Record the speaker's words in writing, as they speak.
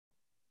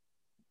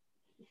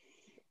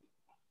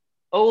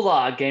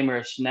Hola,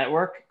 Gamers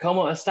Network.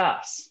 ¿Cómo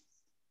estás?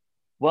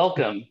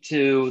 Welcome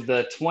to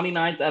the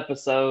 29th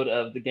episode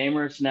of the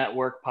Gamers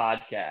Network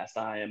podcast.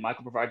 I am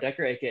Michael Brevard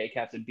Decker, aka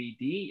Captain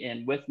BD,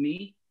 and with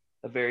me,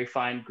 a very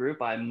fine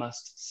group, I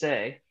must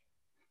say,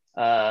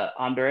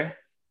 Andre,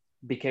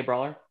 BK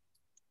Brawler,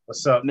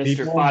 What's up, Mr.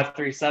 people?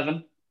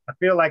 537. I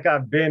feel like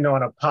I've been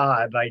on a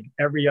pod like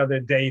every other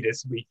day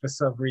this week for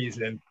some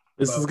reason.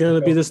 This But is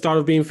gonna be the start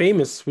of being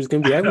famous. Who's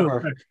gonna be I know,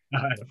 everywhere. I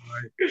know,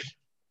 right?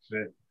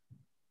 Shit.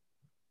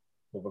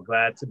 But we're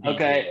glad to be here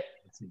Okay,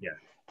 once again.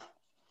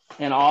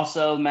 and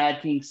also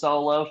Mad King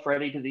Solo,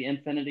 Freddy to the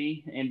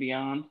Infinity and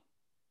beyond.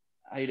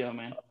 How you doing,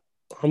 man?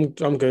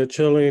 I'm good,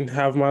 chilling,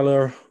 have my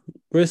little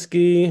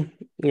whiskey,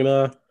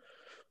 enjoy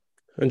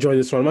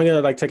this one. I'm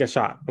gonna take a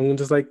shot. I'm gonna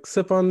just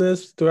sip on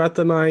this throughout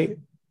the night.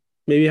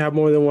 Maybe have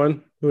more than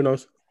one. Who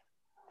knows?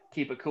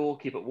 Keep it cool,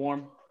 keep it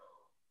warm.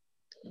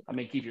 I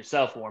mean, keep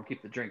yourself warm,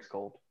 keep the drinks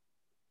cold.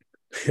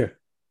 Yeah.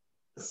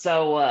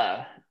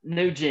 So,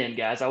 new gen,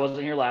 guys. I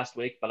wasn't here last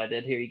week, but I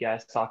did hear you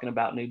guys talking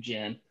about new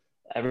gen.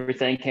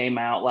 Everything came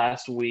out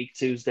last week,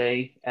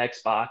 Tuesday,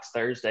 Xbox,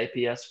 Thursday,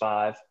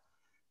 PS5.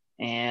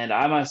 And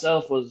I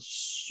myself was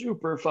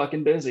super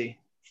fucking busy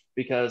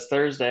because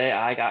Thursday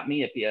I got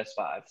me a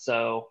PS5.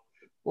 So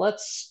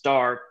let's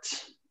start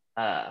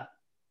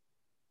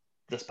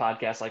this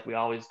podcast like we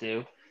always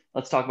do.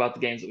 Let's talk about the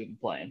games that we've been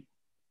playing.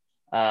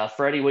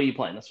 Freddie, what are you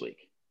playing this week?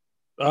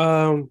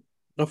 A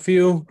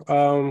few.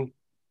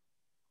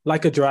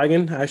 Like a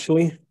Dragon,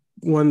 actually.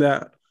 One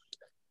that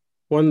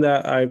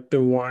I've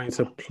been wanting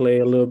to play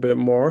a little bit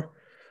more.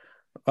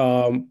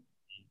 Um,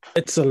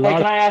 it's a Hey, lot.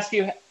 can I ask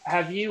you,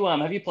 have you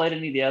played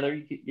any of the other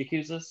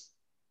Yakuzas?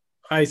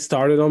 I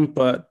started them,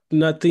 but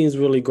nothing's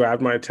really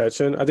grabbed my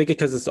attention. I think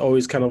because it's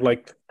always kind of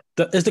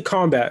it's the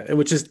combat, and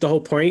which is the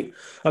whole point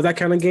of that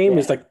kind of game Yeah.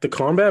 is like the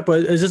combat, but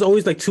it's just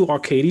always like too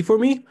arcadey for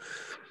me.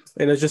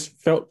 And it just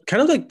felt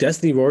kind of like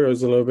Destiny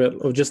Warriors a little bit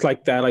of just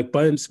like that, like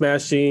button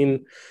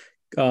smashing.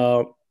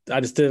 Uh, I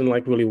just didn't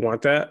like really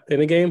want that in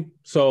a game.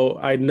 So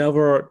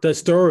the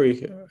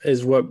story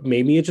is what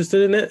made me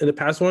interested in it in the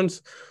past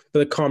ones, but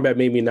the combat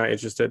made me not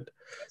interested.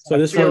 So I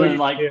this feel So one, then,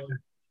 like,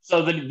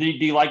 yeah,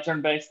 do you like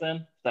turn based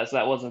then?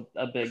 That wasn't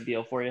a big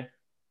deal for you.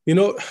 You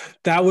know,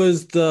 that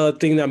was the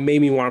thing that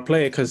made me want to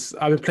play it because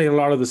I've been playing a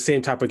lot of the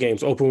same type of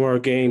games, open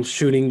world games,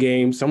 shooting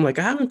games. I'm like,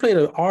 I haven't played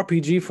an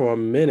RPG for a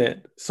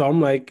minute. So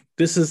I'm like,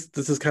 this is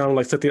kind of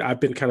like something I've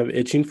been kind of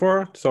itching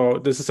for. So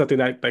this is something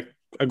that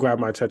grabbed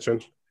my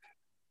attention.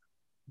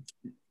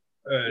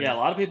 Yeah, a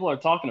lot of people are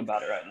talking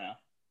about it right now.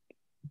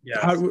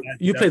 yes,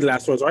 You played the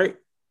last ones, right?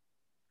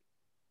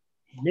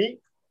 me.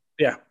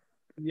 Yeah.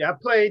 Yeah, I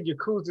played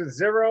Yakuza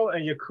Zero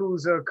and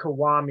Yakuza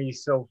Kiwami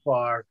so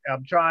far.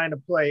 I'm trying to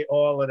play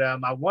all of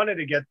them. I wanted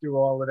to get through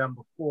all of them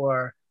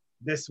before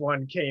this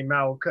one came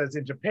out because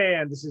in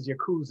Japan, this is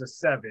Yakuza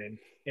 7.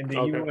 In the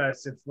Okay.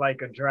 US, it's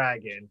like a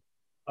dragon.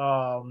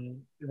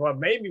 What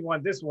made me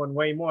want this one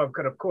way more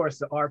because, of course,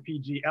 the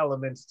RPG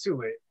elements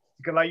to it.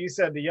 Because, like you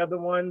said, the other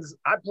ones,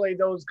 I played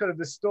those because of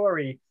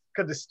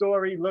because the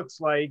story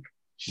looks like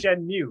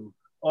Shenmue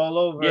all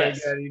over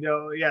Yes. again,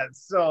 Yeah.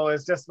 So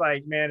it's just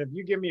like, man, if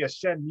you give me a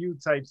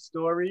Shenmue type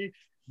story,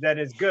 then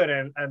it's good.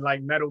 And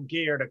like Metal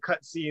Gear, the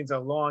cutscenes are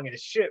long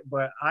as shit,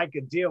 but I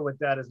could deal with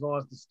that as long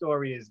as the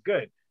story is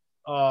good.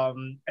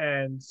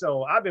 And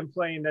so I've been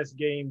playing this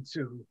game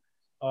too,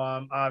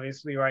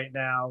 obviously right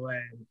now,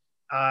 and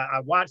I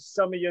watched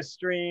some of your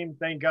stream.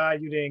 Thank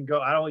God you didn't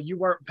go. You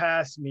weren't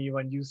past me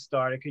when you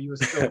started because you were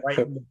still right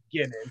in the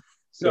beginning.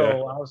 So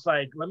Yeah. I was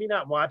like, let me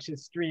not watch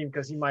his stream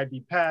because he might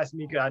be past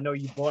me because I know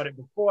you bought it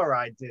before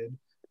I did.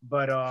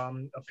 But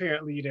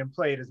apparently you didn't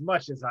play it as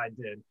much as I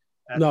did.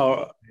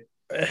 No,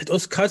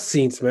 those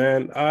cutscenes,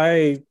 man.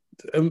 I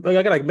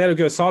got like Metal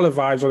Gear Solid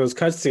vibes on those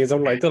cutscenes.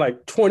 I'm like, they're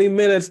like 20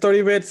 minutes,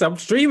 30 minutes. I'm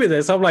streaming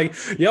this. I'm like,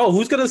 yo,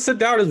 who's gonna sit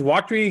down and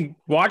watch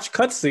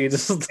cutscenes?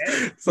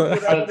 So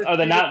Are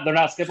they not? They're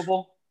not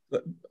skippable.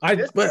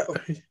 I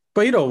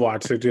but you don't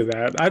want to do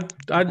that.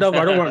 I know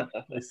I don't want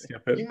to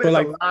skip You it. But miss a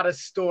like, lot of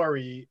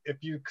story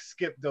if you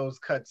skip those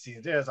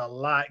cutscenes. There's a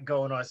lot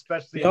going on,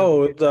 especially in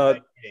yo, the beginning of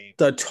that game.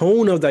 the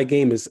tone of that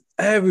game is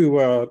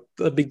everywhere.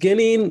 The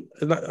beginning,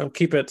 I'll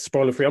keep it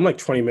spoiler free. I'm like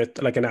 20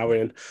 minutes, like an hour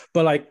in.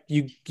 But like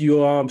you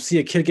see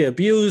a kid get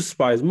abused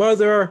by his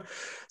mother,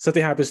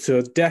 something happens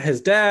to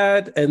his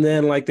dad, and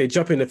then like they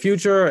jump in the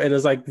future and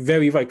it's like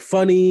very like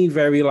funny,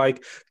 very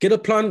like get a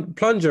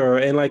plunger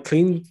and like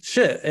clean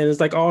shit. And it's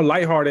like all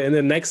lighthearted. And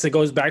then next it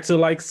goes back to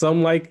like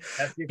some like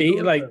That's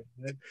like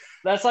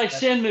That's like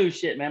Shenmue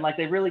shit, man. Like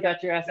they really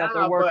got your ass out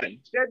there Nah, but working.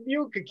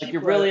 Shenmue could Like keep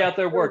you're really a out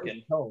there serious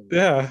working. tone.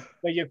 yeah.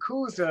 But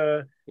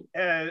Yakuza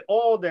and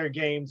all their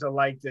games are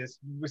like this.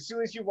 As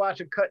soon as you watch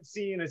a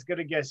cutscene, it's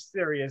gonna get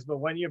serious. But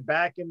when you're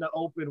back in the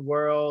open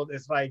world,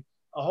 it's like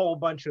a whole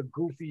bunch of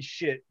goofy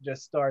shit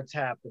just starts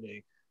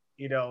happening.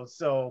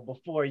 So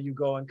before you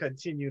go and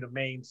continue the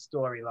main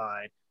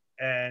storyline.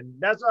 And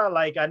that's what I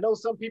like. I know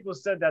some people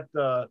said that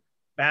the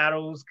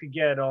battles could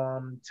get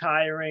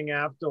tiring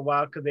after a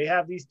while because they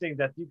have these things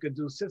that you could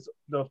do since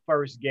the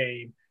first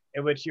game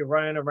in which you're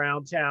running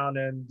around town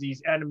and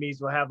these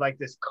enemies will have like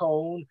this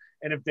cone.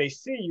 And if they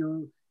see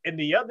you in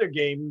the other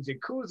games,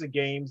 Yakuza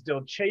games,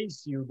 they'll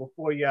chase you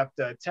before you have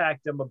to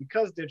attack them. But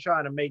because they're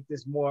trying to make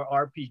this more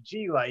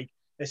RPG like,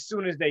 as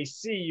soon as they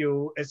see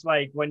you, it's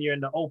like when you're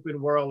in the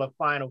open world of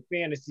Final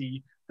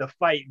Fantasy, the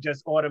fight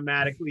just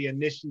automatically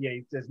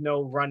initiates. There's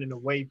no running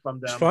away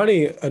from them.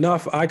 Funny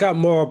enough, I got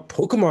more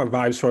Pokemon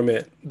vibes from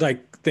it.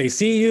 Like they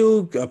see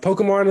you,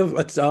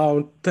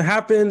 Pokemon that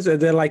happens,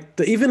 and then like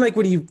even like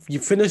when you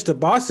finish the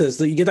bosses,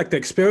 you get like the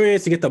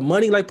experience, you get the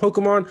money like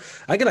Pokemon.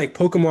 I get like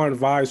Pokemon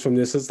vibes from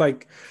this. It's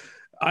like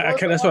I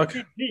can't. That's what.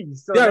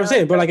 Yeah, I'm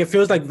saying, but like it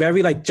feels like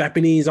very like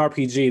Japanese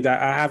RPG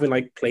that I haven't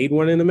like played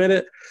one in a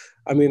minute.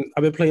 I mean,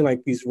 I've been playing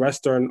like these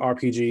Western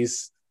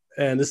RPGs,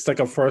 and this is like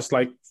a first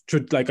like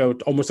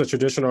almost a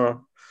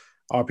traditional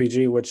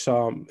RPG, which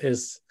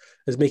is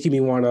making me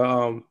want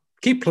to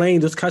keep playing.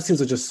 Those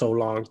cutscenes are just so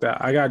long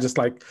that I gotta just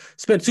like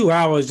spend 2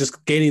 hours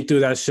just getting through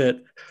that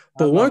shit.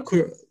 But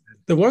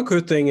the one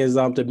cool thing is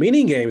the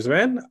mini games,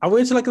 man. I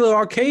went to like a little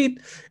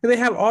arcade and they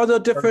have all the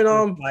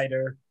different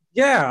fighter.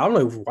 Yeah, I'm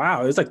like,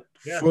 wow, it's like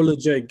full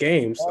legit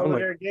games. All I'm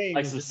their games.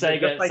 Like some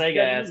Sega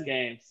ass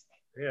games.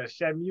 Yeah,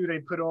 Shenmue, they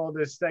put all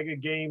the Sega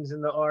games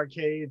in the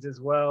arcades as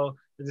well.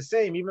 It's the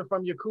same, even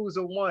from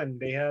Yakuza 1,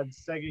 they had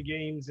Sega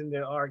games in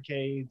their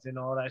arcades and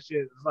all that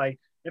shit. It's like,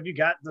 if you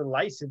got the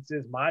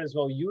licenses, might as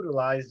well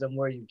utilize them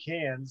where you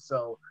can.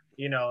 So,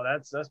 you know,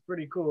 that's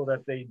pretty cool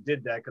that they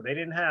did that because they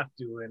didn't have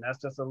to. And that's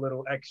just a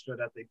little extra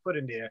that they put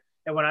in there.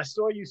 And when I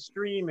saw you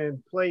stream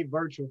and play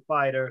Virtual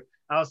Fighter,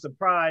 I was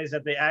surprised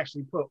that they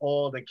actually put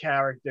all the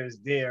characters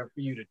there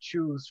for you to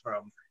choose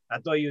from. I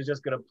thought you was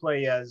just going to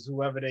play as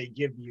whoever they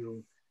give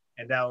you,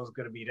 and that was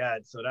going to be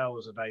that. So that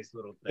was a nice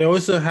little thing. They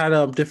also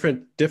had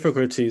different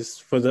difficulties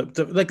for the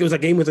like it was a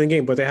game within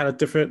game, but they had a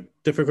different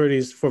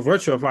difficulties for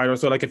Virtua Fighter.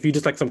 So like if you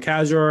just like some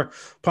casual,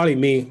 probably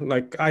me,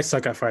 like I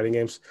suck at fighting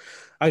games.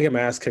 I get my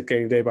ass kicked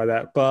any day by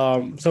that.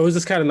 But so it was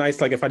just kind of nice.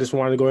 Like if I just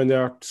wanted to go in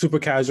there, super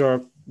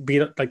casual,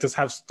 beat like just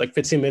have like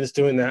 15 minutes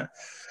doing that.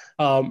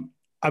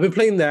 I've been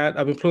playing that.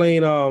 I've been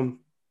playing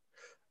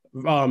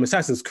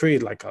Assassin's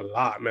Creed like a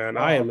lot, man.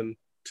 I am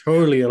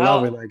totally in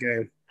love with that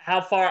game. How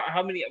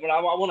many? But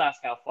I won't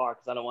ask how far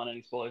because I don't want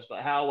any spoilers.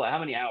 But how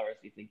many hours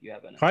do you think you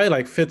have in it? Probably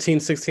like 15,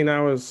 16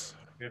 hours.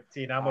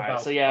 15. I'm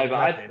about. So yeah,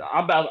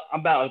 I'm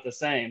about the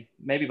same.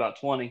 Maybe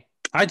about 20.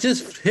 I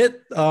just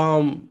hit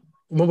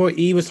remember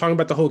E was talking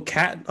about the whole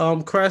cat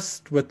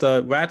quest with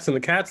the rats and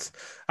the cats.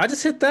 I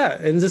just hit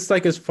that, and just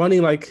like it's funny.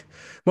 Like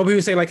what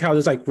people say, like how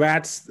there's like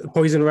rats,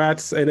 poison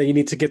rats, and then you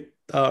need to get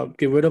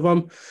rid of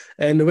them.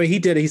 And the way he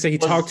did it, he said he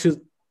talked to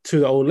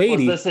the old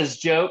lady. Was this his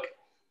joke?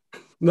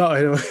 No,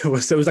 it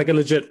was like a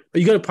legit.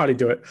 You're gonna probably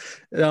do it,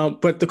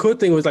 but the cool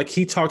thing was like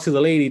he talked to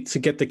the lady to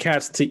get the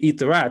cats to eat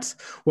the rats.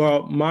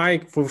 Well,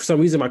 for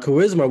some reason my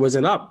charisma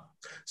wasn't up,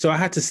 so I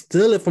had to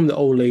steal it from the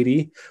old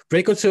lady,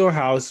 break into her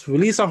house,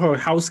 release all her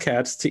house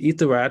cats to eat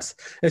the rats,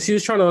 and she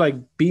was trying to like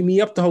beat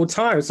me up the whole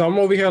time. So I'm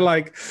over here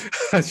like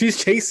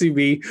she's chasing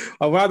me.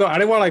 Rather, I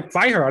didn't want to like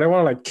fight her. I didn't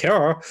want to like kill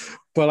her,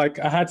 but like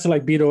I had to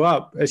like beat her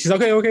up. And she's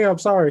like, okay, I'm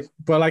sorry,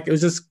 but like it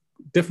was just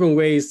different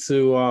ways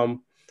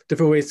to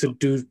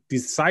do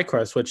these side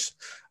quests, which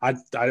I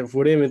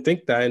wouldn't even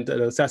think that in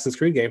the Assassin's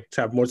Creed game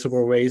to have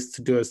multiple ways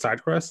to do a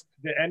side quest.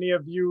 Did any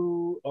of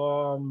you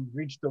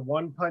reach the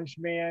One Punch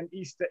Man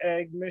Easter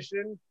egg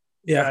mission?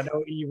 Yeah, I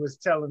know E was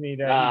telling me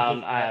that.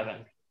 I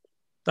haven't.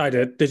 I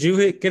did. Did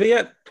you get it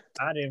yet?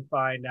 I didn't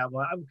find that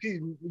one.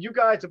 You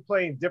guys are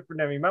playing different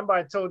than me. Remember,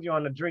 I told you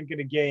on the drink of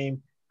the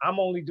game, I'm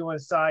only doing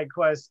side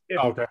quests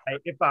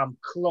if I'm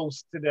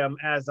close to them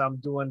as I'm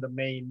doing the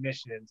main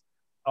missions.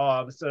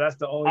 So that's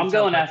the only. I'm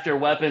going after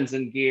weapons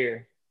and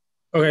gear.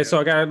 Okay, so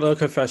I got a little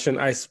confession.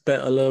 I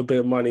spent a little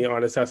bit of money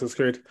on Assassin's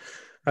Creed.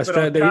 I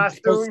kind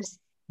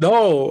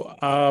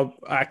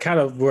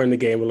of ruined the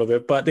game a little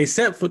bit, but they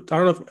sent. I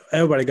don't know if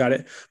everybody got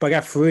it, but I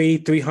got free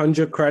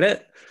 300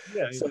 credit.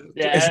 Yeah,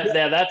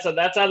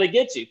 that's how they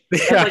get you.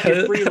 That's like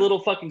your free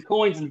little fucking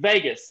coins in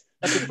Vegas.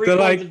 That's your free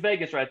coins in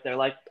Vegas right there.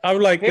 Like I'm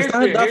like,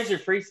 here's your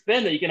free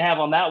spin that you can have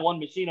on that one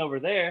machine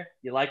over there.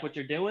 You like what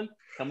you're doing?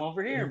 Come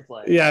over here and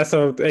play. Yeah,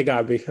 so it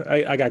got me.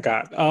 I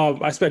got.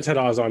 I spent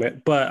 $10 on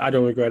it, but I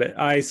don't regret it.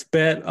 I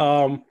spent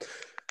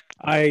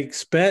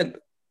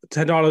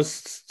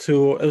 $10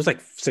 to it was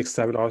like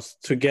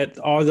 $6-7 to get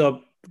all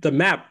the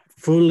map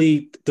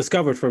fully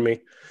discovered for me.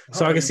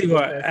 So I can see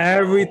where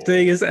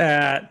everything is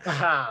at.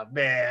 Ah,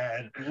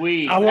 man.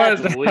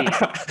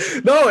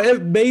 No,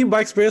 it made my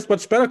experience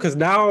much better because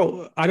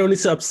now I don't need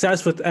to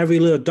obsess with every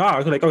little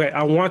dot. Like, okay,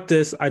 I want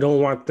this, I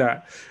don't want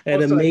that.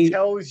 And it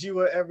tells you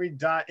what every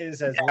dot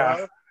is as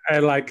well.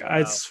 And like,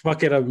 it's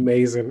fucking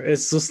amazing.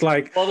 It's just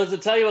like. Well, does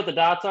it tell you what the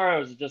dots are, or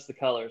is it just the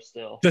colors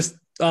still? Just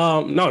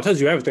no, it tells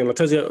you everything. It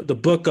tells you the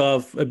book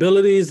of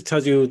abilities. It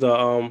tells you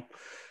the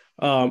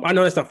I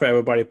know it's not for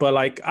everybody, but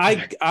like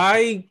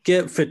I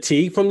get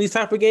fatigued from these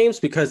type of games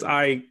because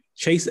I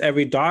chase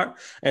every dart,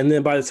 and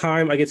then by the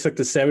time I get to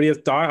the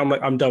 70th dart, I'm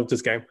like, I'm done with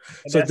this game.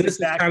 And So that's this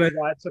exactly is kind of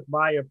why I took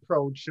my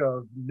approach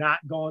of not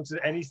going to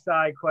any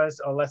side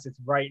quest unless it's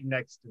right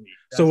next to me.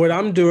 so That's what my,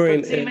 I'm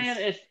doing But see, is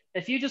man,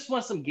 if you just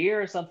want some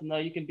gear or something though,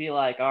 you can be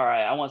like, all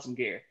right, I want some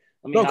gear.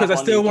 Let me no, because hop I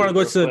on still want to YouTube go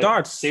real to the quick,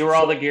 darts. see where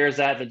all the gear's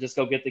at, then just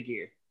go get the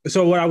gear.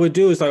 So what I would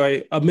do is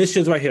like a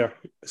mission's right here.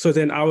 So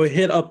then I would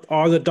hit up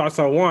all the dots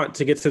I want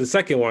to get to the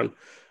second one,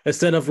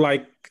 instead of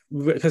like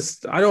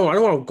because I don't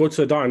want to go to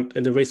the dot and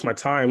then waste my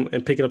time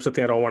and picking up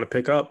something I don't want to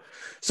pick up.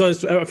 So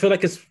I feel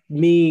like it's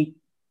me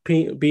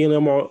being a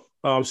little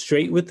more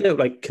straight with it,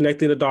 like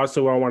connecting the dots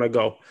to where I want to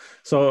go.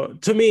 So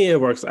to me, it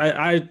works.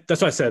 I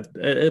that's what I said.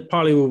 It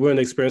probably will ruin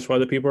the experience for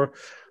other people,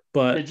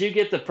 but Did you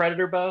get the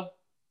Predator bow?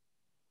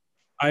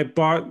 I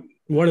bought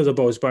one of the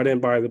bows, but I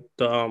didn't buy the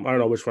I don't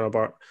know which one I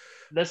bought.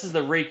 This is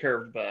the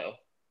recurve bow.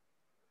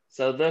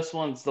 So this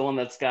one's the one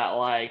that's got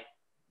like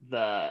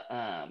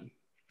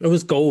It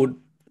was gold.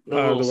 the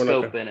little The one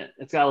scope in it.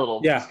 It's got a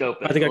little Yeah, scope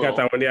in I it. think I got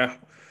that one. Yeah,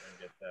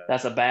 get that.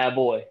 That's a bad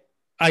boy.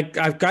 I've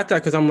got that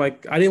because I'm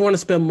like I didn't want to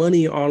spend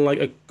money on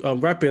like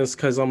weapons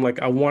because I'm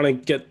like I want to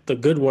get the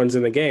good ones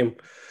in the game.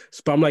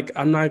 So, but I'm like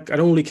I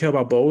don't really care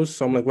about bows,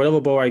 so I'm like whatever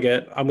bow I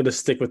get, I'm gonna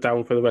stick with that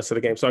one for the rest of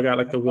the game. So I got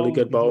like a really Bows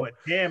good be bow. doing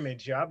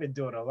damage. Yo. I've been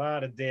doing a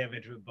lot of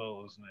damage with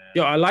bows,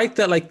 Yo, man. I like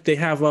that like they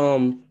have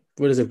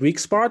what is it, weak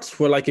spots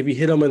where like if you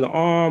hit them in the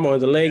arm or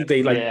the leg,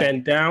 they like Yeah.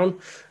 bend down.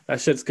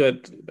 That shit's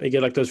good. You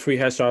get like those free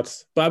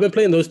headshots. But I've been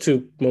playing those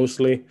two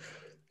mostly,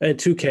 and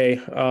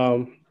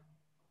 2K.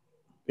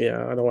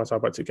 Yeah, I don't want to talk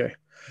about 2K.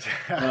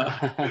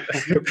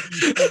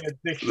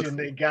 Addiction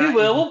they We got.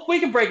 will. We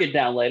can break it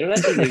down later.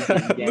 That's a new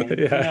gen game. Yeah.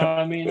 You know what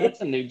I mean?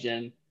 That's a new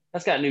gen.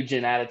 That's got new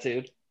gen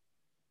attitude.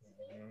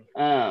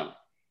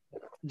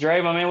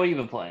 Dre, my man, what you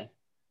been playing?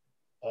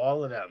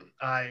 All of them.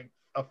 I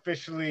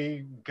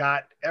officially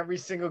got every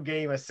single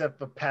game except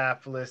for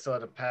Pathless or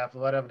the Path,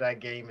 whatever that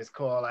game is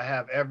called. I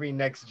have every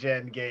next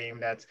gen game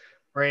that's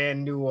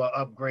brand new or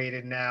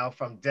upgraded now,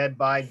 from Dead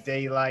by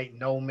Daylight,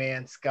 No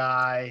Man's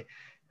Sky,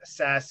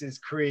 Assassin's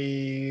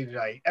Creed.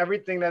 Like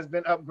everything that's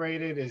been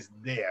upgraded is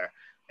there,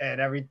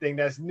 and everything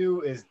that's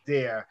new is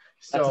there.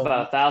 That's So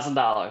about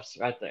 $1,000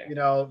 right there. you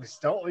know,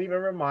 just don't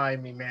even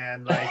remind me,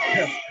 man. Like,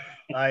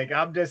 like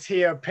I'm just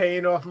here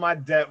paying off my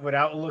debt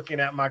without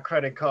looking at my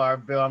credit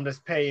card bill. I'm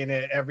just paying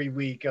it every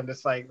week. I'm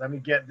just like, let me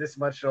get this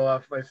much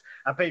off.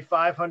 I pay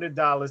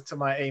 $500 to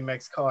my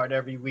Amex card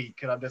every week,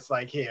 and I'm just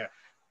like, here,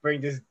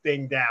 bring this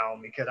thing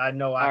down because I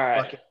know I All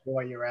right. fucking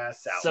bore your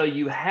ass out. So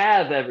you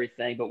have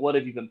everything, but what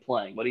have you been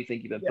playing? What do you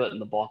think you've been Yeah. putting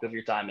the bulk of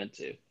your time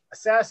into?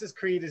 Assassin's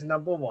Creed is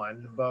number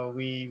one, but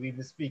we've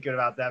been speaking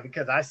about that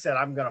because I said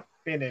I'm gonna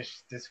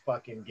finish this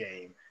fucking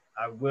game.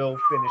 I will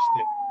finish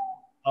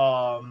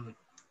it.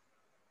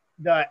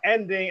 The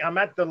ending, I'm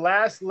at the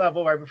last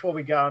level right before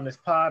we got on this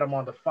pod. I'm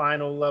on the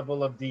final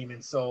level of Demon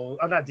Souls.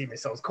 I'm not Demon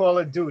Souls, Call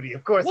of Duty.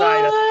 Of course, What?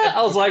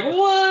 I was like,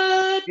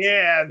 what?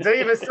 Yeah,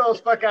 Demon Souls,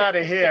 fuck out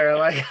of here.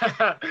 Like,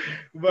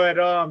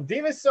 but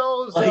Demon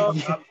Souls,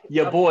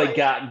 Your boy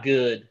got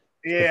good.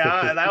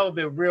 yeah, that would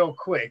be real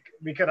quick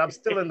because I'm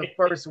still in the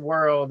first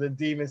world of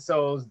Demon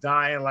Souls,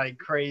 dying like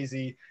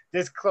crazy.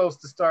 This close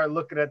to start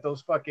looking at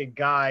those fucking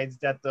guides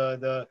that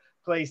the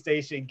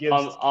PlayStation gives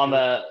on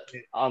the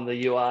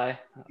UI.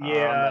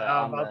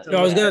 Yeah,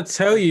 I was gonna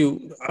tell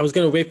you. I was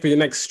gonna wait for your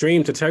next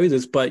stream to tell you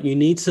this, but you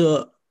need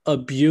to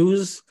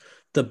abuse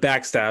the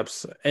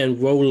backstabs and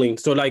rolling.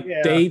 So like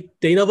they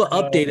never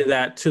updated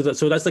that to the.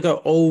 So that's like an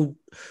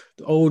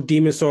old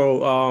Demon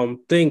Soul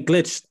thing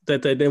glitch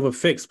that they never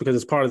fixed because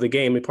it's part of the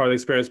game and part of the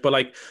experience. But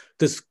like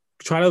this,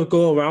 try to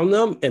go around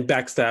them and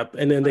backstab,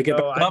 and then they get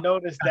back up. I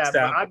noticed that,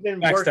 but I've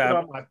been working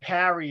on my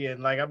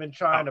parrying. Like I've been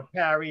trying to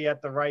parry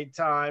at the right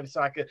time,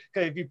 so I could.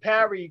 Because if you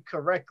parry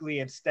correctly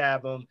and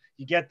stab them,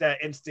 you get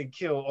that instant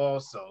kill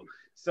also.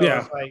 So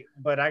it's like,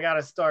 but I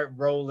gotta start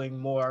rolling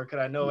more because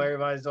I know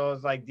everybody's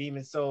always like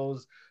Demon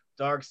Souls,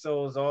 Dark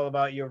Souls, all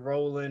about your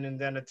rolling and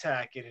then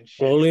attacking and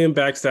shit. Rolling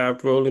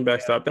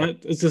backstab.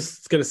 That is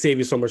just gonna save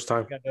you so much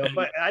time.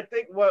 But I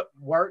think what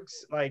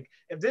works, like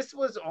if this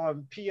was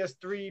on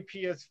PS3,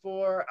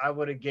 PS4, I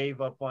would have gave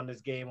up on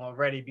this game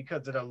already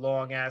because of the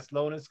long ass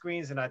loading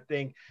screens, and I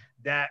think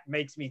that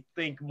makes me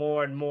think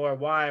more and more.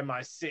 Why am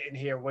I sitting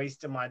here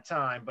wasting my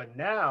time? But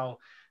now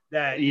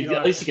that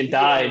at least you can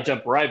die and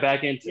jump right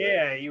back into it.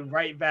 Yeah, you're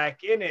right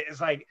back in it. It's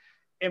like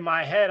in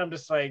my head, I'm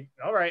just like,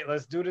 all right,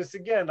 let's do this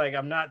again. Like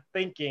I'm not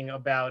thinking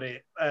about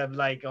it.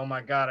 Like, oh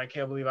my God, I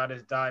can't believe I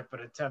just died for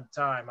the 10th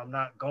time. I'm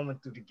not going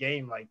through the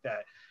game like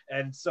that.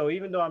 And so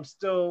even though I'm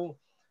still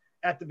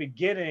at the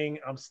beginning,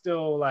 I'm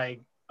still like,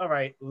 all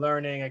right,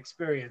 learning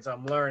experience.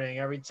 I'm learning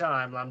every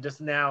time. I'm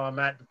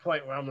at the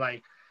point where I'm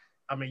like,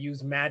 I'm gonna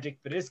use magic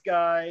for this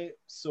guy,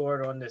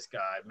 sword on this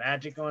guy,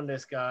 magic on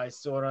this guy,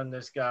 sword on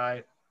this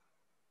guy.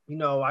 You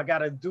know, I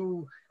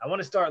want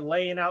to start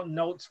laying out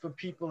notes for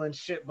people and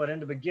shit. But in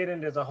the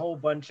beginning, there's a whole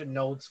bunch of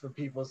notes for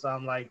people. So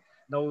I'm like,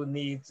 no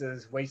need to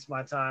waste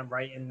my time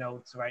writing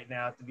notes right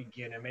now at the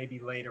beginning, maybe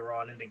later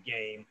on in the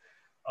game,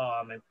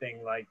 and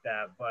thing like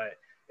that. But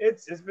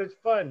it's been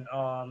fun.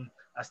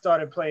 I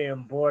started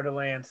playing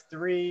Borderlands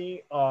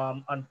 3.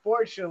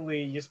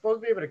 Unfortunately, you're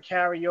supposed to be able to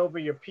carry over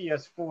your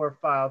PS4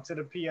 file to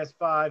the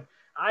PS5.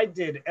 I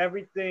did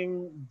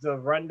everything the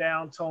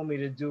rundown told me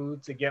to do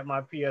to get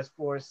my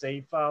PS4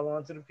 save file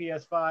onto the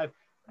PS5.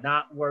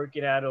 Not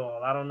working at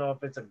all. I don't know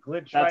if it's a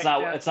glitch That's right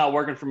not now. it's not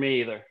working for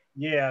me either.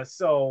 Yeah,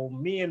 so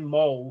me and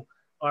Mo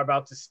are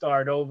about to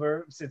start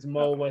over since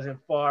Mo wasn't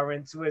far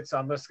into it. So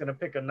I'm just gonna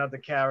pick another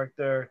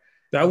character.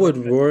 That would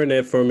ruin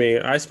it for me.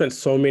 I spent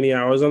so many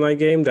hours on that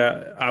game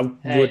that I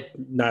would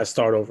not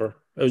start over.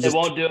 It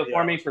won't do it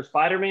for me for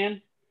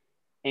Spider-Man,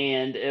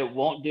 and it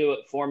won't do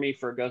it for me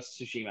for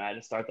Ghost of Tsushima. I had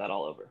to start that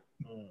all over.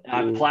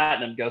 I'm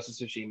platinum Ghost of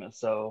Tsushima,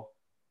 so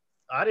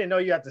I didn't know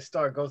you had to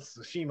start Ghost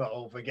of Tsushima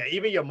over again.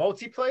 Even your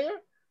multiplayer?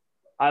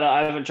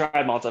 I haven't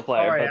tried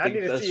multiplayer, right,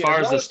 but as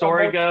far as the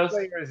story goes,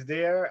 is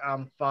there,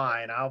 I'm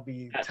fine. I'll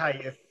be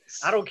tight.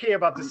 I don't care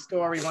about the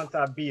story once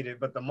I beat it,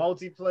 but the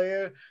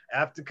multiplayer,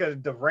 after,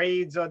 because the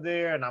raids are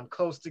there and I'm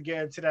close to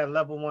getting to that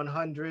level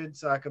 100,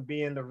 so I could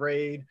be in the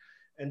raid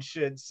and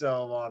shit.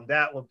 So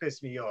that will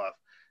piss me off.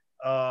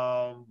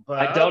 But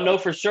I don't know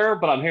for sure,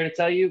 but I'm here to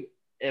tell you,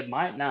 it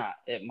might not.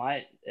 It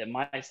might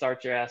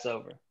start your ass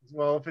over.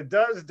 Well, if it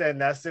does, then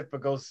that's it for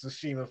Ghost of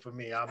Tsushima for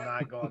me. I'm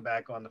not going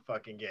back on the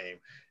fucking game.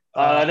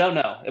 I don't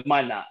know. It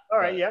might not. All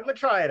right, yeah, I'm gonna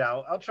try it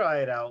out. I'll try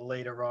it out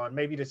later on,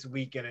 maybe this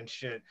weekend and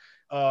shit.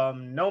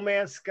 No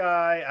Man's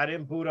Sky, I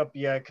didn't boot up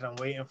yet because I'm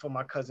waiting for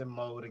my cousin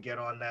Mo to get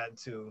on that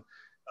too.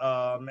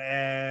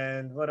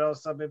 And what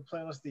else I've been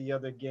playing? What's the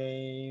other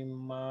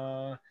game?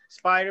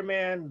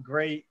 Spider-Man,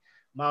 great.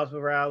 Miles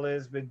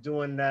Morales, been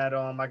doing that.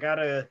 I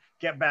gotta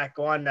get back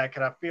on that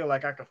because I feel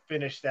like I could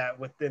finish that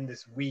within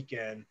this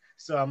weekend.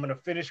 So I'm gonna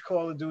finish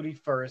Call of Duty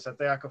first. I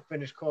think I could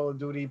finish Call of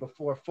Duty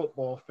before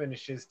football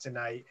finishes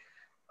tonight.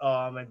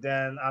 And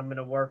then I'm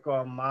gonna work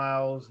on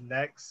Miles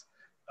next.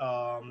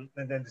 And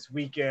then this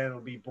weekend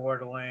will be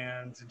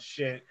Borderlands and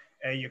shit.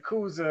 And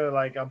Yakuza,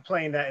 like I'm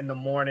playing that in the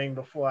morning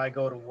before I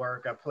go to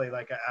work. I play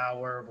like an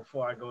hour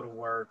before I go to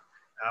work,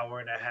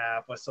 hour and a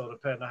half or so,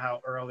 depending on how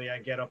early I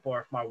get up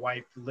or if my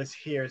wife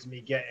hears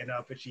me getting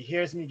up. If she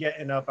hears me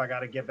getting up, I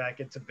got to get back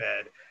into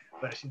bed.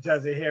 But if she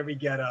doesn't hear me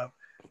get up,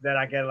 then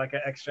I get like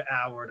an extra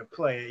hour to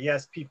play it.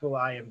 Yes, people,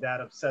 I am that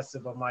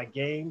obsessive of my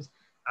games.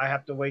 I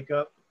have to wake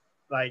up.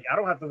 Like, I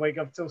don't have to wake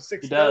up till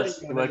 6:30. He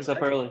does. He wakes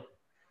up early.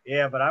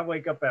 Yeah, but I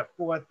wake up at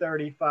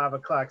 4:30, 5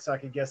 o'clock so I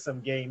can get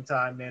some game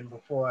time in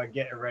before I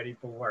get ready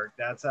for work.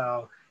 That's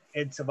how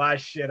into my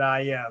shit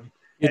I am.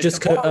 You're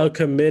just a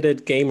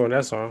committed gamer,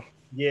 that's all.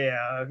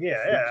 Yeah.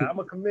 I'm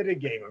a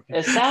committed gamer.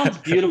 It sounds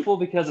beautiful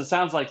because it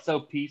sounds like so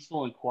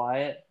peaceful and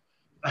quiet,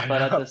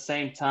 but at the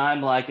same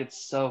time, like it's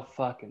so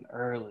fucking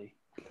early.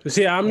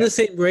 See, I'm the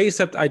same way,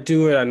 except I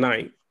do it at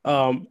night.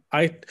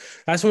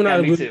 That's when I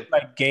really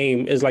like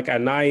game is like at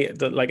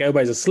night, like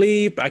everybody's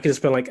asleep. I can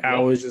spend like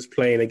hours just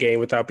playing a game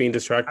without being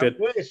distracted.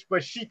 I wish,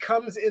 but she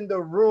comes in the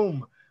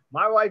room.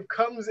 My wife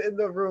comes in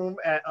the room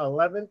at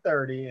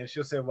 11:30 and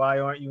she'll say, "Why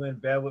aren't you in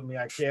bed with me?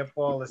 I can't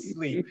fall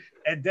asleep."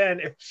 And then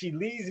if she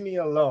leaves me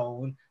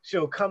alone,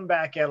 she'll come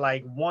back at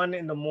like 1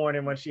 in the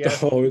morning when she has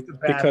to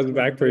comes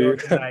back for you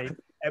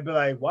and be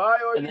like, "Why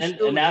are you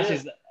still and now here?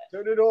 she's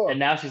Turn it off." And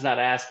now she's not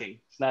asking.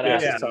 She's not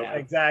asking. Yeah,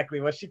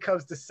 exactly. When she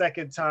comes the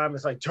second time,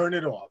 it's like, "Turn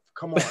it off.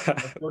 Come on,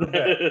 let's go to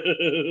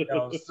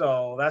bed."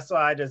 So that's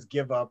why I just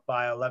give up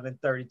by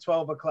 11:30.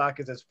 12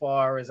 o'clock is as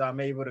far as I'm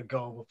able to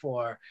go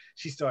before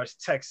she starts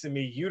texting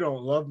me, "You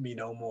don't love me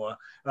no more."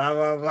 Blah,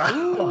 blah,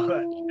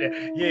 blah.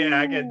 Yeah,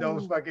 I get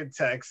those fucking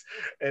texts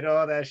and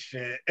all that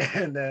shit.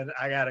 And then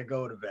I got to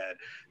go to bed.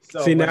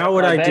 So see, now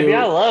what I do. Baby,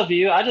 I love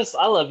you.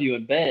 I love you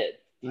in bed.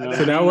 You know?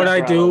 So now what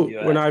I do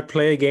when I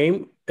play a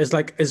game,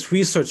 it's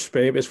research,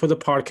 babe. It's for the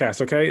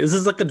podcast, okay? This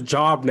is like a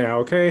job now,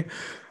 okay?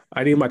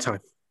 I need my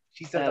time.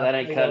 She said that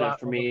ain't cutting it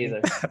for me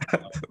either.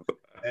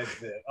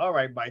 That's it. All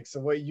right, Mike.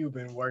 So what you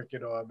been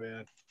working on,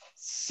 man?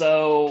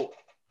 So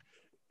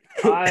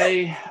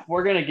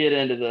we're gonna get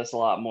into this a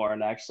lot more,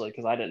 and actually,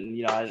 because I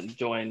didn't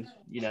join,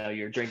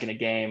 your drinking a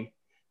game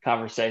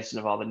conversation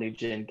of all the new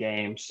gen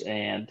games,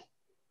 and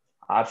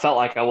I felt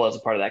like I was a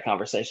part of that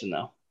conversation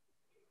though.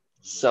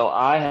 So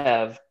I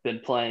have been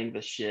playing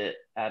the shit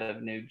out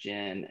of new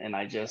gen, and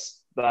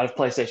but I have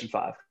PlayStation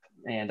 5,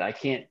 and I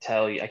can't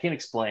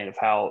explain of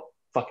how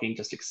fucking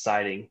just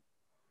exciting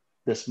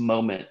this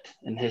moment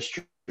in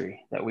history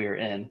that we are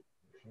in.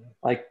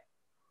 Like,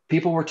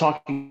 people were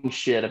talking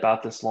shit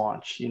about this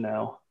launch,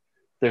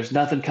 there's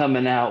nothing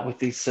coming out with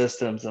these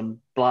systems and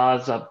blah,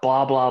 blah,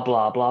 blah, blah,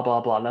 blah, blah,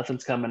 blah, blah.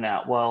 Nothing's coming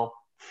out. Well,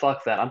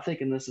 fuck that. I'm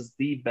thinking this is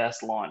the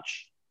best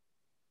launch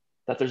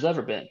that there's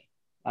ever been.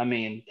 I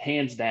mean,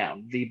 hands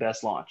down, the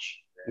best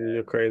launch.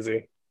 You're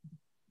crazy.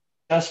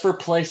 Just for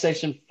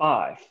PlayStation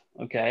 5,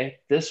 okay?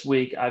 This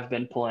week I've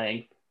been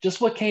playing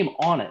just what came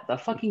on it. The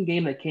fucking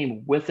game that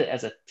came with it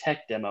as a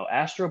tech demo,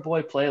 Astro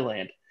Boy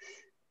Playland,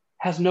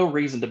 has no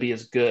reason to be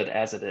as good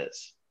as it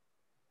is.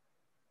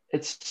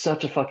 It's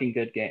such a fucking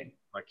good game.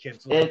 My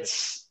kids love it.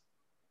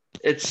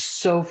 It's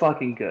so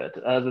fucking good.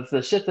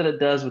 The shit that it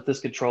does with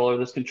this controller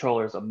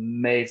is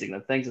amazing.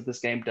 The things that this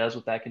game does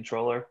with that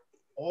controller.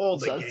 all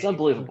the It's games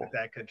unbelievable. with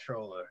that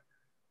controller.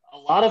 A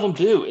lot of them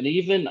do, and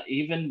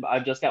even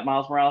I've just got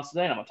Miles Morales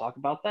today, and I'm gonna talk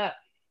about that.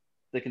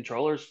 The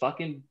controller's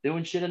fucking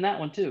doing shit in that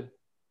one too.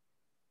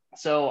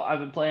 So I've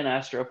been playing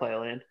Astro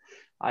Playland.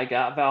 I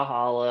got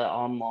Valhalla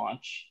on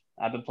launch.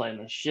 I've been playing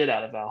the shit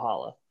out of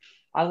Valhalla.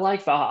 I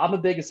like Valhalla. I'm a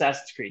big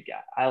Assassin's Creed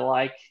guy. I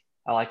like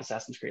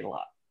Assassin's Creed a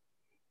lot.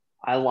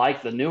 I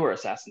like the newer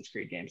Assassin's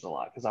Creed games a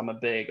lot because I'm a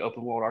big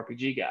open world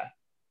RPG guy.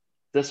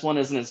 This one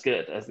isn't as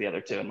good as the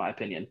other two, in my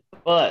opinion,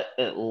 but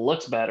it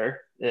looks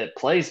better. It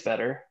plays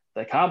better.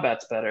 The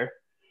combat's better.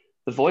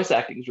 The voice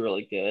acting is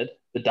really good.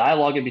 The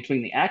dialogue in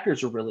between the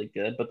actors are really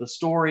good, but the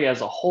story as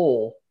a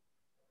whole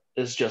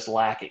is just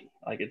lacking.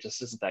 Like it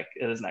just isn't that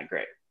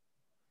great.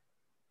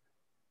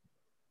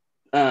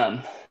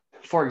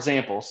 For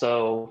example,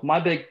 so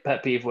my big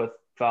pet peeve with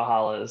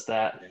Valhalla is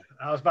that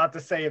I was about to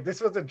say, if this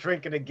was a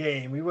drink in a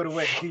game, we would have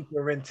went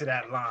deeper into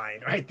that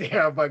line right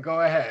there. But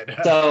go ahead.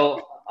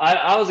 So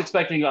I was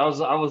expecting, I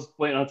was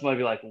waiting on somebody to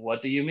be like,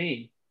 "What do you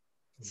mean?"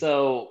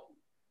 So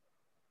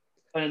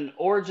in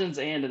Origins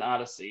and in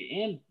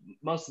Odyssey, and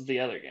most of the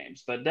other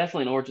games, but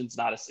definitely in Origins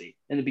and Odyssey,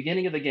 in the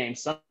beginning of the game,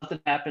 something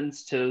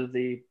happens to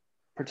the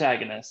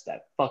protagonist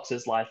that fucks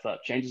his life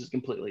up, changes it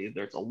completely.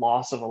 Either it's a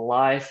loss of a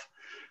life,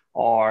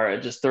 or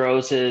it just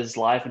throws his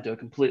life into a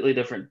completely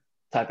different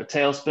type of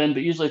tailspin.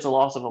 But usually it's a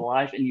loss of a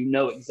life, and you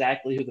know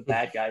exactly who the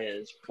bad guy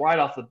is right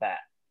off the bat.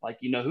 Like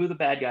you know who the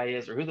bad guy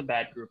is or who the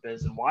bad group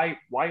is and why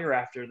you're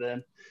after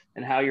them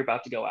and how you're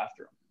about to go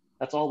after them.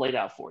 That's all laid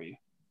out for you.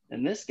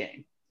 In this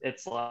game,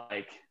 it's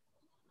like,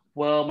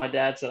 well, my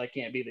dad said I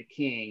can't be the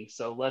king,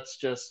 so let's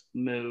just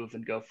move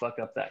and go fuck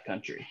up that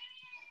country.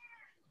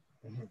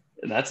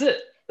 And that's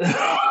it.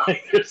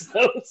 There's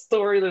no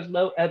story, there's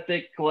no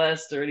epic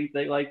quest or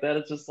anything like that.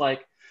 It's just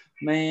like,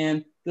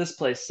 man, this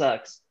place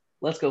sucks.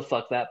 Let's go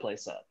fuck that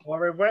place up.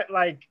 Or it went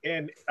like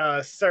in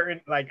a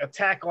certain like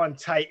Attack on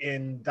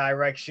Titan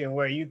direction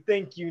where you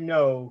think you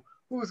know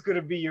who's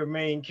gonna be your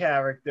main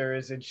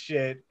characters and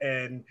shit,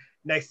 and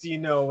next thing you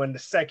know, in the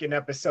second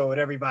episode,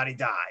 everybody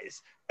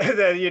dies. And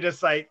then you're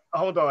just like,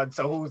 hold on,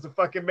 so who's the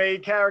fucking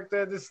main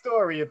character in the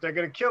story if they're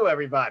gonna kill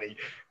everybody?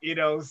 You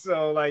know,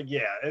 so like,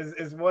 yeah,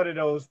 it's one of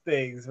those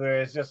things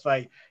where it's just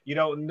like you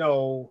don't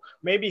know.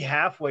 Maybe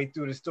halfway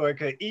through the story,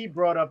 because E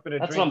brought up in a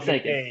That's what I'm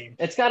thinking. game,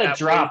 it's got to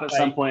drop at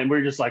some point. And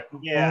we're just like,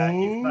 yeah,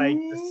 it's like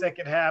the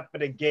second half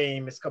of the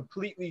game is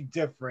completely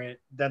different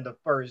than the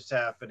first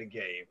half of the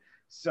game.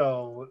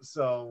 So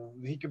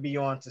he could be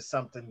on to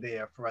something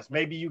there for us.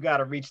 Maybe you got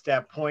to reach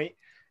that point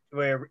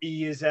where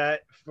E is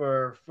at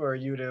for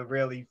you to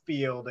really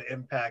feel the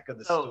impact of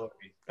the story.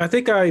 I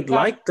think I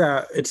like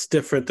that it's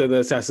different than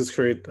Assassin's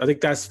Creed. I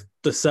think that's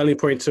the selling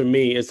point to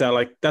me, is that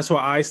like that's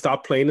why I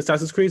stopped playing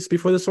Assassin's Creed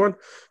before this one,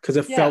 because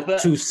it felt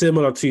too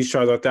similar to each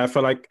other. That I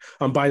felt like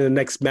I'm buying the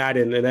next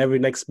Madden, and every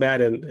next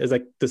Madden is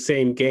like the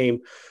same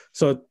game.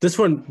 So this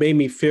one made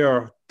me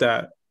feel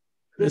that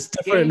it's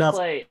different enough.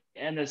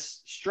 And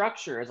this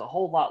structure is a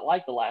whole lot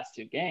like the last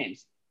two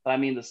games. But I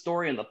mean, the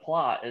story and the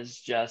plot is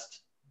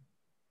just,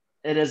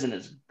 it isn't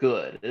as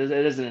good. It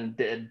isn't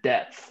in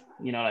depth.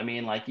 You know what I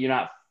mean? Like you're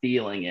not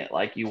feeling it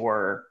like you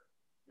were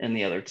in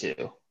the other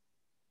two.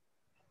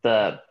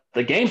 The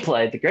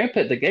gameplay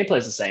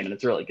is the same, and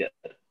it's really good.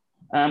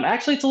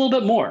 Actually, it's a little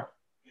bit more.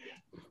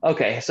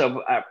 Okay,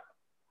 so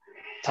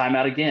time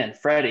out again.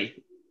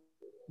 Freddie,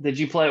 did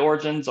you play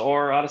Origins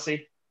or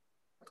Odyssey?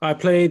 I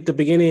played the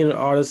beginning of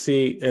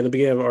Odyssey and the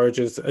beginning of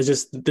Origins. It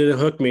just didn't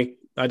hook me.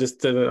 I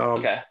just didn't.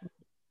 Okay.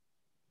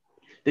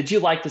 Did you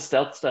like the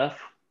stealth stuff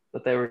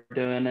that they were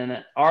doing in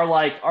it? Or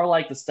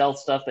like the stealth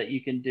stuff that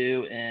you can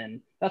do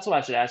in? That's what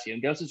I should ask you. In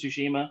Ghost of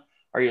Tsushima,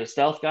 are you a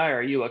stealth guy, or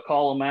are you a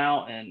call them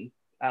out and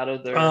out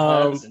of their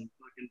heads and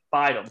fucking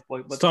fight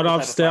them? Start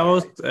off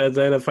stealth, and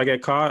then if I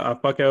get caught, I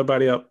fuck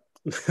everybody up.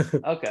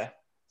 Okay,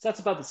 so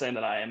that's about the same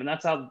that I am, and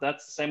that's the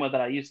same way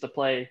that I used to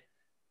play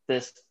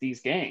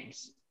these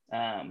games.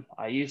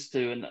 I used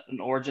to in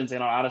Origins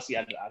and on Odyssey,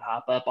 I'd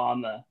hop up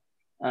on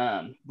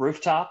the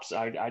rooftops.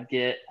 I'd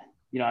get,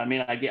 you know what I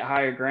mean? I'd get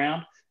higher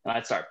ground, and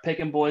I'd start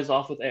picking boys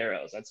off with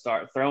arrows. I'd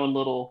start throwing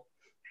little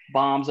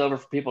bombs over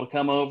for people to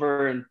come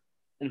over and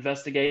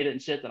investigate it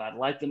and shit. Then I'd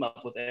light them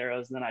up with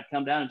arrows, and then I'd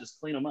come down and just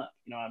clean them up.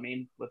 You know what I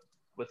mean?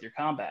 With your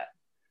combat.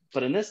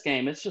 But in this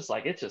game, it's just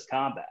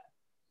combat.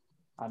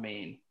 I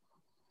mean,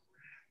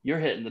 you're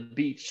hitting the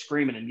beach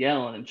screaming and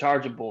yelling and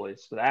charging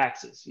boys with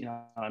axes. You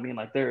know what I mean?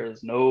 Like there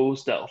is no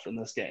stealth in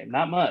this game.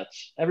 Not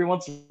much. Every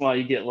once in a while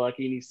you get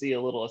lucky and you see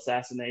a little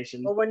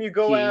assassination. But when you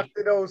go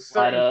after those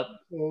certain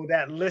people,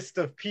 that list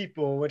of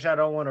people, which I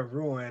don't want to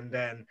ruin,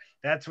 then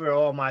that's where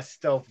all my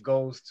stealth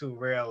goes to,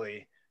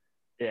 really.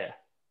 Yeah.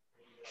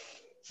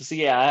 So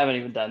yeah, I haven't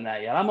even done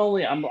that yet. I'm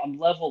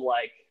level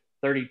like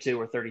 32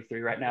 or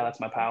 33 right now.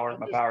 That's my power.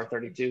 My power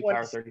 32,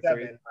 power 33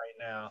 right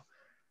now.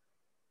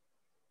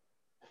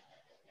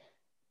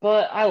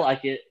 But I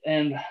like it,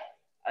 and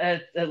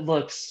it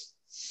looks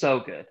so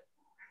good.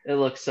 It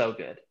looks so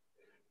good.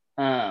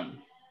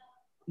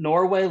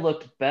 Norway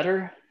looked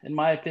better, in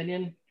my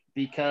opinion,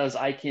 because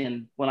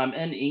when I'm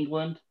in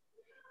England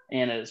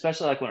And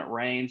especially like when it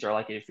rains or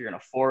like if you're in a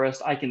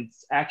forest, I can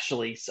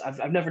actually,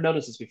 I've never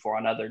noticed this before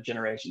on other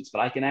generations, but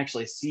I can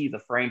actually see the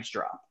frames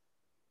drop.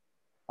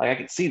 Like I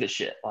can see the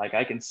shit. Like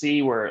I can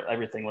see where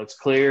everything looks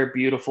clear,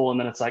 beautiful, and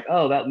then it's like,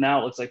 oh, that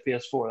now it looks like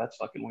PS4. That's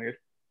fucking weird.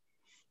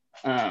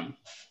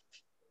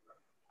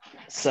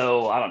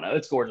 So I don't know.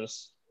 It's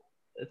gorgeous.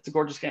 It's a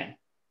gorgeous game.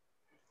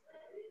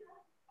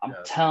 I'm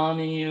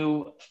telling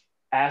you,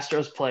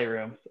 Astros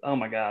Playroom. Oh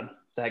my god,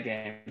 that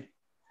game.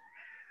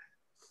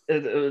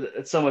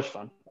 It's so much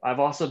fun. I've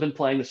also been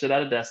playing the shit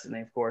out of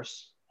Destiny, of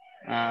course.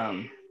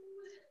 Not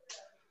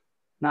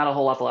a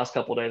whole lot the last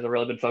couple of days. I've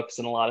really been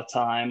focusing a lot of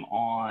time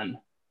on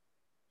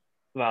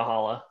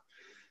Valhalla.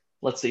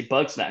 Let's see,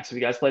 Bugsnax. Have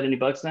you guys played any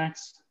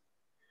Bugsnax?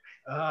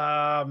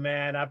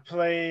 Man, I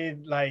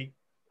played like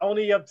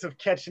only up to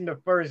catching the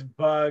first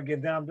bug,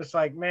 and then I'm just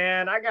like,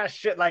 man, I got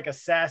shit like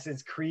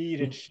Assassin's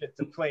Creed and shit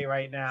to play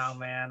right now,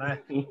 man. I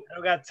don't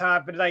got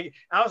time for like.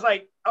 I was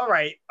like, all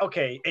right,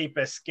 okay, Ape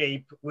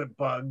Escape with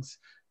bugs,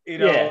 you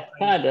know. Yeah,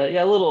 kinda.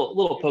 Yeah,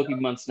 little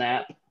Pokemon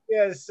Snap.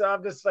 Yeah, so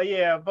I'm just like,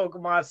 yeah,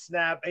 Pokemon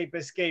Snap, Ape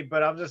Escape,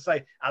 but I'm just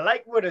like, I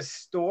like where the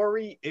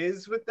story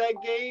is with that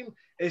game.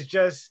 It's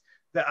just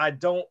that I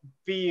don't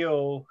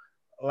feel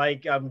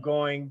like I'm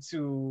going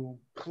to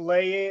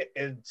play it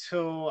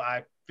until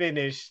I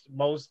finish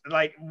once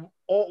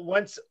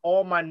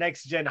all my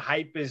next gen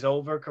hype is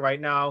over. Cause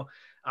right now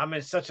I'm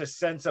in such a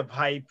sense of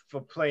hype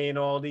for playing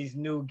all these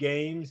new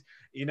games,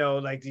 you know,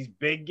 like these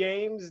big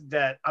games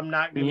that I'm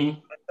not gonna.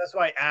 That's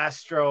why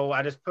Astro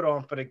I just put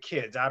on for the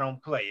kids. I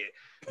don't play it.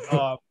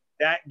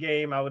 That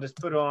game I would just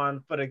put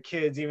on for the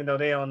kids, even though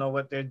they don't know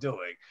what they're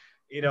doing,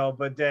 you know.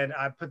 But then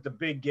I put the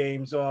big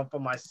games on for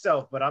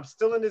myself. But I'm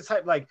still in this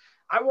hype. Like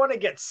I want to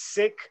get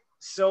sick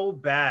so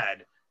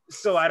bad,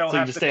 so I don't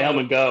have to stay home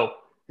and go.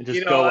 And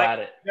just go at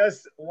it.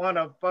 Just want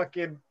to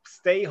fucking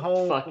stay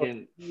home.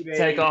 Fucking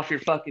take off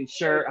your fucking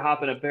shirt,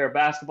 hop in a pair of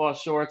basketball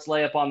shorts,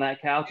 lay up on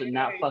that couch, and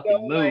not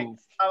fucking move.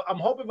 I'm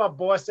hoping my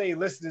boss ain't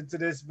listening to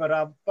this, but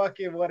I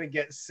fucking want to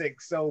get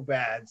sick so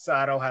bad, so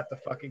I don't have to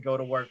fucking go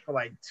to work for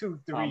like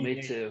 2-3 me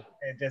days. too.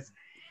 And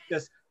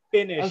just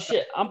finish. Oh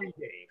shit!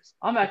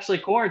 I'm actually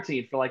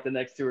quarantined for like the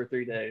next 2 or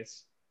 3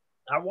 days.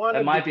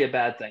 It might be a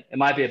bad thing. It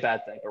might be a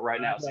bad thing, but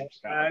right now it seems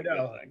kind of like a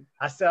good thing.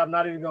 I said I'm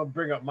not even gonna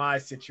bring up my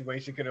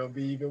situation because it'll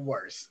be even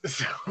worse.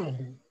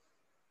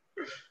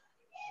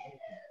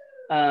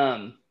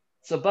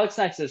 So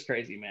Bugsnax is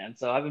crazy, man.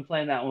 So I've been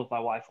playing that one with my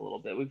wife a little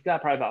bit. We've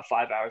got probably about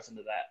 5 hours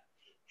into that.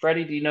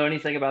 Freddie, do you know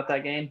anything about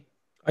that game?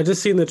 I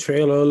just seen the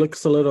trailer. It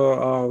looks a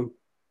little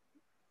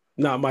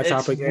not my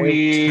type of game.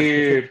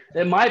 Weird.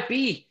 It might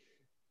be.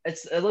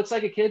 It looks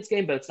like a kid's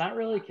game, but it's not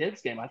really a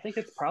kid's game. I think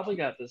it's probably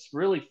got this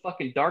really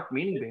fucking dark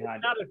meaning behind it.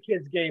 It's not a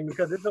kid's game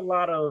because there's a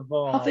lot of.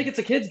 I think it's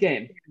a kid's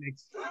game.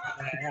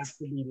 That has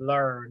to be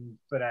learned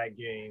for that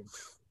game.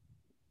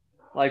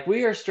 Like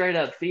we are straight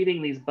up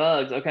feeding these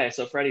bugs. Okay,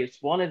 so Freddie,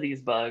 it's one of these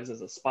bugs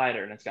is a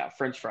spider and it's got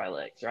French fry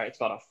legs, right? It's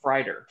called a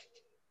frider.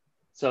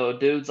 So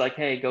dude's like,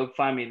 hey, go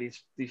find me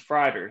these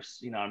friders.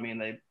 You know what I mean?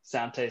 They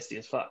sound tasty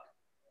as fuck.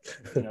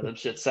 You know, them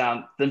shit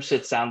sound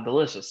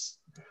delicious.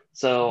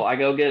 So I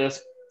go get a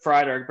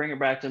frider, bring it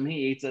back to him,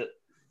 he eats it.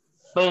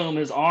 Boom,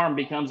 his arm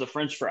becomes a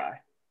French fry.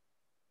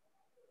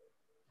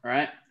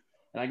 Right?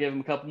 And I give him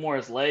a couple more.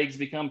 His legs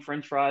become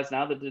French fries.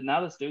 Now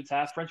this dude's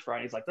half French fry.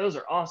 And he's like, those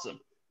are awesome.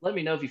 Let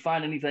me know if you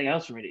find anything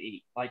else for me to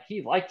eat. Like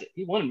he liked it.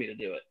 He wanted me to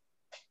do it.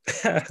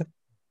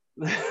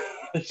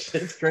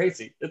 It's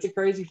crazy. It's a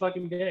crazy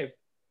fucking game.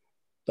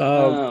 You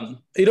know,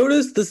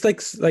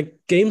 this like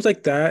games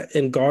like that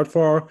in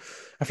Godfall,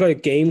 I feel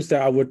like games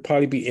that I would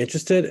probably be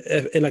interested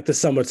in like the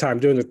summertime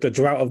during the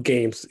drought of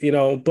games, you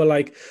know, but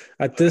like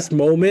at this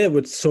moment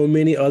with so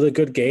many other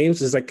good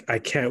games, it's like I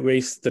can't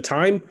waste the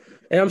time,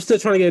 and I'm still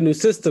trying to get a new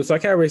system, so I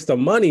can't waste the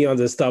money on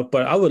this stuff,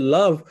 but I would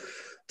love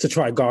to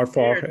try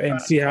Godfall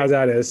and see how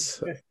that is.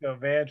 System,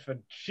 man, for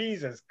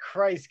Jesus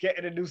Christ,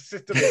 getting a new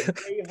system is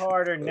way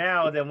harder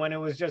now than when it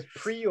was just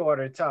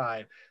pre-order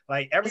time.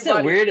 Like everybody, isn't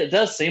that weird? It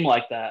does seem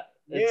like that.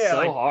 It's so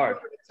like hard.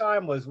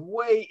 Time was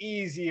way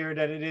easier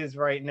than it is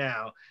right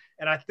now,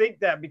 and I think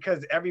that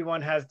because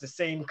everyone has the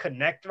same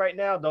connect right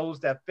now, those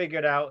that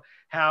figured out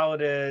how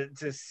to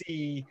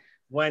see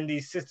when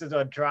these systems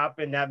are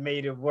dropping, that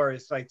made it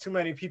worse. Like too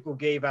many people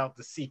gave out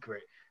the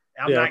secret.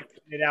 I'm not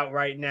getting it out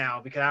right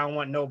now because I don't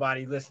want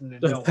nobody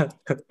listening to know.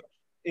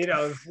 You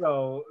know,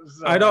 so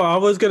I know I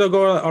was gonna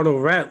go on a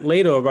rant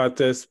later about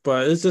this,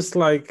 but it's just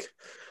like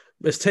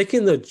it's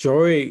taking the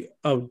joy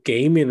of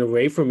gaming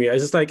away from me.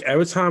 It's just like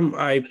every time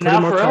I put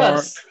in my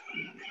car.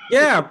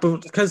 Yeah,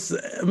 but because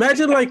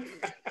imagine like,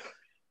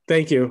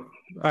 thank you.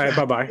 All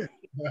right, bye.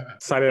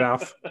 Sign it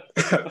off.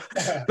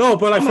 No,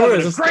 but like for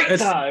it's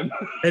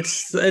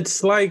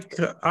like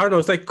I don't know.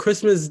 It's like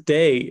Christmas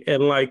Day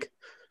and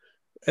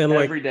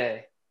every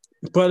day.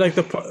 But like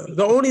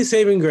the only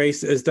saving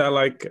grace is that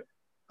like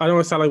I don't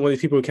want to sound like one of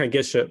these people who can't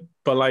get shit,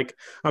 but like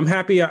I'm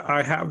happy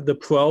I have the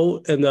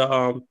Pro and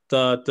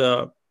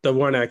the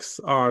One X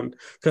on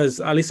because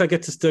at least I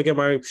get to still get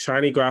my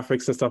shiny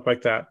graphics and stuff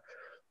like that.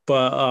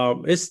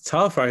 But it's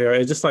tough right here.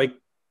 It's just like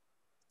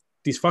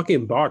these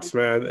fucking bots,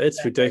 man.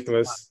 It's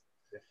ridiculous.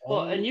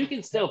 Well, and you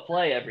can still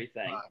play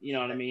everything. You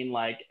know what I mean?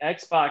 Like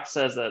Xbox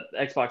says that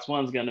Xbox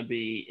One's going to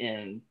be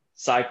in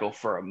cycle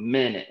for a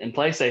minute, and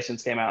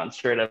PlayStation's came out and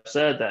straight up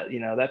said that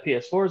that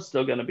PS4 is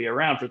still going to be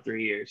around for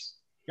 3 years.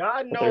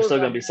 God knows but they're still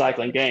going to be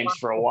cycling games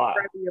for a while.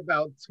 Freddie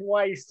about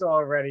twice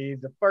already.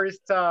 The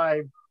first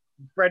time,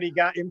 Freddie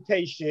got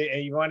impatient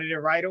and he wanted it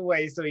right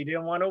away, so he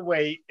didn't want to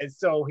wait, and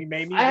so he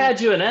made me. I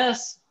had you an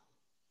S.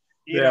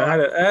 I had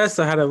an S.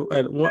 I had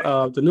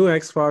the new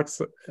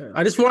Xbox.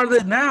 I just wanted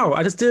it now.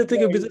 I just didn't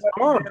think it'd be this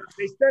hard.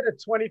 They said a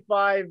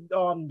 25,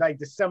 like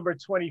December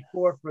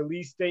 24th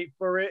release date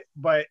for it,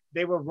 but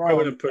they were wrong.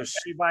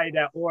 Everybody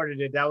that ordered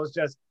it, that was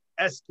just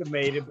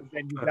estimated, but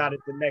then you got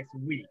it the next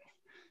week.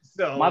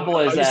 So my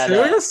boys at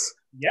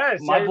yes,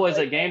 my boys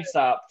at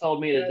GameStop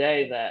told me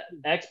today that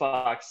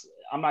Xbox,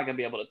 I'm not gonna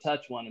be able to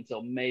touch one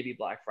until maybe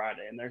Black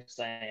Friday, and they're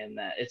saying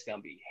that it's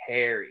gonna be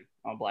hairy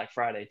on Black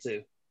Friday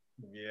too.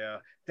 Yeah.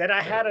 Then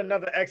I had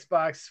another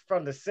Xbox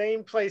from the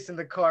same place in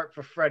the cart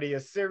for Freddie, a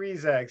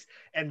Series X,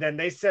 and then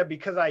they said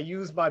because I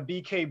used my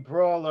BK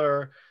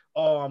Brawler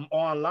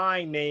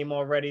online name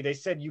already, they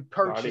said you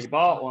purchased already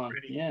bought one.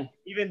 Yeah.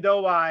 Even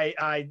though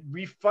I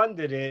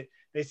refunded it,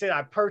 they said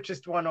I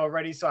purchased one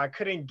already, so I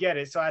couldn't get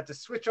it. So I had to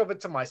switch over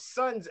to my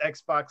son's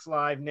Xbox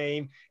Live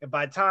name. And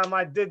by the time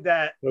I did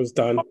that, it was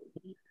done.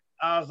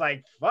 I was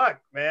like, fuck,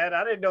 man.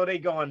 I didn't know they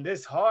going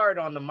this hard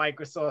on the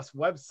Microsoft's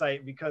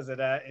website because of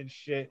that and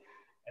shit.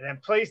 And then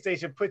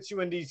PlayStation puts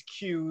you in these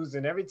queues.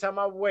 And every time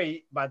I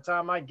wait, by the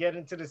time I get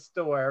into the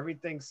store,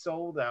 everything's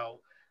sold out.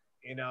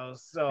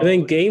 So. And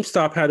then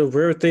GameStop had a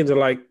weird thing to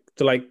like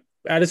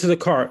add it to the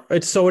cart.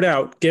 It's sold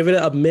out. Give it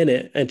a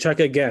minute and check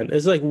again.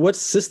 It's like, what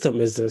system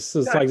is this?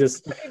 It's like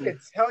this. I can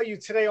tell you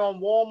today on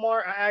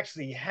Walmart, I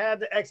actually had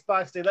the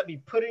Xbox. They let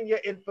me put in your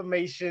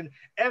information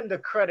and the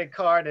credit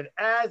card. And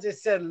as it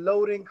said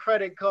loading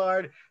credit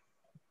card,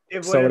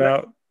 it sold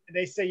out.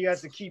 They say you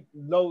have to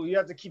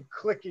keep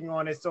clicking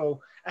on it.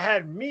 So I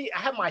had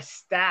my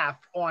staff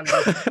on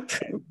this.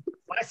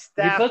 My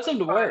staff put them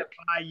to work.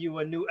 Buy you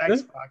a new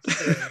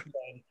Xbox.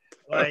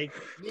 Like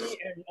me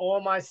and all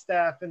my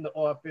staff in the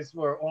office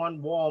were on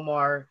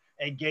Walmart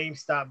and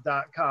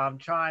GameStop.com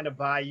trying to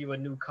buy you a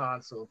new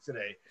console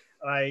today.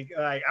 Like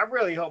I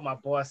really hope my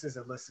boss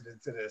isn't listening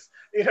to this.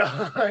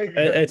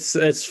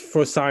 It's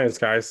for science,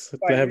 guys.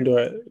 Let him do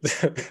it.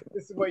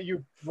 This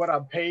is what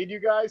I'm paying you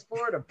guys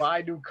for, to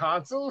buy new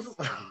consoles.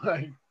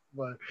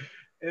 But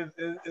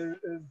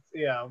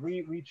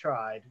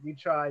we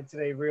tried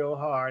today real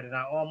hard, and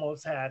I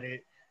almost had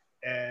it.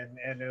 And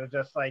it was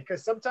just like,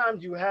 because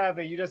sometimes you have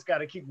it, you just got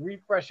to keep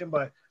refreshing.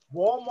 But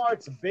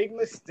Walmart's big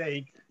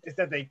mistake is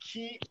that they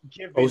keep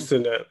giving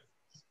posting it.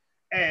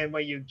 And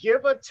when you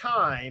give a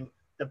time,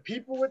 the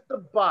people with the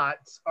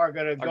bots are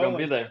gonna go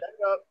and set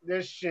up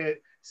this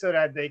shit so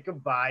that they can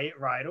buy it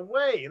right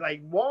away.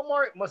 Like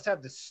Walmart must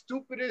have the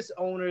stupidest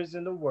owners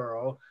in the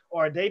world,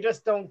 or they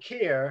just don't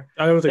care.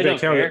 I don't think they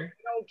care.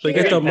 They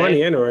get the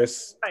money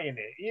anyways.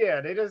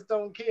 Yeah, they just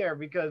don't care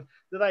because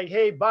they're like,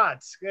 hey,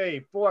 bots,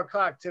 hey,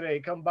 4:00 today,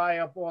 come buy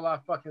up all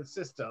our fucking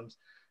systems.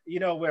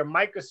 Where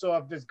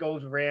Microsoft just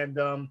goes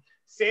random.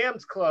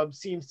 Sam's Club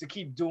seems to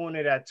keep doing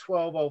it at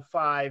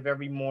 12:05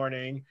 every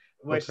morning,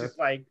 which is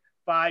like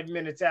 5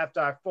 minutes after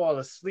I fall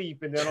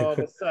asleep, and then all of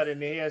a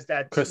sudden here's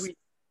that tweet.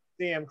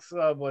 Sam's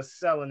Club was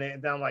selling it,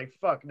 and I'm like,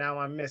 fuck, now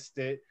I missed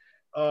it.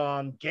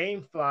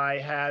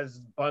 GameFly has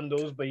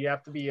bundles, but you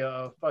have to be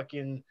a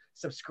fucking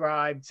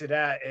subscribed to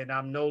that, and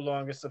I'm no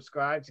longer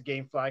subscribed to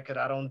GameFly because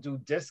I don't do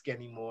disc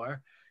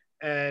anymore.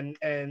 And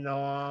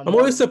I'm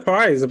always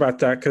surprised about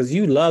that because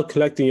you love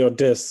collecting your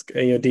disc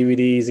and your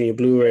DVDs and your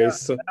Blu-rays. Yeah,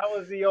 so. That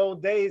was the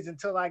old days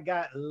until I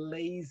got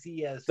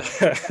lazy as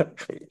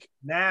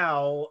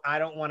now I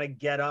don't want to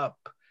get up.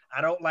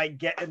 I don't like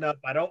getting up.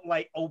 I don't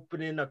like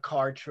opening a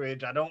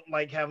cartridge. I don't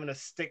like having to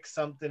stick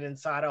something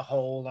inside a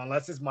hole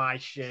unless it's my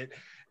shit.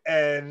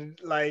 And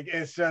like,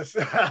 it's just,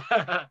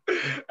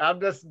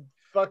 I'm just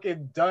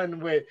fucking done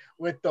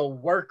with the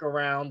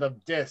workaround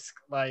of disc.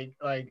 Like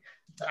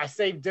I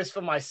saved disc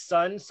for my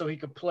son so he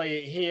could play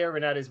it here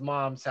and at his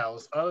mom's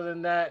house. Other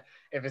than that,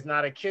 if it's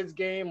not a kid's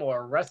game or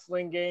a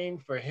wrestling game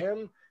for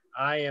him,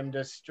 I am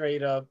just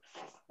straight up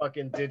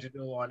fucking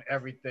digital on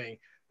everything.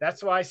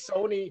 That's why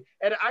Sony,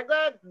 and I'm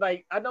glad,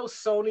 like, I know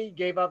Sony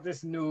gave out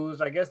this news.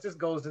 I guess this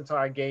goes into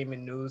our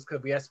gaming news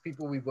because we asked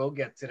people, we will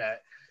get to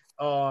that.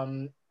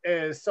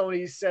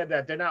 Sony said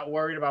that they're not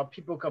worried about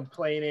people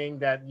complaining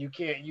that you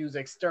can't use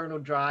external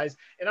drives.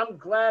 And I'm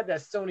glad that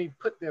Sony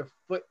put their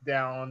foot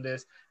down on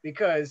this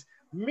because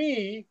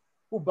me,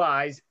 who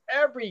buys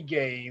every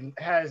game,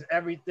 has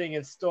everything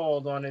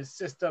installed on his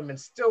system and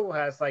still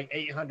has like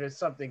 800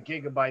 something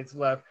gigabytes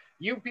left.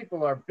 You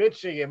people are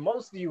bitching, and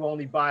most of you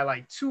only buy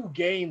like 2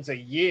 games a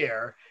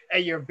year,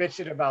 and you're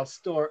bitching about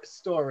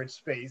storage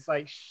space.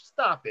 Like,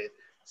 stop it.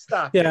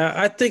 Yeah,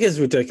 I think it's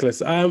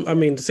ridiculous. I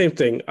mean, the same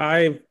thing.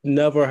 I've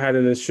never had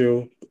an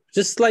issue.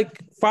 Just like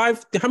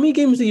 5, how many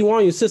games do you want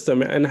on your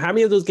system? And how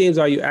many of those games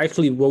are you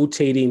actually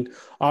rotating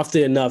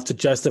often enough to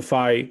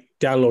justify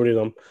downloading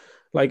them?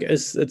 Like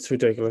it's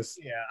ridiculous.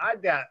 Yeah, I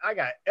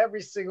got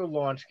every single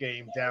launch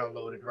game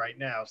downloaded right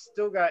now.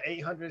 Still got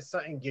 800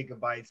 something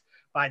gigabytes.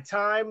 By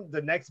time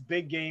the next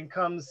big game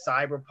comes,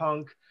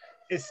 Cyberpunk,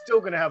 it's still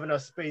gonna have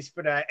enough space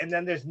for that. And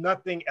then there's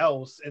nothing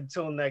else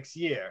until next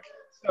year.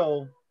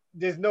 So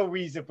there's no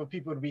reason for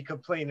people to be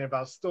complaining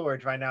about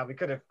storage right now,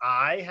 because if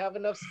I have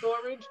enough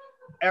storage,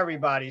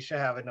 everybody should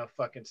have enough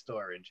fucking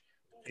storage.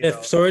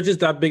 If storage is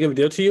that big of a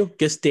deal to you,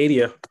 get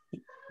Stadia.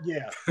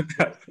 Yeah.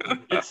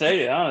 It's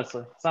Stadia,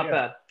 honestly. It's not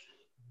bad.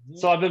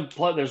 So I've been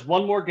playing. There's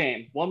one more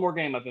game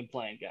I've been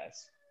playing,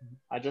 guys.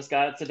 I just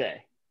got it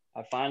today.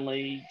 I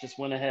finally just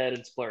went ahead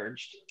and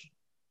splurged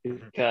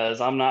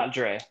because I'm not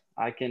Dre.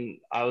 I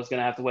was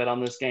gonna have to wait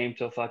on this game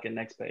till fucking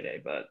next payday,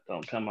 but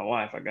don't tell my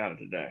wife I got it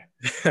today.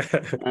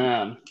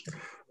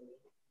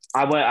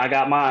 I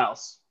got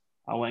Miles.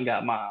 I went and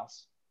got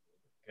Miles.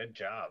 Good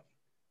job.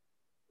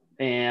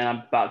 And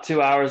I'm about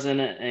 2 hours in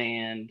it,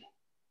 and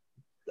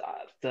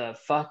the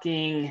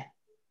fucking.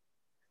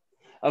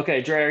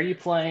 Okay, Dre, are you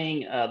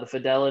playing the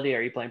Fidelity or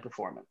are you playing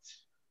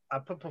Performance? I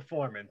put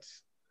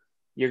Performance.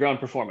 You're going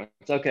Performance.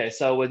 Okay,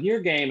 so with your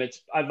game,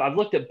 I've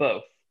looked at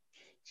both.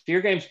 So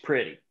your game's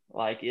pretty.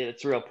 Like,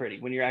 it's real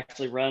pretty. When you're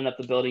actually running up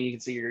the building, you can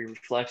see your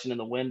reflection in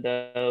the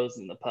windows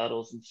and the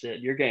puddles and shit.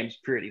 Your game's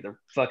pretty. The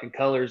fucking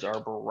colors are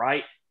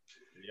bright.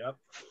 Yep.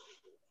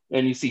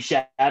 And you see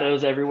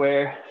shadows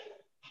everywhere.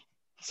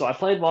 So I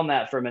played on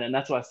that for a minute, and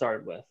that's what I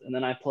started with. And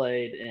then I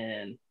played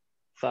in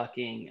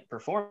fucking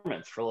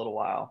Performance for a little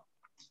while.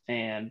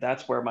 And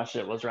that's where my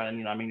shit was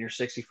running. You're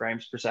 60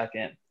 frames per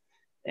second.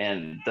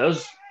 And them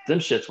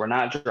shits were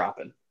not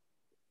dropping.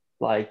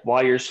 Like,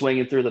 while you're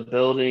swinging through the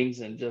buildings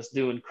and just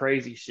doing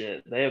crazy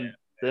shit, them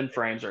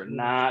frames are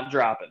not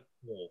dropping.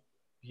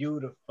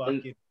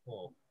 Beautiful.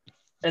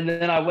 And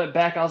then I went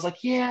back. I was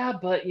like, yeah,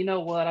 but you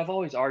know what? I've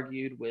always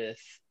argued with,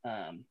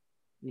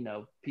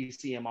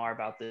 PCMR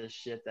about this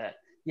shit that,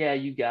 yeah,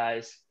 you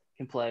guys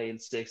can play in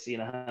 60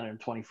 and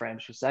 120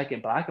 frames per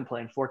second, but I can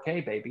play in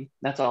 4K, baby.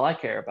 That's all I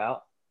care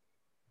about.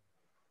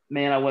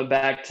 Man, I went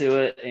back to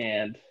it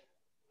and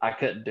I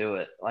couldn't do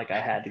it. Like,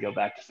 I had to go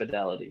back to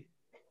Fidelity.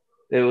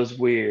 It was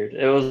weird.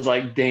 It was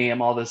like,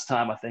 damn, all this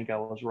time I think I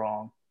was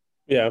wrong.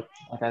 Yeah.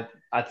 Like,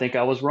 I think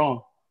I was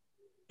wrong.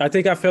 I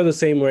think I feel the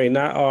same way,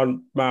 not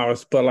on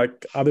mouse, but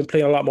like I've been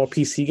playing a lot more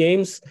PC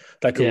games,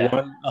 like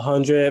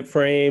 100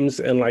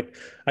 frames, and like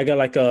I got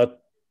like a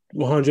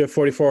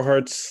 144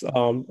 hertz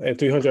and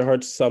 300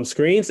 hertz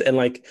screens, and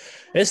like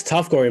it's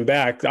tough going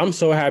back. I'm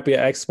so happy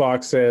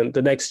Xbox and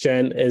the next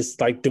gen is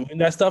like doing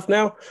that stuff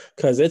now,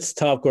 because it's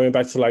tough going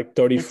back to like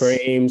 30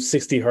 frames,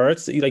 60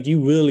 hertz. Like,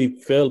 you really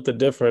feel the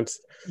difference.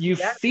 You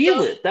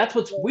feel it. That's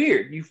what's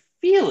weird. You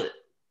feel it.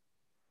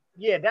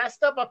 Yeah, that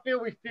stuff, I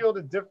feel we feel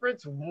the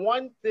difference.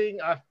 One thing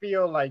I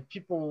feel like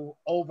people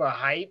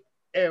overhype,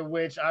 and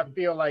which I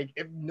feel like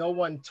if no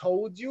one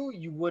told you,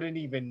 you wouldn't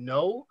even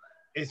know,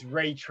 is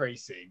ray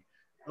tracing.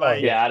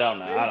 Like, I don't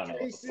know. I don't know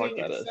what the fuck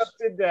that is.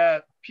 Something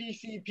that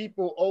PC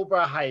people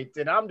overhyped,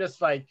 and I'm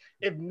just like,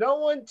 if no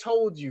one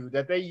told you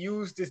that they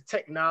use this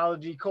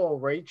technology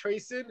called ray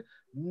tracing,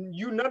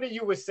 none of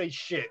you would say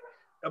shit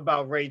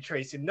about ray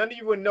tracing. None of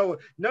you would know.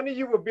 None of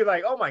you would be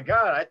like, oh my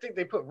God, I think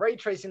they put ray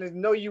tracing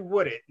in. No, you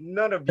wouldn't.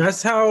 None of you.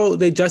 That's how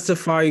they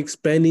justify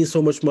spending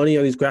so much money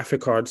on these graphic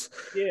cards.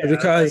 Yeah,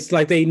 because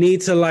like they need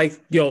to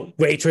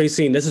ray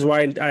tracing. This is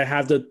why I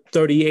have the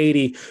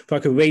 3080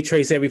 fucking ray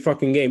trace every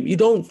fucking game. You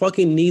don't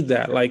fucking need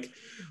that. Like,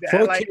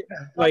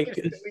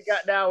 we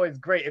got now is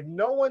great. If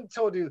no one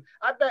told you,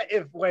 I bet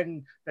if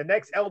when the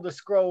next Elder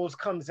Scrolls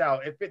comes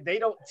out, they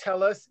don't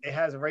tell us it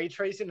has ray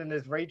tracing and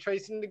there's ray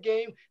tracing in the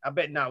game, I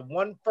bet not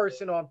one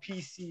person on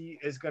PC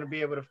is going to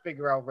be able to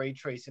figure out ray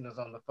tracing is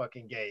on the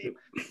fucking game,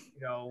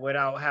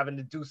 without having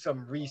to do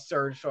some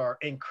research or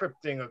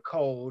encrypting a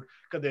code,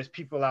 because there's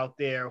people out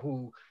there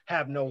who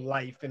have no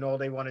life and all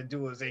they want to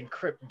do is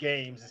encrypt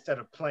games instead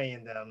of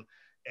playing them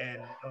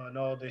and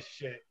all this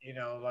shit,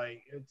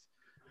 it's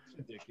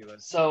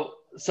ridiculous.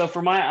 So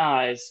for my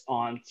eyes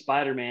on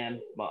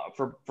Spider-Man,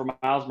 for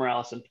Miles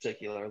Morales in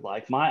particular,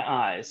 like my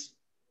eyes,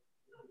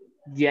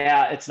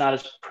 it's not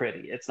as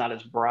pretty. It's not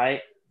as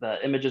bright.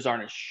 The images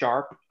aren't as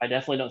sharp. I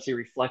definitely don't see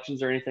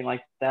reflections or anything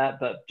like that.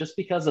 But just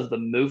because of the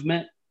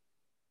movement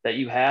that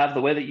you have,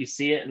 the way that you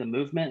see it and the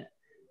movement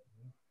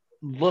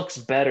looks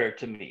better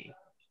to me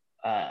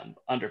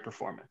under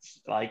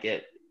Performance. Like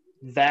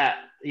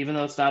even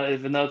though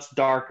it's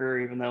darker,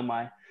 even though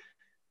my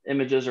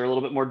images are a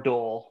little bit more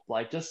dull,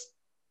 like just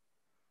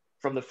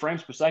from the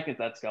frames per second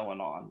that's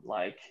going on,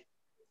 like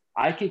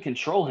I can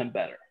control him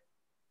better.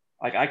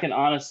 Like I can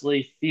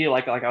honestly feel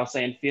like I was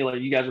saying feel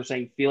it, you guys were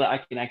saying feel it, I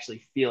can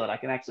actually feel it. I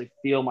can actually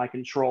feel my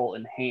control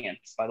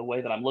enhanced by the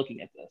way that I'm looking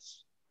at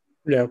this.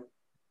 Yeah,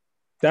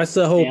 that's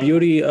the whole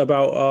beauty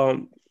about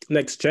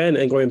next gen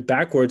and going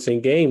backwards in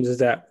games, is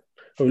that,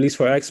 or at least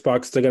for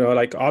Xbox, they're gonna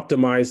like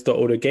optimize the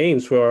older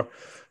games for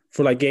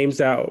like games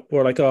that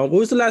were like, what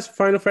was the last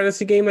Final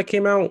Fantasy game that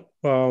came out?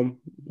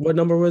 What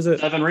number was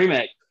it? 7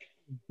 Remake.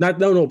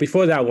 No,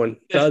 before that one.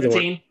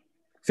 15.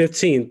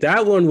 15.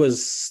 That one was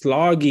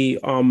sloggy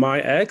on my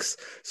X,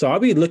 so I'll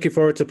be looking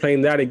forward to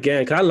playing that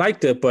again. 'Cause I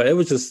liked it, but it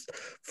was just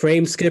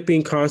frame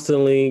skipping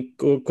constantly,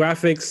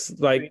 graphics You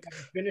like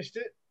haven't finished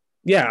it?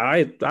 yeah,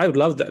 I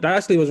loved that. That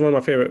actually was one of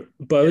my favorite,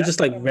 but it Yeah, was that's just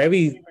one like of my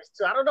very. favorites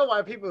too. I don't know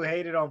why people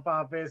hated on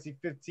Final Fantasy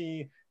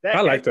 15. I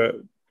That liked it.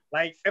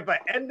 like if an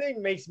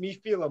ending makes me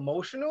feel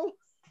emotional,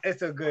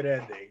 it's a good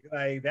ending.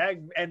 Like that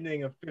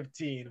ending of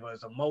 15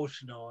 was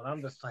emotional, and I'm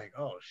just like,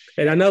 oh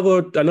And shit. I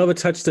never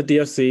touched the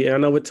DLC, and I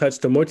never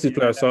touched the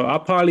multiplayer. So I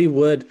probably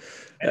would,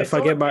 And if it's I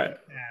on get Game my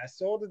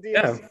Pass. All the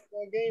yeah. DLC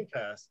on Game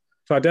Pass.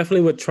 So I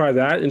definitely would try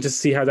that and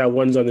just see how that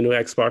one's on the new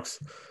Xbox.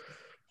 But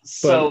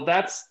So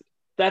that's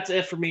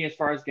it for me as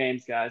far as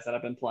games, guys, that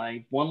I've been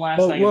playing. One last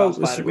well, thing about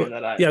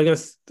Spider-Man yeah,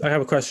 I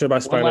have a question about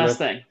one Spider-Man. last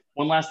thing.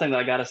 One last thing that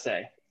I gotta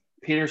say.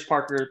 Peter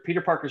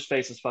Parker's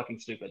face is fucking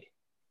stupid.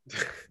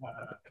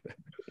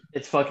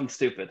 It's fucking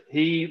stupid.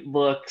 He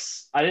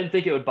looks, I didn't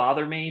think it would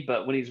bother me,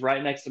 but when he's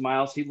right next to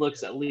Miles, he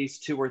looks at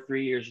least 2 or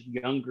 3 years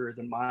younger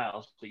than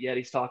Miles. But yet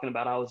he's talking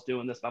about I was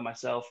doing this by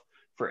myself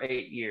for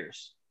 8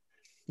 years.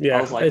 I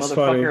Yeah, was like, it's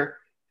funny. motherfucker,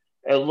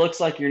 it looks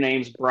like your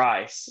name's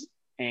Bryce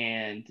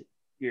and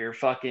you're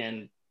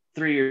fucking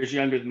 3 years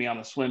younger than me on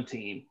the swim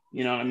team.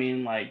 You know what I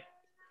mean? Like,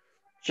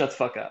 shut the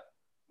fuck up.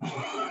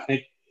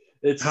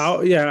 it's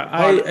How? Yeah,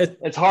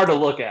 it's hard to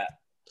look at.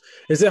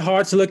 is it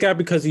hard to look at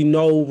because you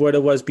know what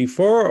it was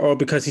before, or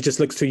because he just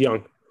looks too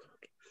young?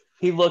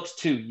 He looks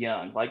too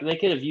young. Like they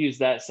could have used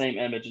that same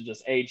image and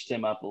just aged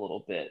him up a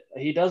little bit.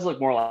 He does look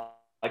more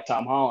like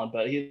Tom Holland,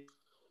 but he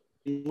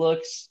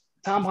looks.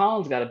 Tom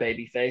Holland's got a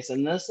baby face,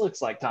 and this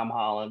looks like Tom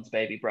Holland's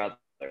baby brother.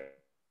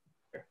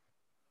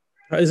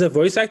 Is it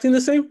voice acting the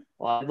same?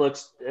 Well, it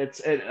looks.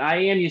 I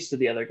am used to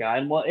the other guy,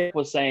 and what it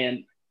was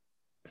saying.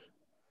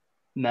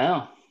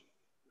 No,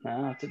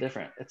 it's a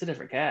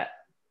different cat.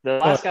 The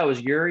last guy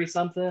was Yuri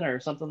something or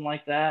something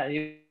like that.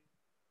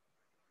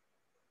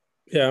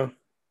 Yeah.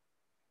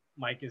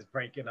 Mike is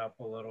breaking up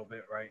a little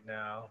bit right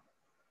now.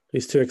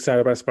 He's too excited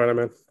about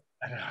Spider-Man.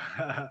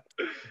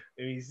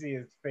 You see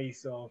his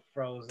face all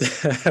frozen,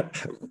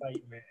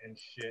 excitement and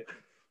shit.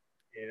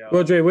 You know.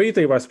 Well, Dre, what do you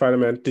think about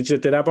Spider-Man? Did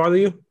that bother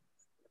you?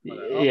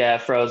 Yeah,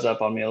 it froze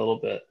up on me a little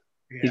bit.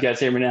 Yeah. You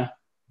guys hear me now?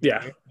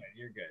 Yeah.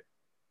 You're good.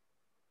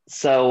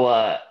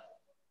 So,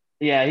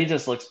 yeah, he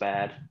just looks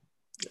bad.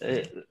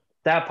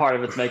 That part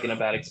of it's making a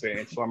bad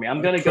experience for me.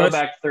 I'm going to go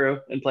back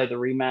through and play the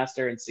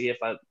remaster and see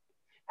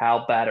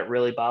how bad it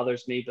really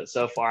bothers me. But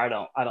so far,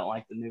 I don't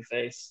like the new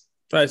face.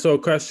 All right. So,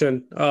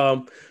 question: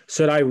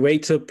 should I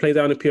wait to play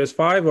that on the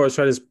PS5, or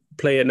should I just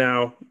play it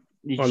now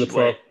on the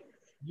Pro?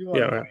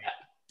 Yeah, right.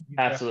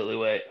 Absolutely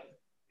wait.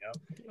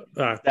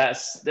 Yep.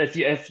 That's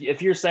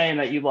if you're saying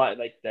that you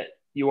like that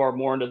you are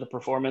more into the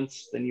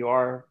performance than you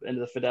are into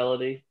the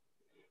fidelity,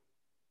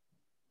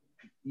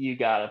 you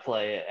gotta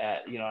play it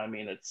at, you know what I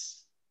mean?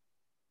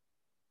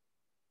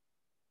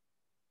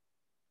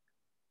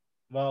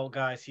 Well,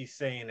 guys, he's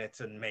saying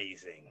it's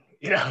amazing.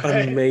 You know,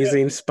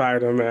 amazing.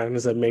 Spider-Man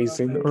is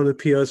amazing on the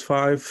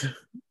PS5.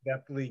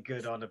 Definitely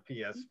good on the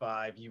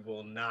PS5. You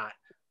will not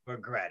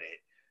regret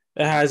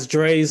it. It has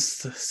Dre's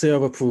seal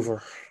of approval.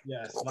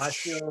 Yes, my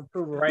seal of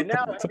approval. Right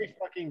now, every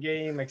fucking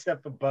game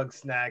except for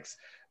Bugsnax,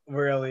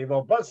 really.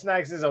 Well,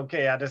 Bugsnax is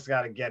okay. I just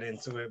got to get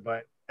into it,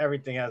 but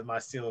everything has my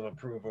seal of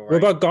approval.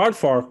 Right? What about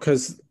Godfall?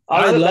 Because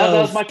I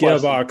love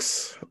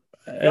Gearbox.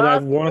 And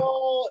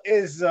Godfall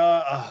is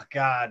oh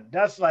god,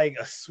 that's like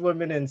a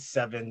swimming in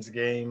sevens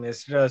game.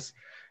 It's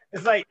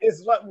like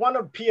one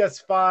of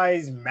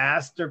PS5's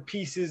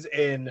masterpieces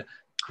in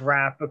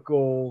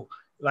graphical,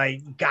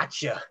 like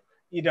gotcha.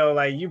 You know,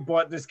 like you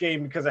bought this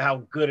game because of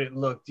how good it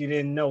looked. You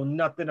didn't know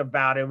nothing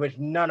about it, which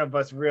none of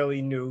us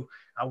really knew.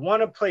 I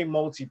want to play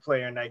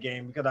multiplayer in that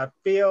game because I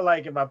feel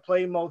like if I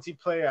play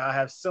multiplayer, I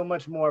have so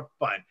much more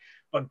fun.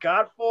 But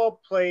Godfall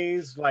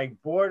plays like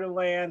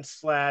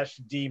Borderlands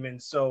 / Demon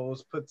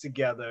Souls put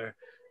together.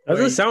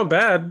 Doesn't sound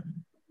bad.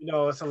 You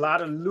know, it's a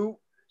lot of loot.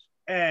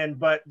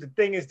 But the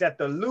thing is that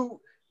the loot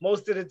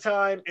most of the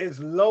time is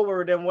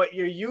lower than what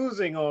you're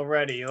using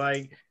already.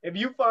 Like if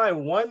you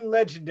find one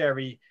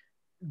legendary,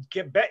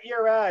 bet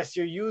your ass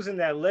you're using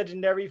that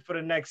legendary for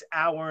the next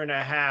hour and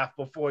a half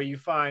before you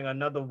find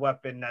another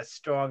weapon that's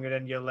stronger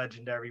than your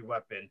legendary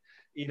weapon.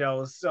 You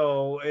know,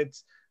 so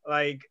it's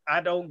like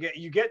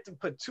you get to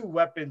put 2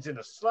 weapons in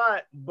a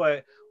slot,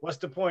 but what's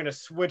the point of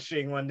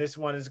switching when this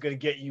one is going to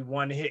get you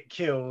 1-hit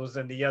kills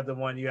and the other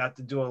one you have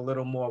to do a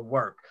little more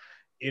work,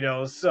 you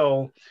know?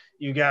 So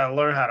you got to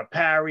learn how to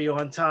parry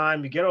on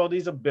time. You get all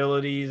these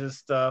abilities and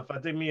stuff. I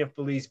think me and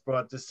Felice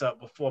brought this up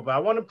before, but I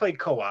want to play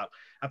co-op.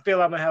 I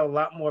feel I'm going to have a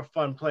lot more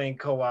fun playing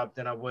co-op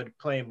than I would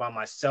playing by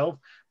myself,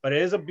 but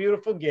it is a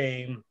beautiful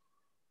game.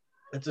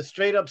 It's a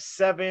straight up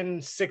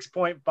 7,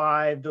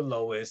 6.5, the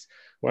lowest.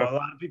 Wow. Well, a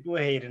lot of people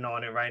are hating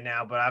on it right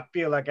now, but I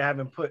feel like I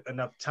haven't put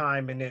enough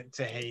time in it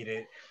to hate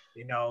it,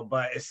 you know,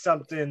 but it's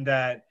something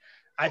that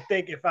I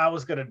think if I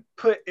was going to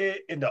put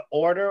it in the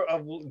order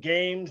of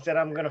games that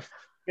I'm going to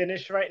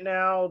finish right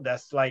now,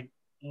 that's like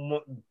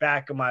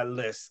back of my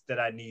list that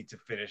I need to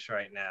finish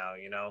right now,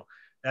 you know,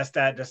 That's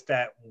that just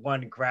that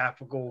one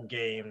graphical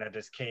game that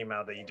just came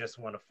out that you just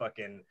want to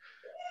fucking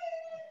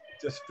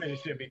just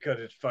finish it because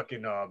it's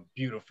fucking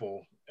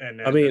beautiful.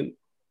 And I then mean,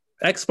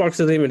 Xbox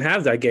doesn't even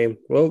have that game.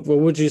 Well, what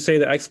would you say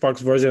the Xbox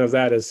version of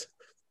that is?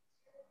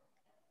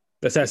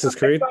 Assassin's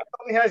Creed. Xbox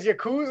only has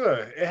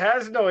Yakuza. It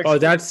has no Oh,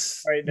 exclusive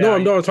that's right no.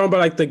 now. I'm talking about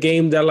like the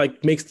game that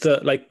like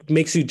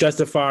makes you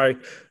justify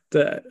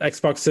the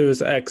Xbox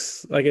Series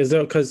X. Like, is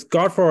there because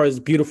Godfall is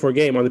a beautiful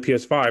game on the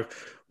PS5.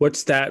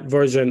 What's that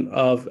version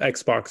of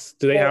Xbox?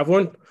 Do they have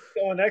one?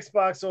 On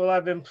Xbox, all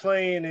I've been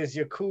playing is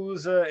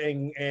Yakuza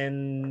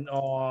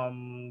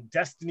and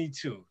Destiny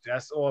 2.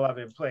 That's all I've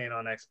been playing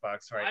on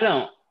Xbox right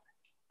now.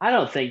 I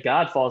don't think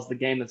Godfall's the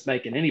game that's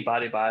making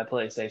anybody buy a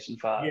PlayStation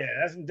 5. Yeah,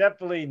 that's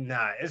definitely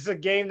not. It's a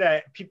game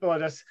that people are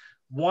just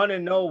want to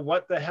know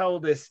what the hell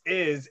this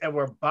is, and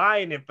we're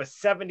buying it for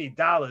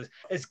 $70.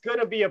 It's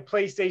gonna be a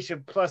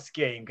PlayStation Plus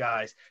game,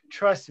 guys.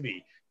 Trust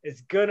me,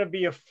 it's gonna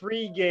be a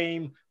free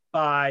game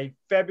by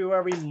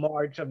February,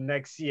 March of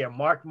next year.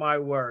 Mark my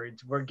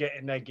words, we're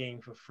getting that game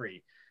for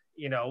free.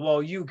 You know,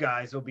 well, you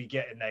guys will be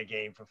getting that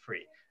game for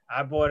free.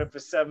 I bought it for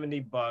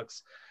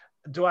 $70.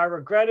 Do I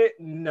regret it?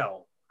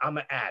 No. I'm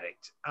an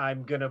addict.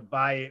 I'm gonna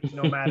buy it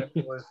no matter if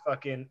it was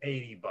fucking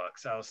 $80.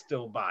 I'll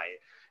still buy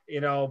it. You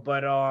know,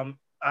 but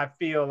I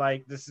feel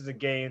like this is a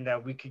game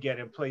that we could get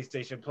in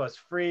PlayStation Plus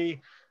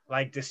free,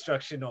 like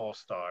Destruction All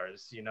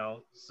Stars, you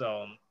know.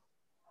 So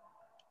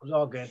it was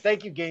all good.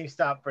 Thank you,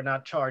 GameStop, for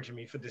not charging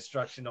me for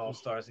Destruction All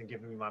Stars and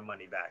giving me my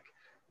money back.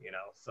 You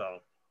know, so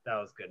that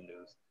was good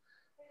news.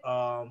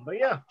 But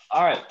yeah.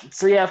 All right.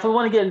 So yeah, if we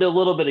want to get into a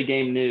little bit of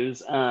game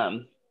news,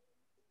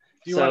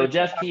 so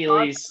Jeff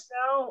Keighley's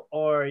now,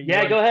 or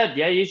yeah, go ahead.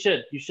 Yeah, you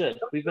should. You should.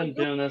 We've been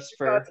doing this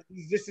for.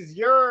 This is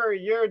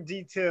your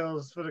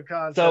details for the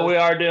contest. So we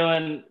are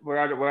doing what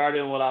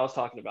I was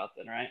talking about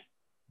then, right?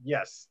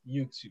 Yes,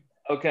 YouTube.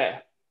 Okay.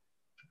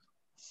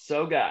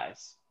 So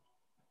guys,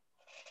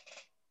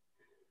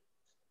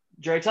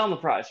 Dre, tell them the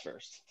prize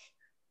first.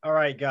 All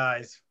right,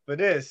 guys. For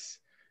this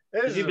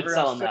is you've been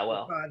selling that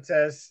well.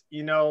 Contest.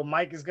 You know,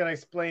 Mike is gonna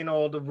explain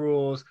all the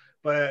rules,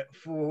 but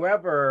for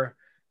whoever,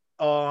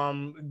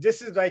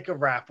 this is like a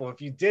raffle.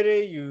 If you did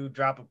it, you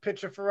drop a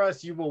picture for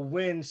us, you will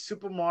win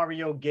Super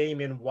Mario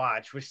Game &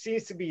 Watch, which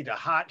seems to be the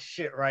hot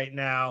shit right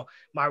now.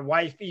 My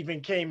wife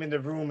even came in the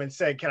room and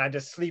said, "Can I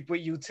just sleep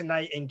with you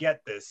tonight and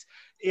get this?"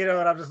 You know,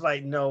 and I'm just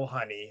like, "No,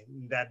 honey,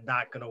 that's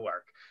not gonna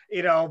work."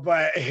 You know,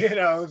 but you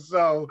know,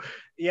 so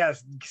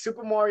yes,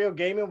 Super Mario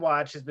Game &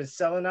 Watch has been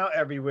selling out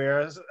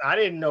everywhere. I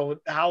didn't know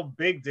how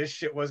big this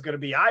shit was gonna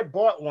be. I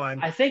bought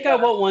one. I think I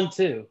bought one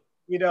too.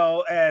 You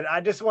know, and I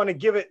just want to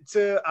give it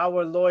to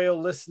our loyal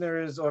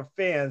listeners or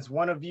fans.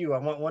 One of you, I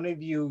want one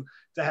of you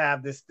to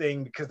have this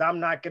thing because I'm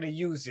not going to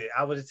use it.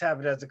 I would just have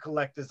it as a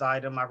collector's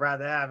item. I'd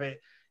rather have it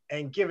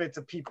and give it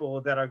to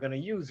people that are going to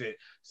use it.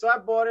 So I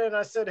bought it and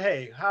I said,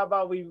 hey, how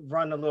about we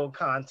run a little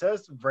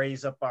contest,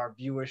 raise up our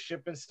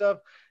viewership and stuff,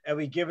 and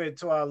we give it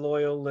to our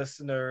loyal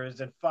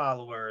listeners and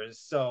followers.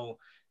 So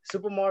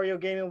Super Mario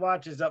Game &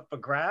 Watch is up for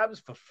grabs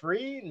for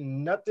free.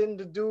 Nothing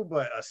to do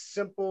but a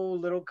simple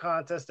little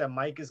contest that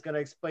Mike is going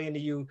to explain to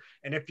you.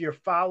 And if you're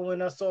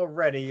following us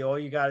already, all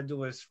you got to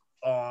do is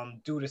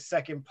do the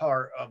second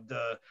part of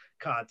the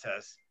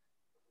contest.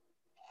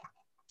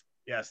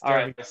 Yes. All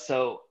right.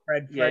 So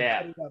Fred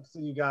yeah. Put it up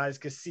so you guys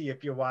can see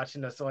if you're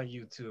watching us on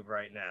YouTube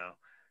right now.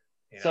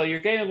 You know? So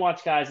your Game &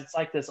 Watch, guys, it's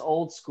like this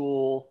old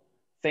school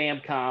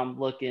Famicom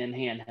looking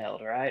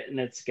handheld, right? And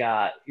it's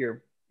got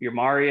your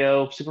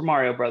Super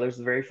Mario Brothers,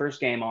 the very first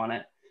game on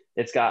it.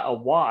 It's got a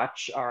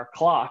watch or a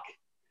clock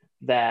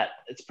that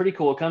it's pretty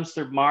cool. It comes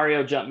through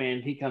Mario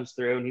Jumpman. He comes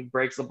through and he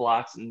breaks the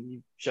blocks and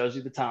he shows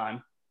you the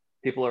time.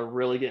 People are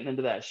really getting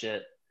into that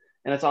shit.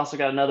 And it's also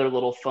got another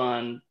little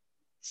fun,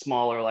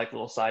 smaller, like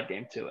little side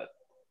game to it.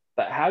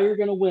 But how you're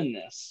going to win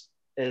this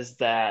is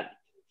that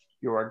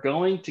you are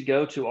going to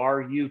go to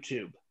our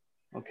YouTube,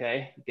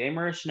 okay?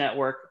 Gamerish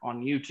Network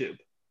on YouTube.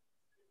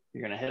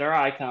 You're going to hit our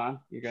icon.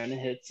 You're going to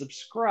hit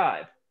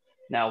subscribe.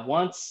 Now,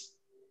 once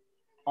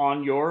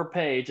on your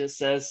page it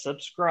says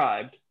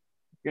subscribed,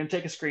 you're going to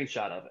take a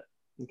screenshot of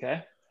it,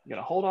 okay? You're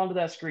going to hold on to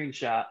that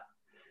screenshot,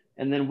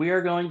 and then we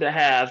are going to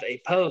have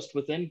a post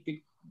within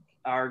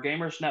our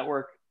Gamers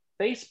Network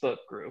Facebook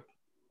group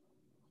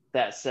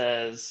that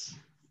says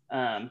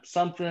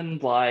something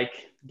like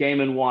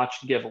Game &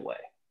 Watch giveaway.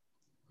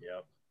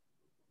 Yep.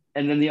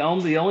 And then the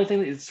only thing,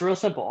 it's real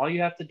simple. All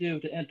you have to do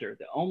to enter,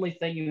 the only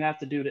thing you have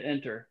to do to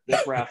enter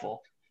this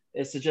raffle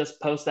is to just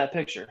post that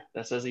picture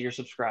that says that you're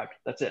subscribed.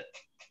 That's it.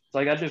 That's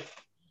all you got to do.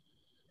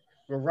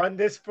 We'll run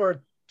this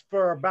for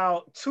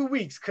about 2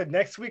 weeks because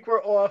next week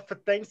we're off for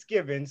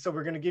Thanksgiving. So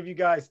we're going to give you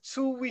guys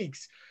 2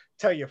 weeks.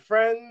 Tell your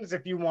friends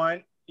if you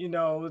want, you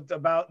know,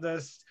 about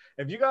this.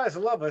 If you guys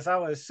love us, I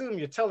would assume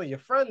you're telling your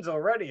friends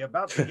already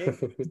about the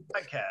Game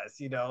podcast,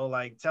 you know,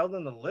 like tell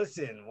them to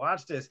listen,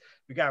 watch this.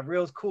 We got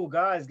real cool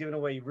guys giving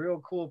away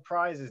real cool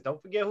prizes.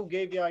 Don't forget who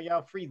gave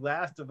y'all free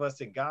Last of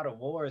Us and God of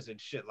Wars and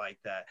shit like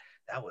that.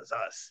 That was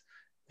us.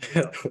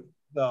 You know?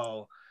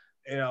 So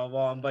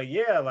But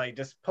yeah, like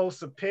just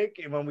post a pic,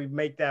 and when we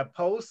make that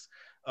post,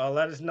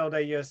 let us know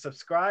that you're a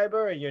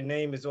subscriber and your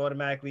name is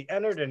automatically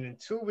entered. And in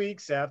 2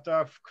 weeks after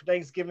our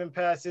Thanksgiving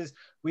passes,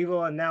 we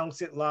will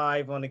announce it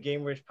live on the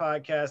Game Rich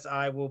podcast.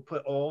 I will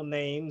put all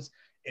names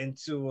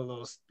into a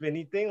little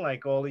spinny thing,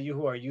 like all of you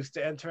who are used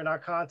to entering our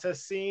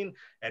contest scene,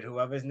 and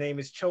whoever's name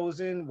is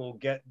chosen will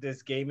get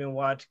this Game and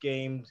Watch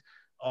games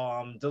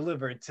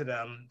delivered to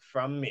them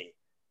from me.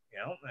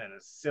 And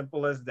as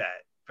simple as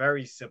that.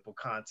 Very simple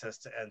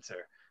contest to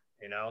enter.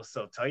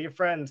 So tell your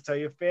friends, tell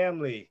your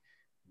family,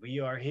 we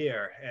are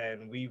here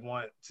and we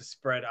want to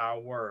spread our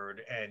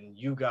word, and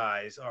you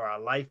guys are our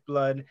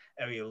lifeblood,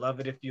 and we love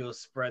it if you'll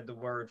spread the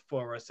word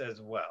for us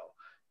as well.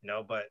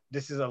 But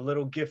this is a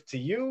little gift to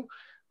you,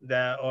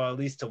 that, or at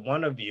least to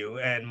one of you,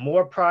 and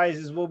more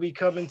prizes will be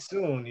coming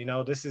soon.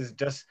 This is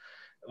just,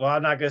 well,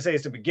 I'm not gonna say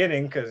it's the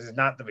beginning, because it's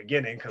not the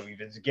beginning, because we've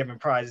been giving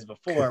prizes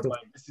before, but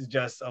this is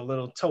just a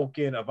little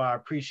token of our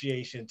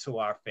appreciation to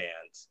our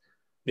fans.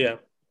 Yeah.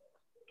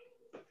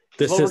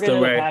 What we're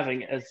going to end up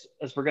having is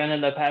we're going to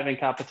end up having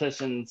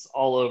competitions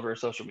all over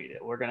social media.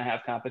 We're going to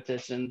have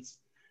competitions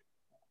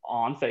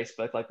on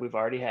Facebook, like we've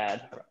already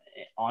had,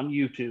 on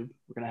YouTube.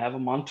 We're going to have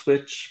them on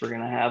Twitch. We're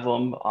going to have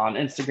them on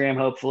Instagram,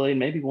 hopefully, and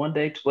maybe one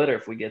day Twitter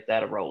if we get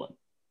that rolling.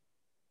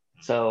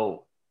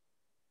 So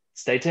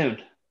stay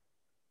tuned.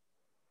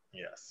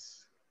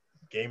 Yes.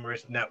 Game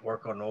Rich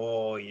Network on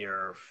all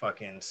your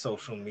fucking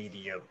social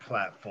media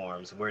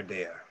platforms. We're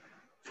there.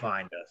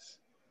 Find us.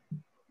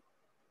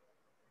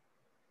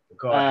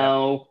 Go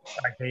ahead.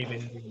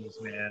 Gaming news,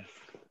 man.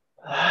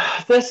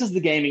 This is the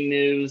gaming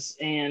news.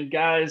 And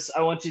guys,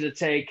 I want you to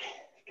take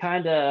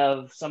kind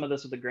of some of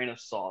this with a grain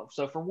of salt.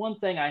 So for one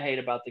thing I hate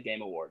about the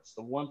Game Awards,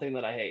 the one thing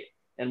that I hate,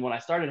 and when I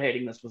started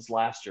hating this was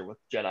last year with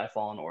Jedi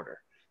Fallen Order,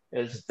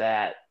 is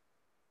that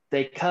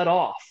they cut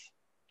off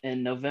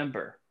in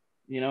November.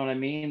 You know what I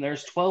mean?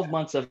 There's 12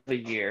 months of a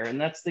year, and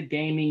that's the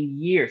gaming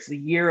year. It's the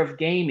year of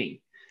gaming.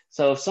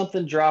 So if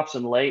something drops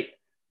in late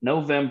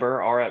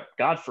November, or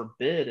God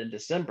forbid in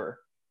December,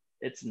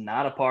 it's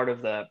not a part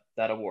of that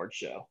award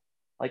show.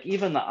 Like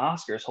even the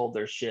Oscars hold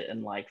their shit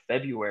in like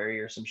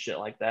February or some shit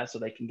like that, so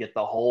they can get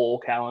the whole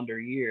calendar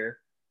year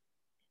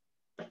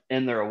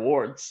in their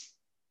awards.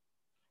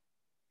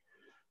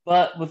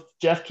 But with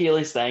Jeff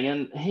Keighley's thing,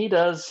 and he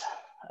does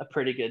a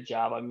pretty good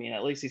job. I mean,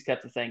 at least he's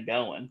kept the thing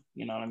going.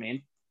 You know what I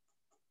mean?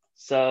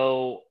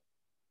 So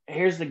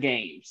here's the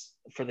games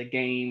for the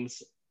game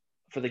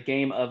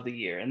of the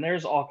year. And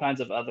there's all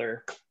kinds of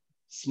other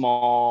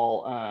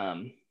small,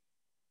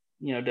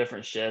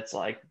 different shits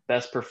like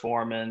best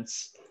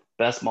performance,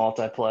 best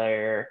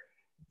multiplayer.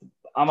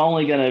 I'm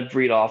only going to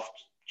read off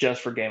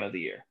just for game of the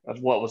year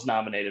of what was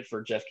nominated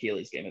for Jeff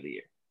Keighley's game of the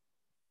year.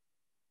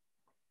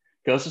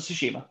 Ghost of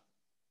Tsushima.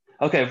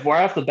 Okay,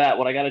 right off the bat,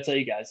 what I got to tell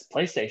you guys,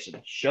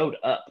 PlayStation showed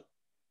up.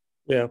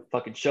 Yeah.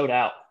 Fucking showed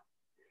out.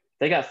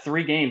 They got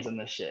 3 games in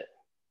this shit.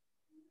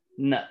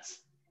 Nuts.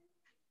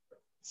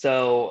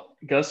 So,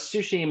 Ghost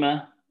of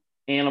Tsushima,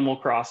 Animal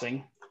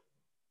Crossing,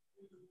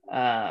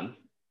 Doom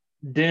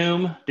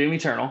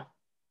Eternal,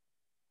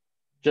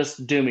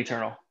 just Doom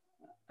Eternal,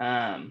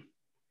 Final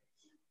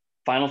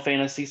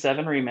Fantasy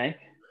VII Remake,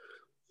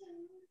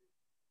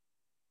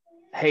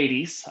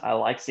 Hades, I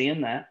like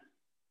seeing that,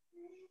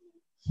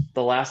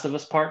 The Last of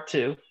Us Part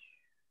 2,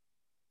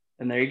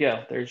 and there you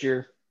go. There's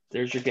your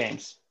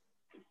games.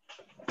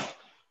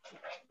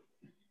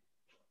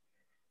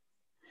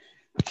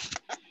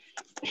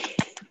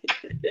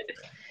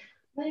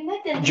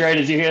 Dre,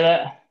 did you hear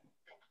that?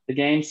 The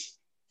games?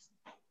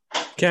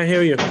 Can't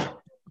hear you.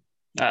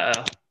 Uh-oh.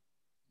 You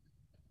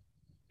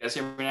guys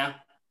hear me now?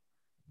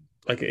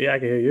 Yeah, I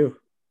can hear you.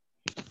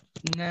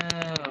 No.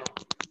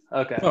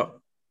 Okay. Oh,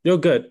 you're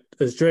good.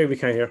 It's Dre we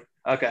can't hear.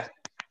 Okay.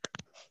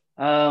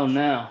 Oh,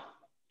 no.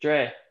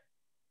 Dre.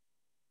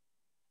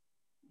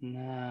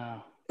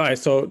 No. All right,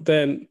 so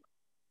then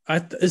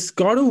is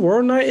God of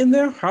War night in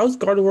there? How's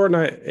God of War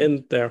night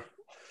in there?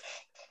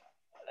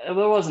 There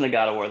wasn't a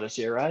God of War this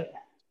year, right?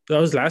 That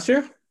was last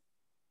year?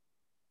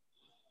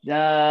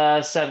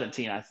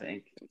 17, I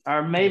think.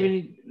 Or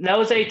maybe no, it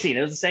was 18.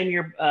 It was the same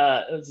year.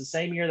 It was the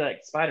same year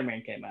that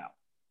Spider-Man came out.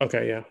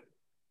 Okay, yeah.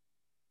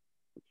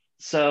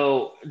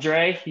 So,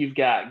 Dre, you've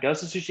got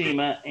Ghost of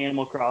Tsushima,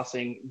 Animal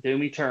Crossing,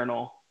 Doom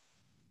Eternal,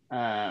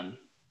 Final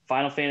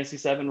Fantasy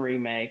VII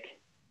Remake,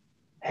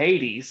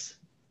 Hades,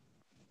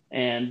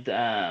 and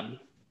Last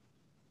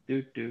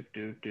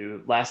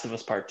of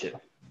Us Part 2. You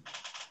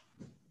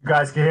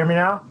guys can hear me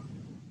now?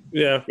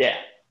 Yeah. Yeah.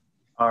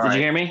 All right. Did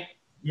you hear me?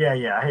 Yeah,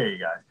 I hear you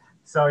guys.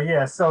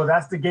 So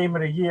that's the Game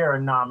of the Year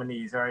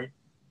nominees, right?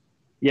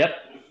 Yep.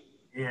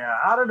 Yeah,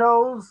 out of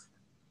those,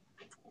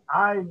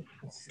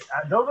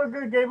 those are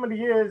good Game of the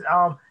Years.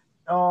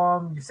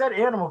 You said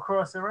Animal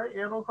Crossing, right?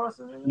 Animal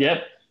Crossing.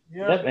 Yep.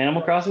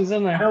 Animal Crossing's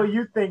in there. I know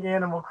you think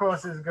Animal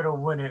Crossing is gonna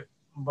win it,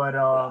 but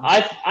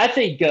I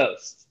think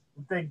Ghost.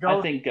 I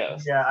think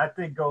Ghost. Yeah, I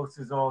think Ghost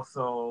is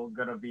also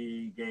gonna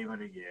be Game of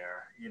the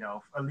Year.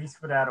 At least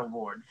for that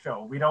award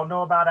show. We don't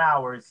know about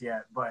ours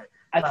yet, but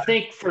I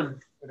think for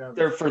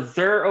For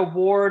their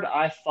award,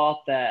 I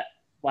thought that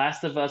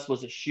Last of Us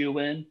was a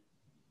shoe-in.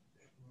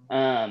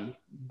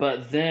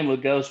 But then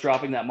with Ghost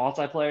dropping that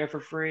multiplayer for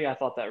free, I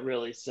thought that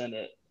really sent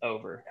it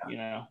over, you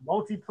know.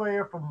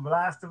 Multiplayer from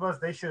Last of Us,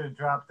 they should have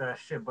dropped that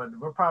shit, but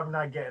we're probably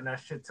not getting that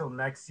shit till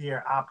next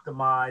year,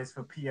 optimized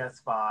for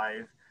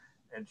PS5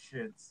 and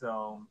shit.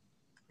 So,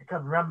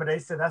 because remember, they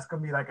said that's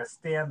going to be like a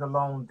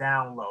standalone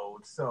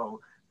download.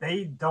 So,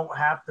 they don't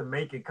have to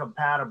make it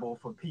compatible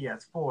for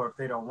PS4 if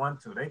they don't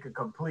want to. They could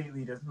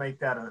completely just make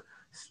that a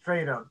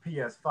straight up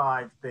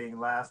PS5 thing,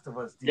 Last of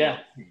Us DLC. Yeah.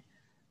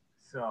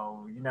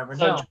 So you never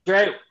know. So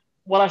Dre,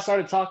 what I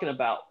started talking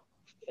about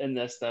in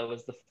this though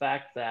is the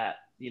fact that,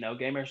 you know,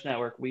 Gamers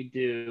Network, we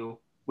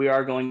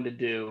are going to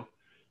do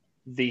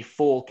the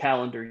full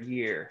calendar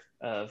year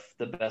of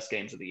the best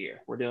games of the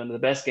year. We're doing the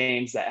best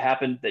games that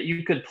happened that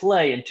you could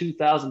play in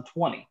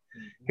 2020.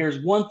 Mm-hmm.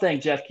 Here's one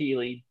thing Jeff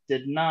Keighley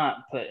did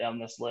not put on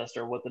this list,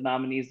 or what the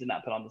nominees did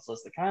not put on this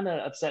list, that kind of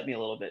upset me a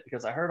little bit,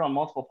 because I heard on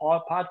multiple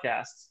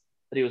podcasts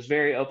that he was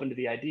very open to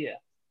the idea,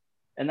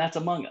 and that's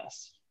Among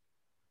Us.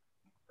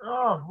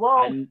 Oh,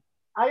 well,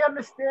 I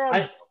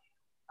understand.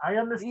 I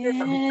understand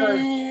because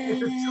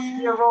it's a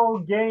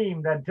 2-year-old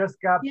game that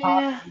just got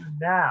popular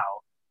now.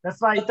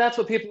 That's like, but that's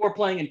what people were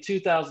playing in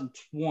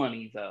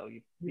 2020, though.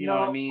 You know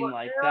what I mean?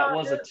 Like, that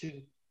was a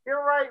two.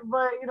 You're right,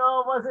 but, you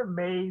know, it wasn't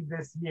made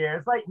this year.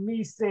 It's like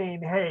me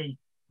saying, hey,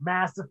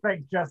 Mass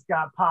Effect just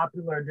got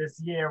popular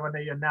this year when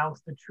they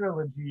announced the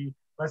trilogy.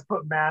 Let's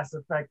put Mass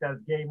Effect as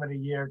Game of the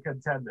Year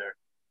contender.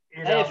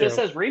 You know? Hey, if it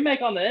says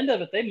remake on the end of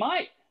it, they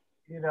might.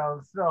 You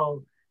know,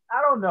 so I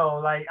don't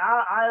know. Like,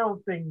 I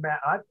don't think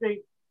that. I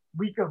think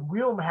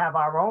we'll have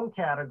our own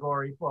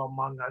category for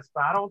Among Us,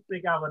 but I don't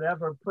think I would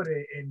ever put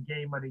it in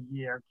Game of the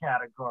Year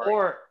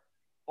category.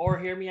 Or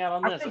hear me out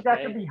on this. I think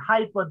that could be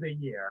Hype of the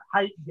Year,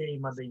 Hype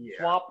Game of the Year.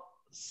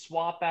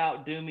 Swap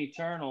out Doom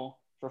Eternal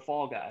for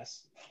Fall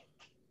Guys.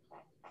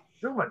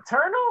 Doom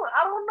Eternal?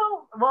 I don't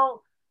know.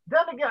 Well,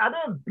 then again, I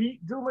didn't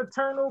beat Doom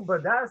Eternal,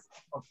 but that's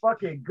a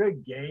fucking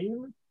good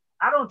game.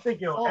 I don't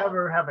think it'll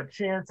ever have a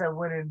chance at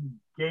winning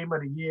Game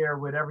of the Year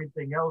with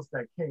everything else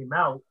that came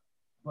out.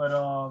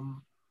 But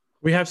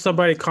we have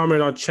somebody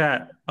comment on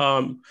chat.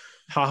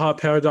 Haha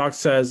Paradox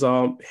says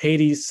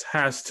Hades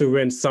has to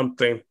win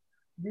something.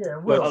 Yeah,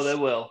 it will. Oh, they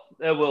will.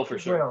 It will for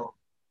sure. Will.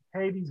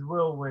 Hades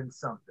will win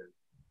something.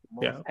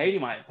 Yeah.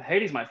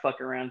 Hades might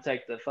fuck around and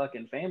take the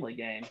fucking family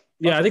game.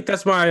 Yeah, I think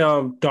that's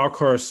my dark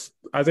horse.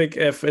 I think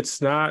if it's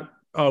not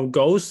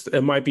Ghost,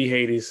 it might be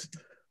Hades.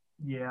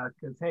 Yeah,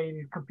 because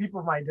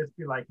people might just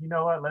be like, you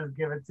know what, let's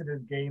give it to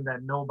this game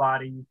that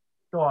nobody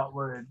thought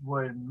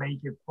would make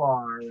it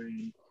far.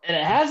 And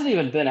it hasn't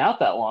even been out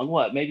that long.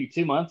 What, maybe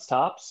 2 months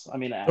tops? I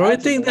mean, the only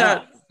thing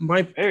that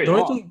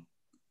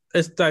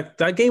is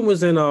that game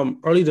was in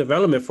early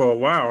development for a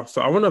while.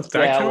 So I wonder if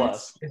that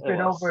counts. It's been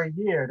over a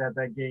year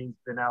that game's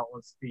been out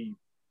on Steam.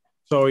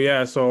 So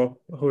yeah, so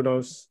who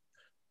knows?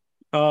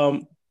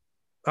 What's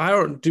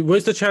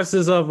the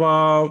chances of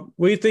what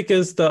do you think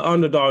is the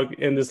underdog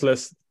in this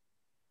list?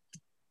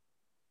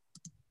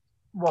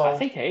 Well, I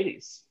think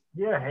Hades.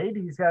 Yeah,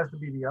 Hades has to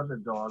be the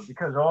underdog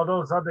because all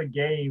those other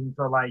games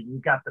are like, you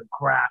got the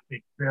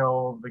graphic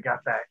build, we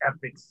got that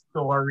epic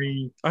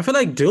story. I feel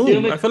like Doom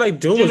was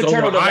overhyped.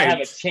 Doesn't have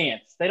a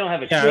chance. They don't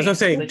have a chance. Yeah, that's what I'm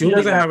saying. Doom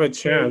doesn't have a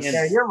chance.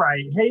 Yeah, you're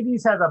right.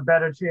 Hades has a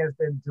better chance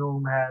than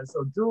Doom has.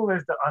 So Doom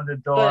is the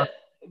underdog.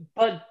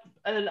 But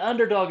an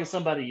underdog is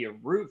somebody you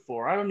root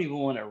for. I don't even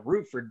want to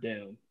root for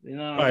Doom. You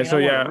know, I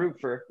root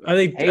for. I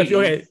think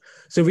okay.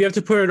 So if we have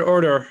to put it in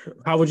order,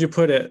 how would you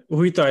put it?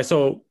 Who you thought?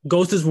 So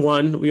Ghost is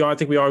one. I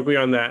think we all agree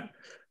on that.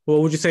 What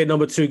would you say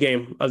number 2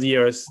 game of the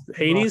year is?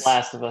 Hades?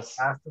 Last of Us.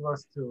 Last of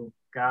Us 2.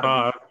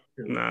 Gotta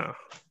be 2. Nah.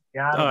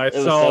 All right, it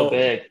was so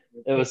big.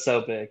 It was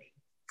so big.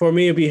 For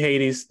me, it'd be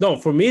Hades. No,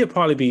 for me, it'd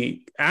probably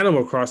be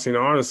Animal Crossing,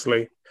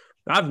 honestly.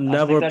 I've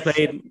never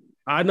played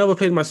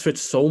my Switch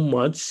so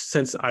much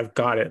since I've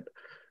got it.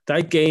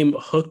 That game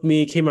hooked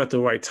me, came at the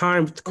right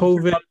time.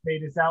 COVID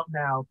update is out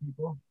now,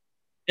 people.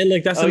 And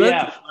like that's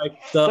like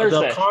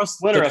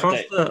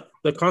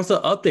the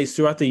constant updates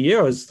throughout the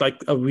year is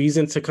like a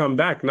reason to come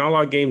back. Not a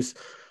lot of games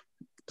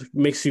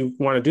makes you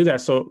want to do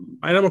that. So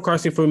Animal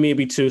Crossing for me would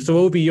be 2. So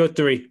what would be your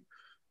 3?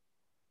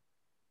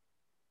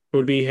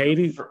 Would it be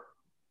Hades?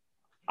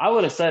 I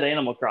would have said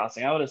Animal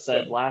Crossing. I would have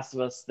said Last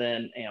of Us,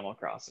 then Animal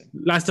Crossing.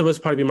 Last of Us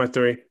probably be my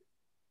 3.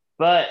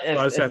 But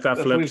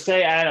if we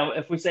say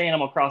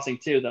Animal Crossing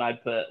 2, then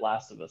I'd put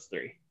Last of Us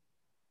 3.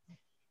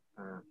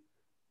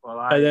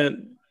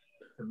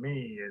 To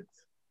me,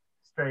 it's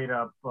straight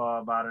up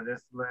out of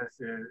this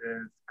list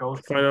is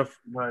Ghost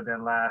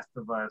then Last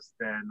of Us,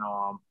 then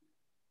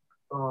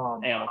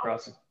Animal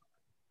Crossing.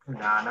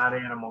 Nah, not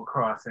Animal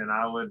Crossing.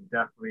 I would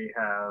definitely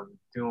have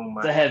Doom.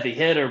 It's a heavy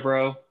hitter,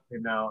 bro.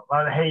 You know, a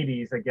lot of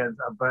Hades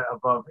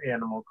above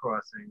Animal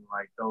Crossing,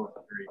 like those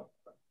 3.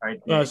 Right.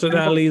 So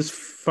that leaves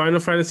Final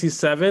Fantasy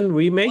VII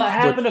remake. What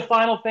happened to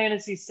Final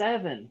Fantasy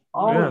VII?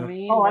 I didn't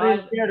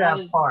hear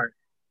that part.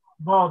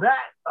 Well,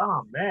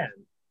 man.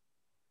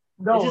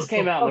 it just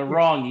came out in the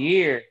wrong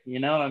year. You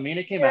know what I mean?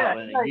 It came out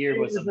in a year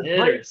with some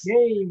hitters. Great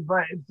game,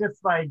 but it's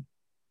just like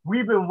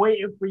we've been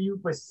waiting for you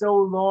for so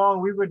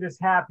long. We were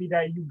just happy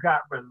that you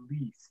got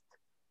released.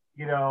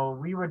 You know,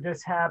 we were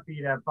just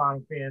happy that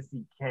Final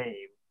Fantasy came.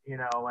 You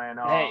know, and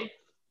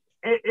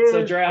it is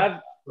a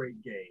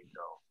great game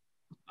though.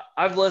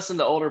 I've listened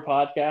to older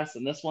podcasts,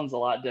 and this one's a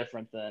lot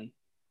different than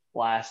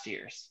last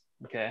year's.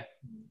 Okay,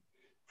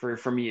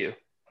 from you.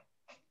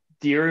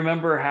 Do you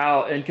remember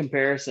how, in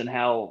comparison,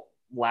 how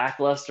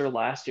lackluster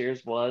last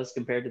year's was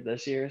compared to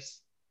this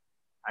year's?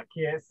 I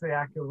can't say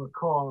I can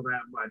recall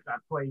that much. I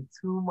played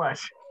too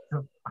much.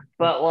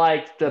 But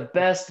like the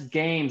best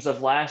games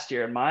of last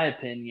year, in my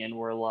opinion,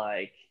 were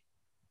like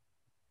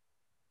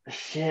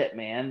shit,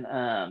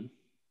 man.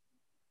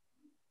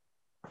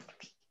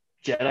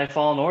 Jedi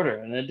Fallen Order,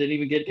 and it didn't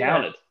even get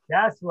counted.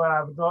 That's what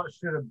I thought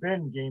should have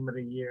been Game of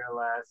the Year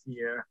last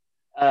year.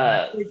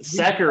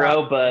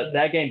 Sekiro, but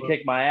that game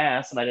kicked my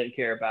ass, and I didn't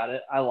care about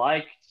it. I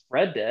like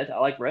Red Dead. I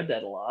like Red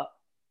Dead a lot.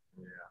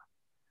 Yeah,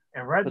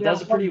 and Red Dead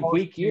was a pretty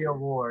weak year.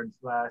 Awards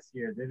last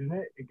year, didn't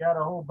it? It got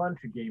a whole bunch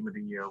of Game of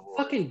the Year awards.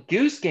 Fucking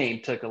Goose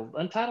Game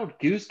Untitled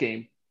Goose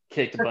Game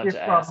kicked a bunch of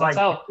ass. That's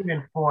how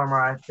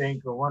Informer, I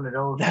think, or one of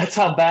those. That's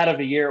how bad of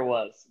a year it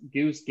was.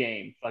 Goose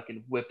Game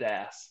fucking whipped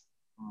ass.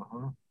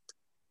 Mm-hmm.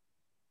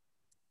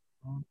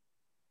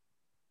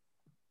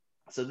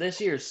 So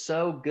this year is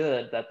so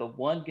good that the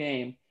one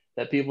game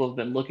that people have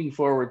been looking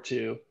forward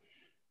to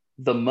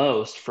the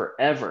most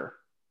forever,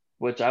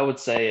 which I would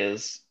say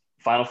is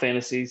Final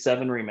Fantasy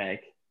VII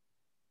Remake,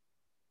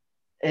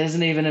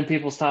 isn't even in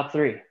people's top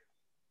 3.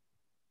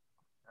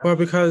 Well,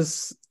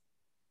 because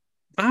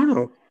I don't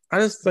know. I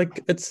just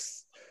like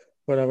it's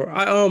whatever.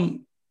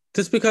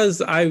 Just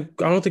because I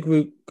don't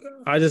think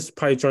I just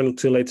probably joined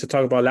too late to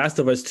talk about Last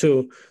of Us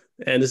 2,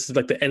 and this is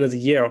like the end of the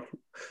year.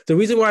 The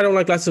reason why I don't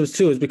like Last of Us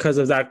 2 is because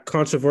of that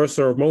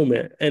controversial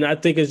moment, and I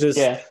think it's just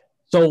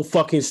so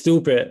fucking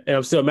stupid, and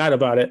I'm still mad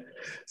about it.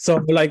 So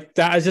like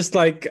that, I just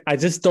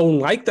don't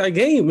like that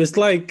game. It's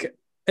like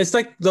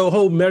the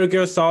whole Metal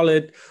Gear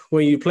Solid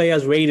when you play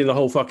as Raiden the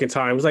whole fucking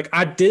time. It's like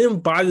I didn't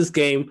buy this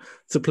game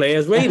to play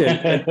as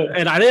Raiden,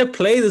 and I didn't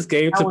play this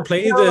game to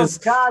play this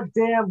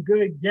goddamn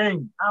good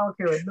game. I don't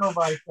care what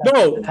nobody says.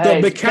 No,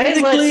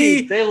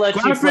 mechanically, they let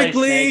you play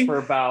Snake for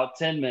about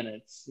 10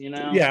 minutes. You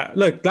know? Yeah,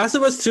 look, Last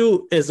of Us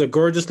 2 is a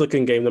gorgeous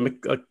looking game.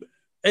 But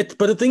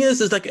the thing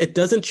is like it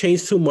doesn't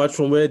change too much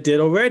from what it did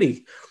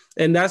already.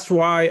 And that's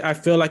why I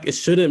feel like it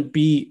shouldn't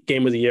be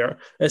Game of the Year.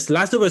 It's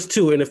Last of Us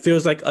 2, and it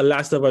feels like a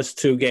Last of Us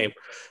 2 game.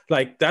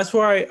 Like that's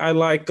why I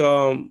like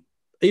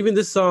even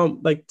this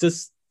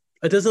just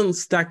it doesn't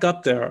stack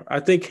up there.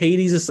 I think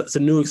Hades is a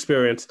new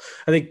experience.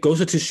 I think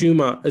Ghost of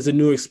Tsushima is a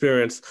new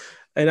experience.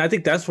 And I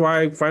think that's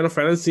why Final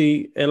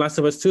Fantasy and Last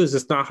of Us 2 is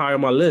just not high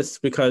on my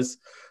list, because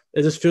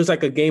it just feels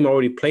like a game I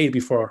already played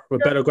before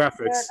with better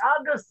graphics. Man,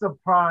 I'm just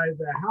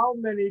surprised at how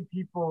many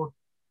people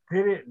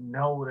didn't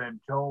know that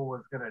Joel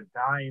was gonna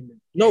die in the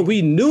game. No,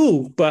 we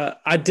knew, but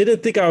I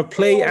didn't think I would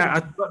play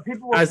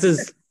as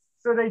this.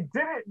 So they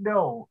didn't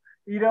know,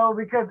 you know,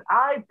 because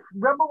I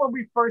remember when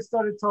we first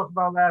started talking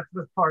about Last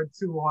of Us Part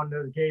 2 on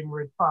the Game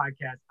Rich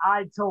podcast.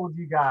 I told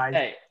you guys,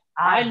 hey,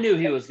 I knew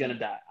he was gonna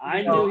die.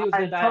 I knew he was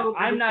gonna die.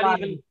 I'm not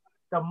even.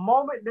 The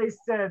moment they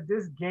said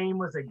this game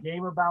was a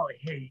game about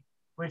hate,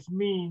 which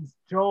means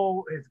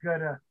Joel is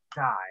gonna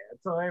die. I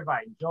told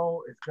everybody,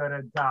 Joel is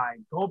gonna die.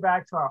 Go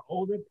back to our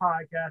older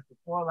podcast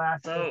before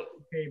Last of Us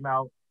came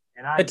out,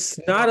 and it's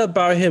not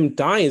about him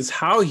dying; it's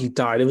how he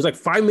died. It was like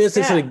 5 minutes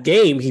into the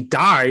game, he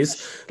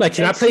dies. Like,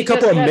 can I play a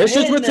couple of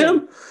missions with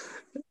him?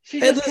 She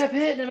just kept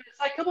hitting him. It's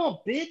like, come on,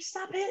 bitch,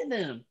 stop hitting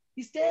him.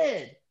 He's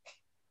dead.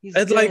 It's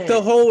dead. Like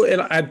the whole,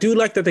 and I do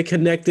like that they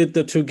connected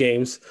the two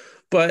games,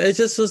 but it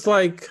just was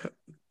like,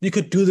 you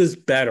could do this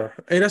better.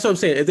 And that's what I'm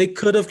saying. If they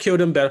could have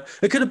killed him better,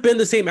 it could have been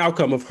the same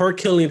outcome of her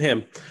killing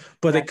him,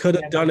 but they could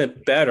have done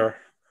it better.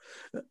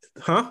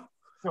 Huh?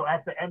 So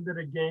at the end of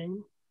the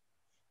game?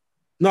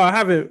 No, I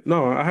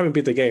haven't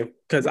beat the game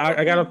because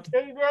I got up.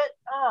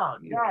 Oh,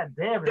 God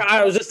damn it.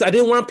 I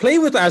didn't want to play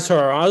with as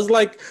her. I was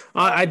like,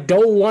 I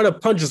don't want to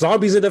punch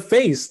zombies in the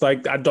face.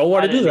 Like, I don't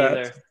want to do that.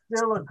 Either.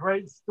 Still a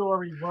great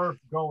story worth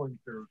going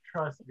through.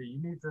 Trust me.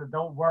 You need to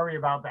don't worry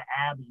about the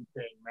Abby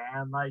thing,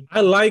 man. Like, I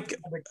like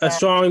a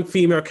strong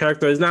female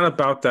character. It's not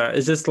about that.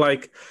 It's just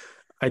like,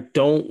 I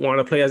don't want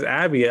to play as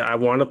Abby. I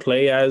want to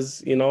play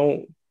as,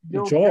 Joel.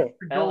 Get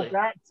to go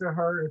back to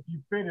her if you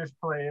finish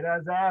playing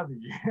as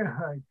Abby.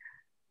 Like,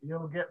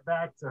 you'll get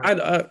back to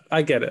her.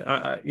 I get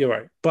it. You're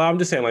right. But I'm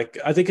just saying, like,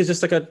 I think it's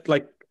just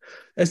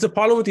it's the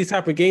problem with these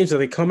type of games that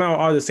they come out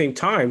all at the same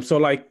time. So,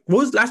 like,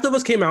 Last of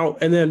Us came out,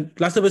 and then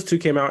Last of Us 2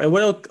 came out, and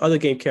what other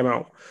game came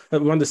out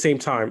around the same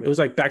time? It was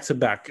like back to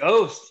back.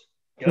 Ghost.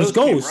 It was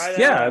Ghost. Right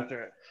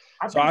after it.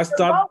 I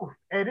thought,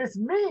 and it's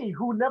me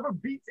who never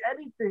beats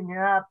anything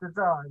half the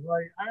time.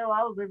 Like, I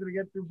was able to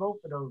get through both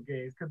of those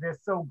games because they're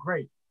so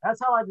great. That's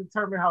how I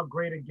determine how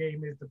great a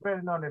game is,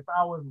 depending on if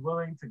I was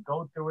willing to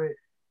go through it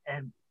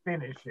and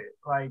finish it.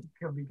 Like,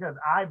 because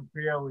I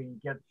barely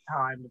get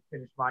time to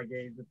finish my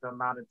games with the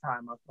amount of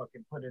time I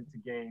fucking put into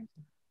games.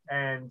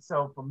 And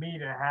so for me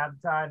to have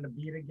time to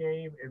beat a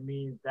game, it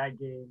means that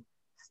game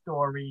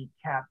story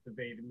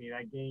captivated me.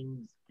 That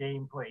game's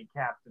gameplay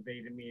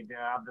captivated me. That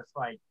I'm just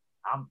like,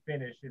 I'm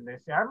finishing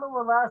this shit. I remember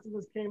when Last of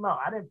Us came out,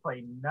 I didn't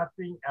play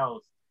nothing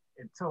else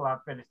until I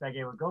finished that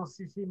game. When Ghost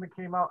of Tsushima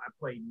came out, I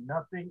played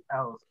nothing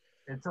else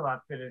until I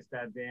finished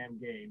that damn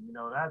game. You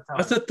know, that's how.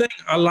 That's the thing.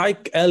 I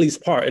like Ellie's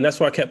part, and that's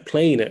why I kept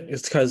playing it.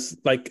 It's because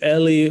like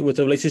Ellie with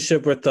the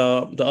relationship with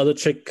the other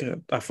chick,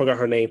 I forgot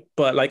her name,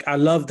 but like I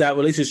love that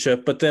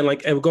relationship. But then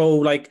like it would go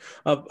like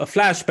a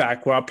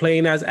flashback where I'm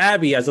playing as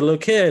Abby as a little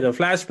kid, a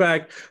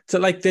flashback to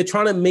like they're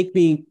trying to make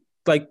me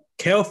like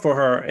care for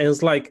her, and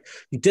it's like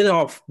you did it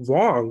all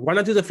wrong. Why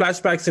not do the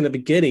flashbacks in the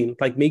beginning?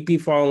 Like make me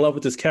fall in love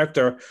with this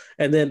character,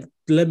 and then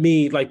let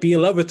me like be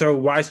in love with her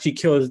while she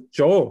kills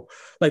Joel.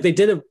 Like they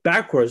did it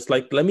backwards.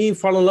 Like let me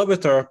fall in love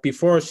with her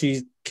before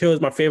she kills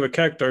my favorite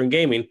character in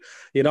gaming.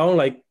 You know,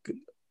 like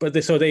but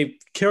he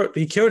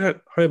killed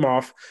him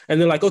off,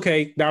 and they're like,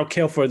 okay, now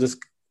kill for this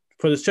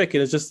chick.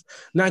 And it's just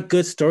not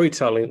good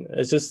storytelling.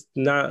 It's just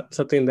not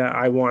something that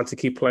I want to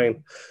keep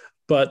playing.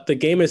 But the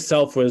game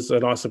itself was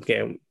an awesome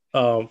game.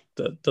 The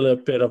little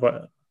bit of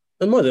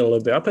more than a little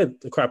bit. I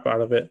played the crap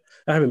out of it.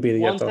 I haven't beat it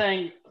yet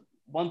though.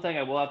 One thing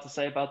I will have to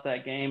say about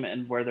that game,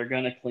 and where they're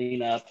going to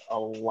clean up a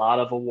lot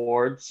of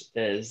awards,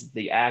 is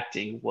the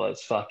acting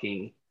was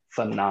fucking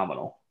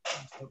phenomenal.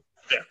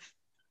 Yeah.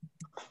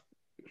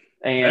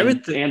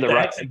 And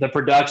the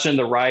production,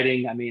 the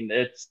writing. I mean,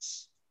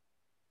 it's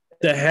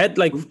the head,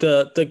 like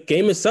the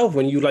game itself.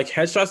 When you like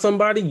headshot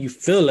somebody, you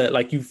feel it.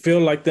 Like you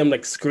feel like them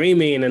like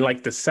screaming, and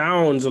like the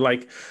sounds are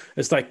like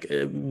it's like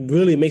it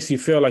really makes you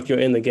feel like you're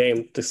in the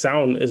game. The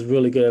sound is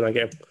really good in that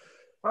game.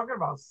 Talking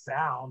about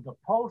sound, the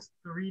Pulse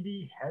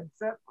 3D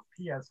headset for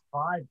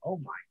PS5.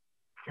 Oh my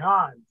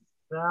god,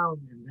 the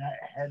sound in that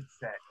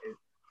headset is.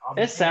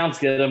 It sounds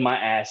good on my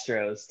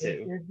Astros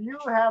too. If you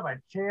have a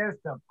chance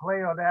to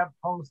play on that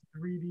Pulse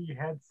 3D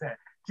headset,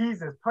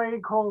 Jesus,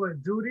 playing Call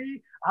of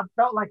Duty, I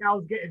felt like I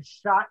was getting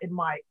shot in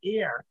my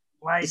ear.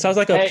 Like it sounds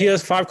like a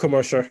PS5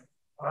 commercial.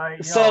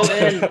 So,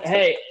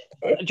 hey,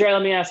 Dre,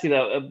 let me ask you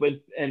though,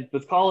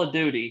 with Call of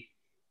Duty,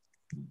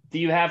 do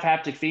you have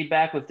haptic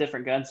feedback with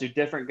different guns? Do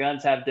different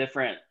guns have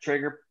different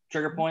trigger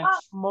points?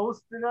 Not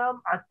most of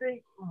them. I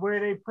think where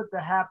they put the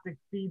haptic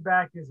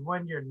feedback is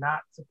when you're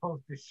not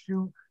supposed to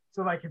shoot.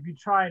 So like if you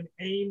try and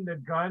aim the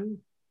gun,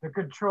 the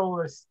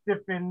controller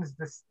stiffens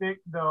the stick,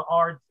 the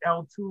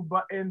L2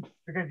 button,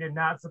 because you're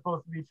not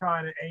supposed to be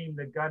trying to aim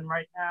the gun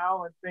right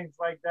now and things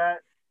like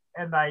that.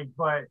 And like,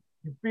 but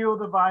you feel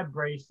the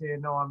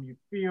vibration, you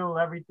feel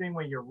everything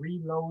when you're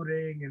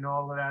reloading and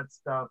all of that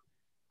stuff.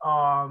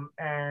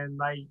 And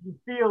like you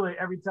feel it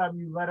every time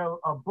you let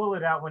a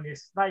bullet out when you're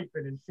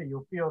sniping and shit.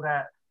 You'll feel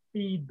that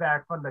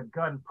feedback from the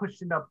gun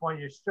pushing up on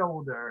your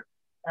shoulder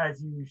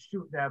as you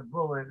shoot that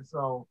bullet.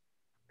 So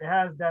it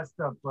has that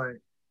stuff, but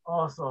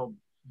also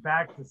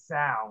back to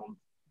sound.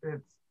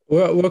 It's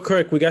we're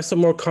correct. We got some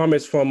more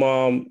comments from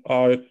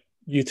our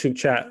YouTube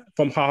chat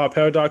from Haha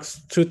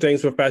Paradox. Two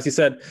things real fast. He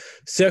said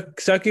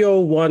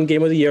Sekiro won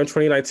Game of the Year in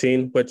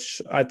 2019,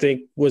 which I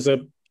think was a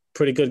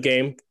pretty good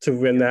game to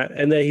win that.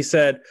 And then he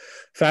said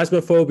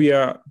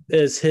Phasmophobia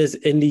is his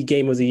indie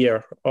game of the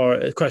year, or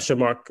a question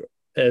mark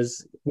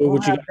is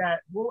what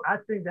I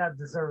think that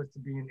deserves to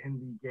be an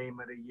indie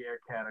game of the year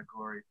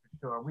category for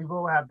sure. We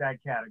will have that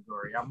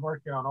category. I'm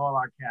working on all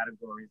our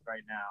categories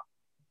right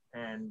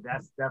now, and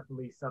that's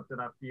definitely something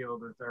I feel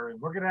deserves.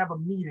 We're gonna have a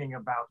meeting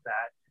about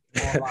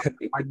that, all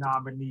our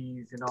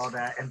nominees and all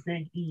that, and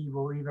Big E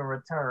will even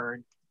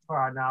return for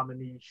our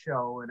nominee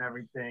show and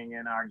everything,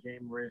 and our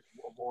Game Rich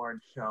Award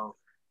show.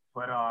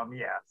 But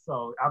yeah,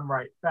 so I'm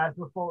right.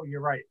 Phasmophobia,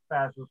 you're right.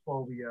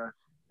 Phasmophobia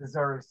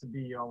deserves to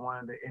be on one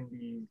of the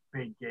indie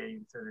big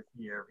games of this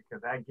year,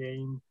 because that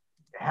game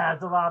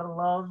has a lot of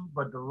love,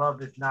 but the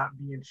love is not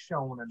being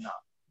shown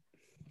enough.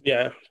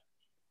 Yeah.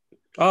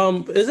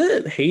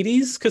 Isn't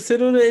Hades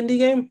considered an indie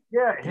game?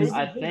 Yeah, Hades is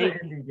an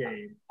indie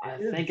game. I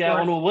think that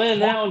one will win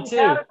that one too.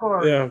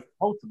 Yeah.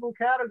 Multiple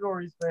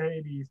categories for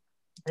Hades.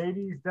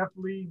 Hades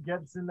definitely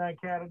gets in that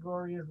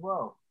category as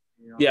well.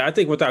 You know? Yeah, I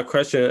think without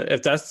question,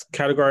 if that's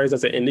categorized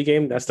as an indie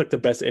game, that's like the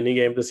best indie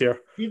game this year.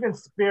 Even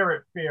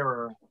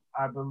Spiritfarer,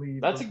 I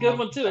believe. That's a good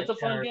one too. It's a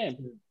fun game.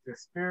 The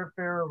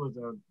Spiritfarer was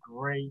a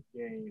great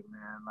game,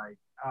 man. Like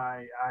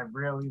I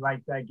really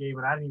liked that game,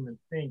 and I didn't even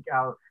think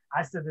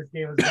I said this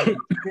game was gonna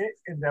be fit,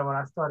 and then when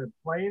I started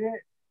playing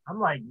it, I'm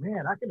like,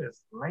 man, I could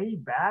just lay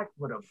back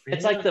with a beer.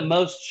 It's like the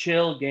most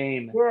chill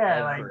game.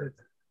 Yeah, ever.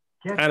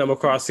 like Animal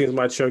Crossing is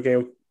my chill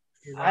game.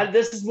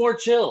 This is more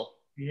chill.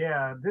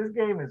 Yeah, this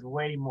game is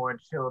way more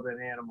chill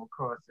than Animal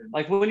Crossing.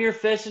 Like when you're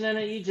fishing in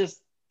it, you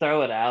just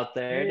throw it out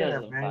there. Yeah, it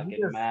doesn't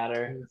fucking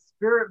matter.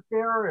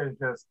 Spiritfarer is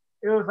just,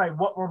 it was like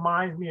what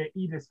reminds me of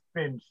Edith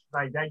Finch.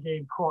 Like that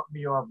game caught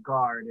me off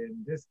guard,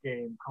 and this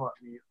game caught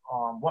me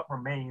on what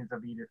remains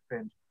of Edith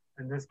Finch,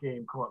 and this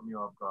game caught me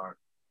off guard.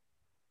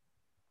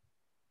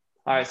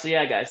 All right, so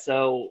yeah, guys.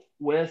 So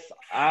with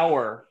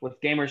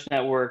Gamers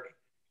Network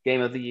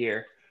Game of the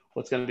Year,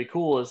 what's going to be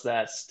cool is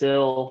that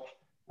still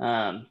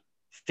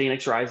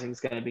Phoenix Rising is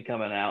going to be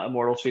coming out,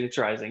 Immortals Phoenix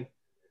Rising,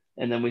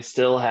 and then we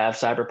still have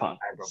Cyberpunk.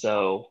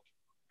 So,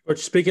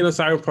 which speaking of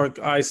Cyberpunk,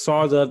 I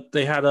saw that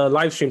they had a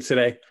live stream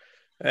today,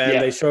 and Yeah.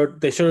 they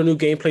showed a new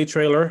gameplay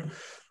trailer,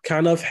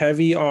 kind of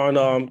heavy on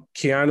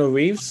Keanu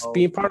Reeves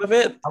being part of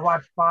it. I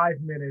watched 5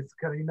 minutes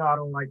because I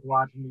don't like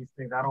watching these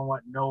things. I don't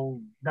want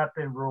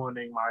nothing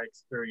ruining my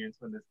experience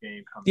when this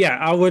game comes. Yeah,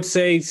 I would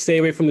say stay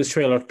away from this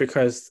trailer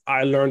because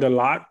I learned a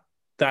lot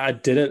that I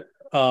didn't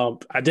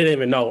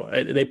even know.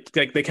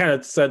 They kind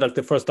of said like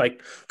the first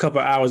like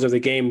couple of hours of the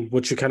game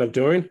what you're kind of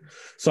doing.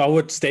 So I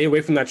would stay away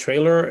from that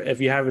trailer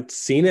if you haven't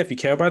seen it, if you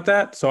care about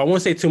that. So I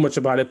won't say too much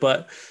about it,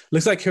 but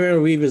looks like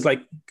Keanu Reeves is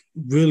like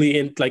really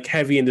in like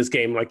heavy in this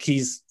game. Like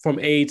he's from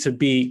A to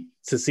B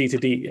to C to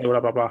D and blah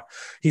blah blah.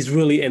 He's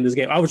really in this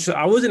game. I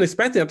wasn't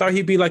expecting. I thought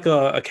he'd be like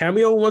a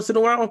cameo once in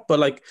a while, but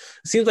like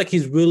it seems like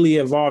he's really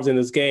involved in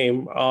this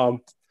game. I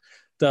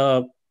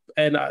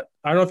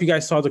don't know if you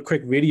guys saw the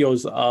quick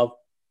videos of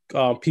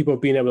people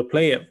being able to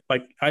play it.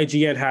 Like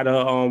IGN had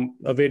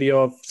a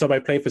video of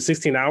somebody playing for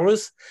 16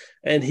 hours,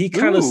 and he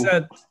kind of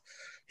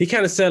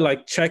said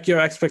like check your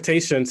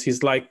expectations.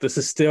 He's like, this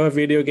is still a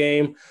video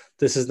game.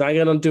 This is not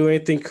gonna do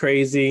anything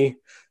crazy.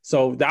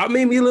 So that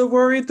made me a little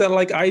worried that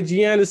like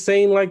IGN is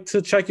saying like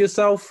to check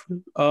yourself.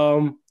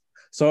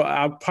 So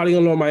I'm probably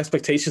gonna lower my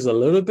expectations a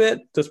little bit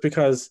just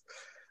because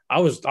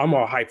I'm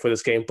all hyped for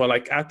this game. But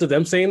like after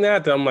them saying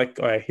that, then I'm like,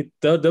 all right,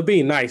 they're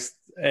being nice,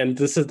 and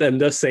this is them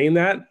just saying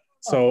that.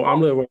 So I'm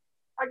a little.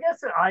 I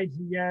guess at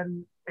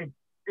IGN,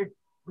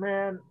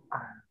 man.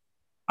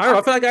 I don't know.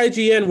 I feel like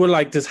IGN would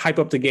like just hype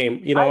up the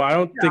game. I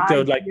don't think they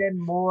would like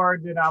more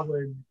than I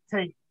would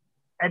take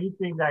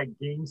anything that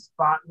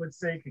GameSpot would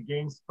say. Because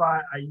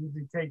GameSpot, I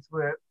usually takes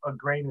with a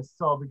grain of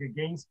salt because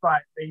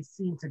GameSpot they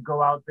seem to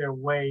go out their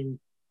way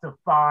to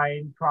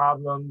find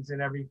problems in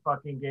every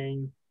fucking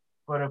game.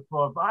 But if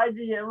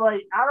IGN,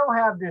 like I don't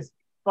have this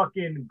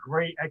fucking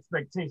great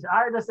expectation.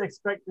 I just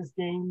expect this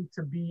game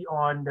to be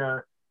on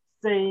the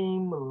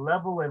same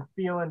level and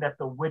feeling that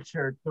The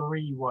Witcher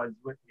 3 was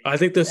with me. I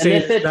think the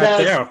same is not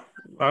there.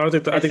 I don't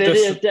think.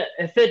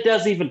 If it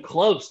does even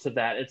close to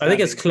that, I think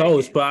it's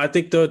close, but I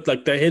think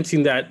they're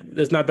hinting that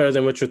it's not better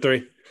than Witcher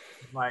 3.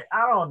 Like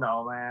I don't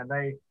know, man.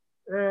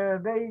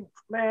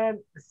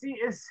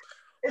 It's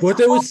what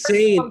they were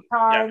saying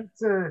sometimes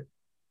to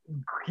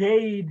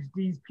gauge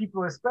these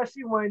people,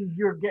 especially when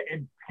you're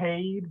getting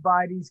paid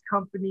by these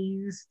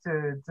companies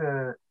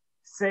to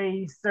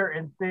say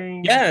certain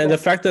things. Yeah, and the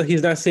fact that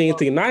he's not saying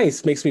anything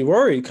nice makes me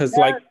worried because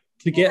like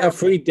to get a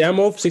free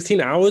demo for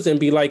 16 hours and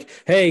be like,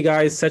 hey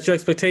guys, set your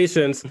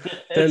expectations,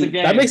 then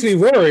that makes me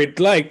worried.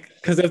 Like,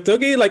 because if they're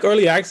getting like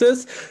early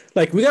access,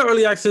 like we got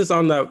early access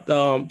on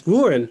the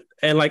Ruin,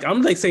 and like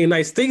I'm like saying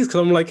nice things because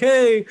I'm like,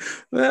 hey,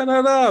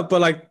 but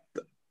like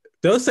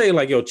they'll say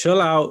like, yo, chill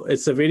out.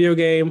 It's a video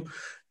game.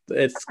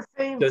 It's at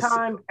the same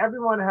time,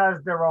 everyone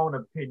has their own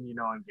opinion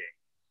on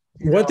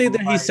games. One thing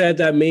that he said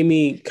that made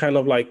me kind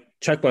of like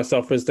check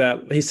myself is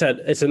that he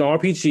said it's an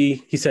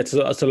RPG. He said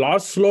it's a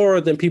lot slower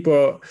than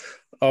people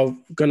are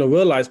gonna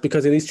realize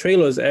because in these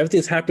trailers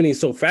everything's happening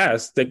so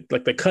fast.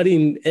 They're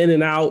cutting in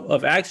and out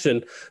of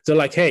action. They're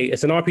like, hey,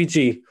 it's an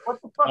RPG. What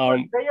the fuck?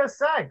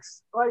 Deus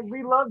Ex. Like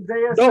we love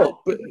Deus Ex.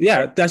 No, but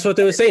yeah, that's what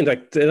they were saying.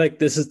 Like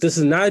this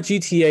is not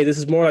GTA. This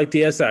is more like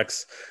Deus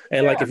Ex.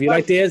 And like if you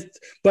like Deus,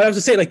 but I was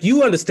just saying like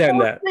you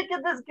understand that. Think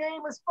of this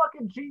game as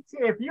fucking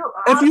GTA.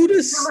 If you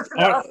listen to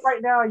us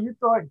right now, you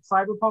thought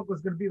Cyberpunk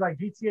was gonna be like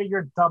GTA.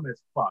 You're dumb as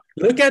fuck.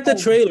 Look at the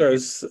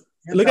trailers.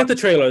 Look at the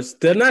trailers.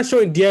 They're not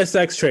showing Deus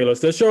Ex trailers.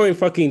 They're showing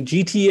fucking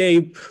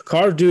GTA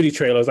Call of Duty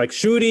trailers, like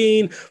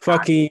shooting,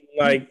 fucking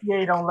like.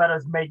 GTA don't let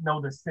us make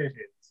no decisions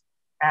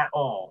at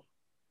all.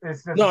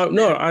 It's just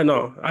no, I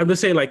know. I'm just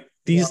saying like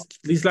these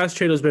last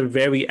trailers been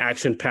very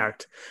action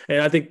packed,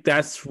 and I think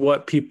that's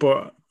what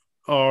people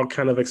are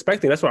kind of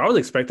expecting. That's what I was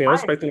expecting. I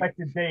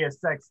expected Deus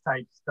Ex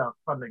type stuff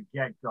from the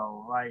get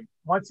go. Like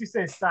once you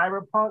say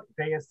Cyberpunk,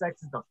 Deus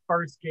Ex is the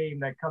first game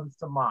that comes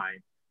to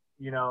mind.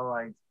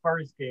 Like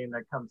first game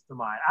that comes to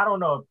mind. I don't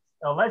know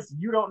unless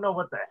you don't know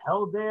what the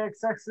hell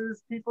Deus Ex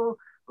is, people.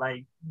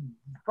 Like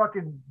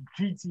fucking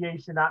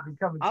GTA should not be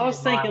coming. I was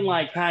thinking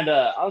like kind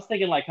of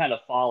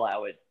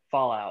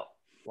Fallout,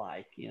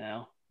 like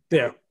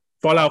Yeah,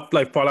 Fallout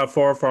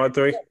 4, Fallout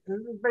 3. This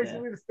is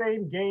basically the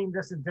same game,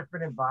 just in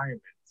different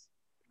environments,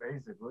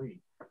 basically.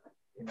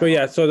 But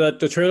yeah, so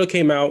the trailer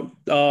came out.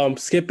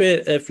 Skip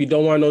it if you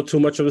don't want to know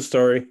too much of the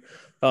story.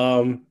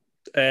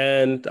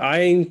 And I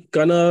ain't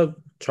gonna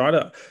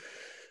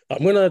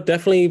I'm gonna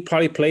definitely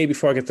probably play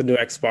before I get the new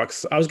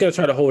Xbox. I was gonna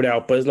try to hold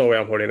out, but there's no way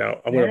I'm holding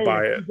out. I'm gonna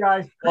buy it.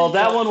 Well,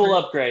 that one will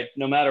upgrade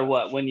no matter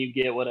what. When you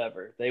get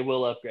whatever, they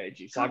will upgrade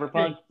you.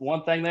 Cyberpunk,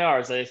 one thing they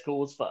are is it's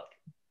cool as fuck.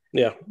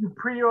 Yeah. You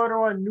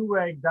pre-order on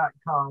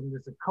Newegg.com.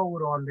 There's a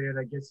code on there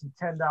that gets you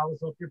 $10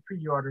 off your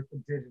pre-order for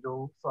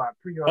digital. So I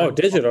pre-ordered. Oh,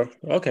 digital.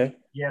 Okay.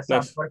 Yes,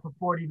 nice. I bought it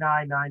for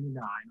 $49.99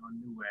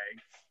 on Newegg.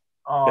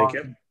 Thank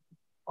you.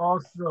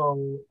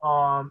 Also,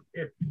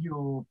 if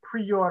you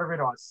pre-order it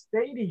on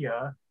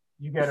Stadia,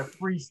 you get a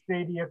free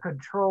Stadia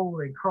control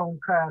and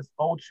Chromecast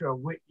Ultra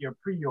with your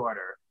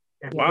pre-order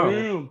if you Wow.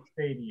 get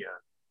Stadia.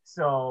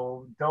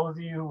 So those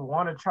of you who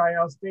want to try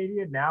out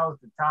Stadia, now is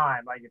the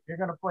time. Like if you're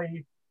gonna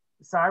play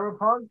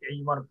Cyberpunk and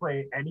you want to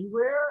play it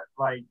anywhere,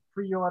 like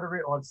pre-order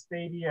it on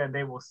Stadia and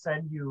they will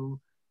send you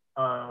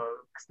a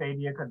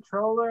Stadia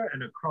controller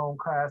and a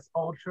Chromecast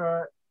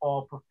Ultra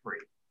all for free.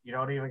 You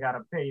don't even got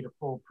to pay the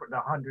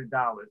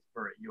 $100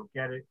 for it. You'll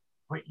get it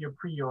with your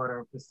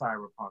pre-order for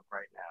Cyberpunk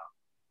right now.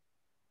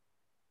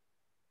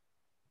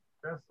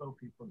 Just so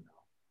people know.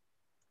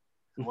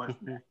 So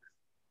what's next?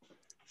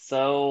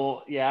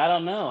 So yeah, I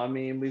don't know. I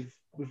mean, we've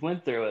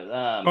went through it.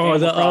 Oh, Animal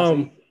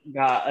Crossing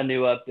got a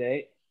new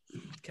update.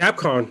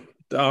 Capcom.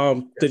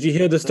 Did you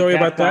hear the story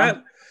about Capcom?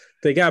 that?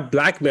 They got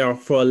blackmailed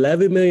for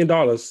 $11 million.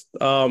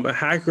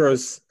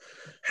 Hackers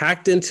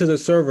hacked into the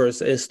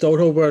servers and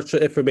stole a bunch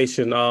of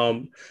information,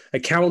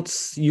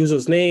 accounts,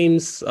 users'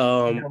 names,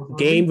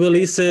 game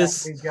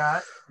releases. We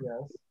got,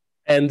 yes.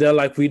 And they're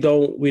like, we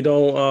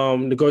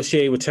don't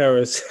negotiate with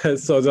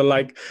terrorists. So they're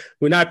like,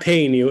 we're not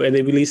paying you. And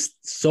they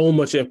released so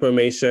much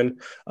information.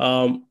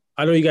 I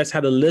know you guys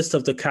had a list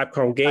of the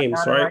Capcom games,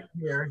 right?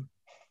 Here.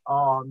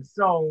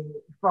 So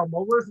from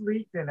what was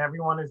leaked and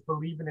everyone is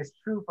believing it's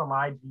true from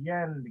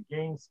IGN, the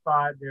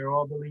GameSpot, they're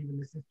all believing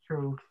this is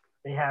true.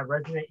 They have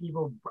Resident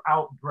Evil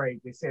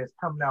Outbreak. They say it's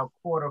coming out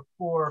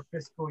Q4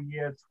 fiscal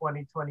year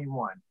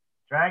 2021.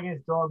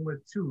 Dragon's Dogma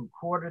 2,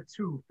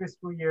 Q2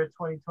 fiscal year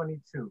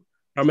 2022.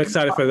 I'm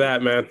excited for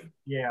that, man.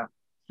 Yeah.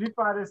 Street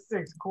Fighter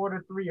 6,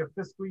 Q3 of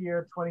fiscal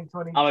year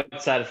 2022. I'm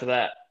excited for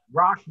that.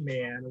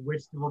 Rockman,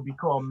 which will be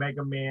called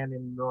Mega Man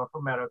in North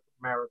America,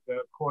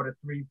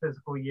 Q3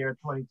 fiscal year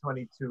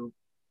 2022.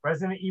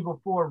 Resident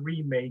Evil 4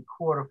 Remake,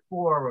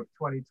 Q4 of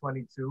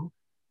 2022.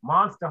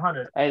 Monster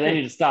Hunter 6. Hey, they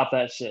need to stop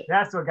that shit.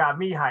 That's what got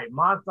me hyped.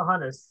 Monster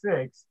Hunter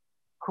 6,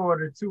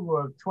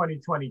 Q2 of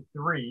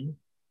 2023.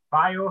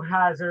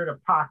 Biohazard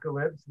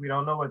Apocalypse, we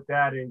don't know what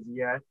that is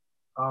yet.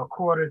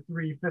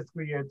 Q3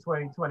 fiscal year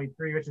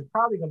 2023, which is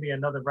probably going to be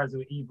another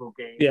Resident Evil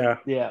game. Yeah.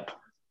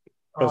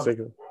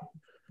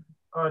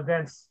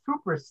 Then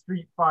Super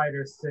Street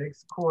Fighter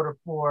 6,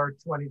 Q4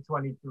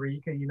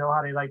 2023, because you know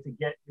how they like to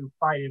get new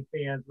fighting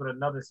fans with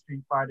another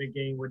Street Fighter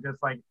game with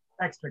just like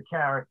extra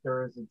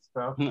characters and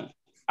stuff.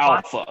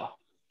 Alpha.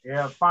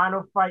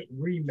 Final Fight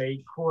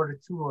Remake,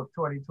 Q2 of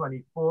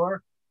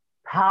 2024.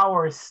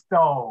 Power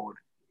Stone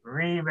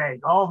Remake.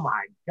 Oh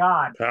my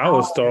God.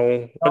 Power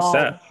Stone. What's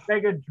that?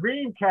 Sega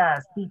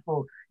Dreamcast,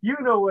 people. You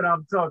know what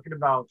I'm talking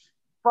about.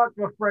 Fuck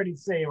what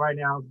Freddie's saying right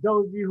now.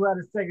 Those of you who had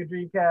a Sega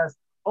Dreamcast,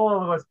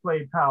 all of us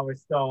played Power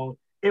Stone.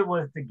 It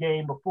was the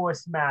game before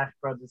Smash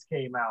Brothers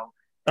came out.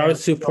 I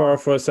was too far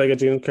for a Sega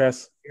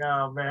Dreamcast.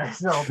 Yeah, man.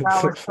 So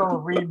Power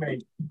Stone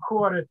Remake,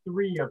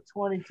 Q3 of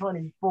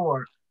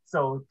 2024.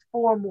 So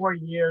 4 more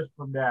years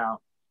from now.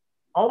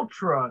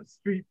 Ultra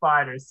Street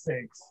Fighter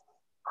 6,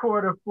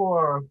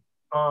 Q4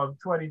 of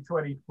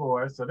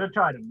 2024. So they're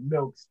trying to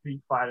milk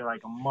Street Fighter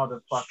like a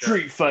motherfucker.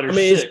 Street Fighter. I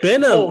mean, it's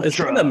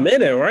been a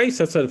minute, right?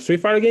 Since the Street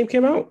Fighter game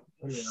came out.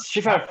 Yeah.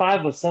 Street Fighter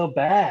 5 was so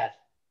bad.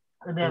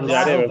 And then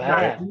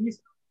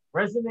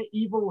Resident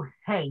Evil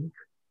Hank,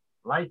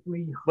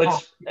 likely. Which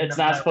it's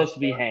not supposed to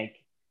be Hank.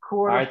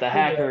 All right, the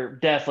hacker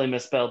definitely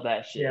misspelled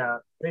that shit. Yeah,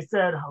 they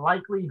said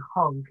likely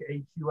Hunk,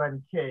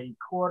 Hunk,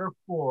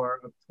 Q4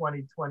 of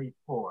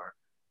 2024.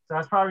 So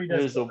that's probably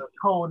just a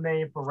code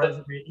name for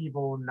Resident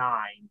Evil 9.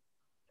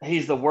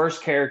 He's the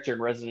worst character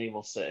in Resident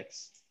Evil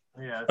 6.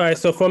 Yeah. All right,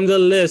 so from the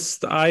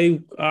list,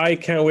 I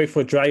can't wait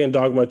for Dragon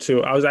Dogma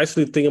 2. I was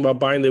actually thinking about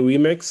buying the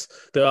remix,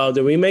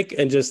 the remake,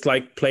 and just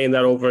like playing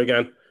that over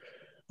again.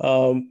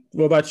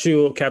 What about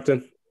you,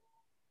 Captain?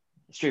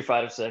 Street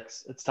Fighter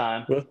 6. It's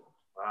time. What?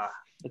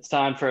 It's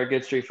time for a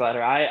good Street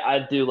Fighter.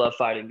 I do love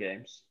fighting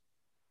games.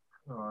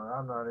 Oh,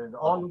 I'm not in.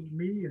 All of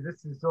me,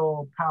 this is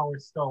all Power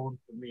Stone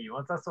for me.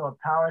 Once I saw a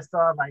Power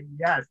Stone, I'm like,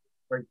 yes,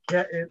 we're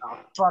getting a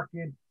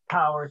fucking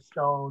Power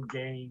Stone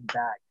game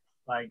back.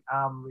 Like,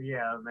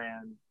 yeah,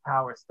 man,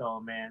 Power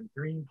Stone, man.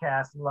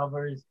 Dreamcast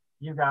lovers,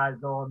 you guys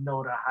all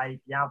know the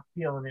hype. Y'all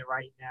feeling it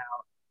right now.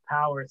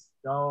 Power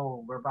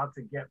Stone. We're about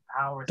to get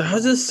Power Stone.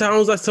 That just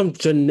sounds like some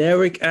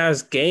generic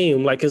ass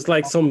game. Like it's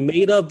like some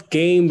made up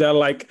game that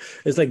like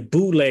is like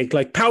bootleg.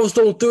 Like Power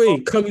Stone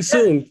 3 coming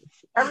soon.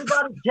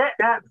 Everybody get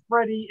at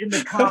Freddie in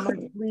the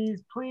comments,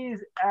 please.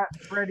 Please at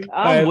Freddie.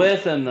 I'm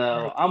with him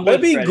though.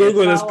 Let me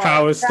Google this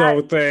Power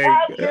Stone thing.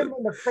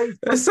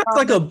 It sounds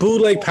like a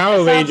bootleg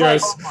Power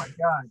Rangers. Oh my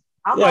God.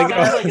 I'm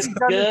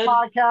good.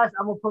 Podcast.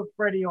 I'm gonna put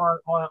Freddie on.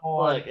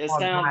 Look, it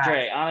sounds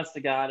great. Honest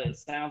to God, it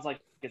sounds like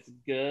it's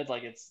good.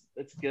 Like it's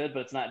good,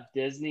 but it's not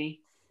Disney.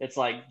 It's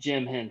like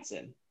Jim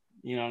Henson.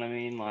 You know what I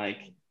mean?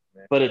 Like,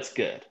 but it's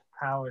good.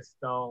 Power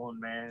Stone,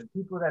 man.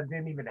 People that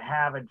didn't even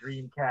have a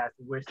Dreamcast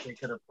wish they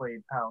could have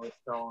played Power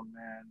Stone,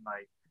 man.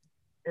 Like,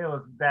 it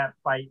was that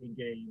fighting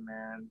game,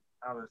 man.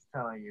 I was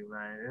telling you,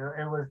 man.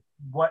 It was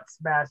what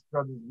Smash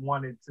Brothers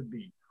wanted to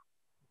be.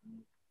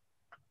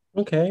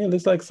 Okay, it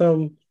looks like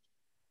some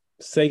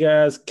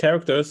Sega's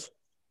characters.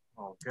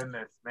 Oh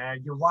goodness,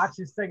 man! You're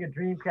watching Sega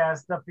Dreamcast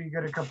stuff. You're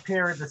gonna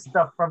compare it to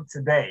stuff from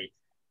today.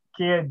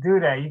 Can't do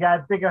that. You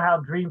gotta think of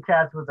how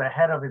Dreamcast was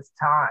ahead of its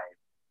time.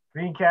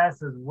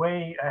 Dreamcast is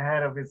way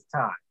ahead of its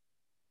time.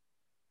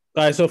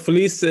 All right, so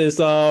Felice is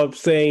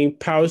saying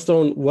Power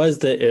Stone was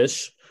the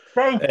ish.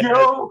 Thank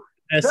you.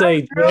 And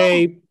say,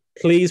 Jay,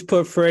 please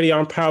put Freddy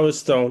on Power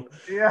Stone.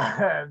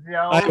 Yeah,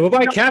 yo. What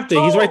about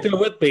Captain? He's right there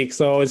with me.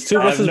 So it's 2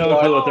 versus 1.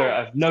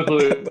 I have no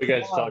clue what you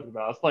guys are talking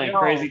about. I was playing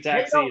Crazy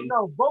Taxi and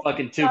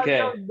fucking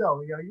 2K.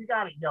 No, you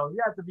got it. Yo, you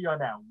have to be on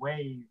that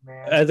wave,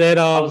 man. And then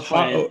I was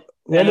playing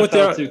one more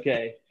NFL thing.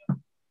 2K.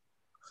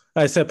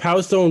 I said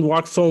Power Stone,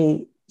 Rock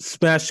Stone,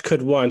 Smash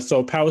could won.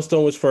 So Power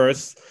Stone was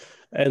first,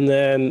 and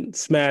then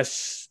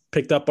Smash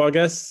picked up, I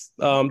guess.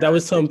 That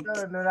was some.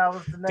 That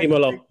was the next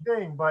big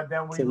thing, but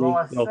then we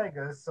lost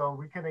Sega, so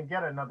we couldn't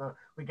get another.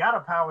 We got a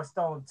Power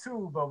Stone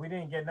 2, but we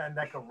didn't get nothing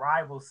that could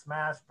rival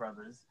Smash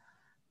Brothers.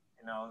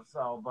 You know,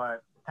 so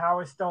but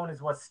Power Stone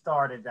is what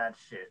started that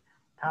shit.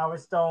 Power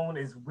Stone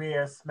is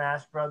where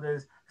Smash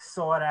Brothers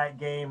saw that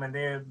game, and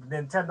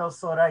Nintendo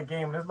saw that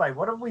game, and it's like,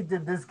 what if we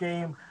did this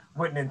game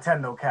with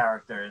Nintendo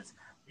characters?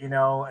 You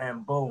know,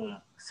 and boom,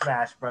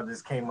 Smash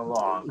Brothers came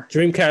along.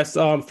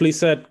 Dreamcast, Fleece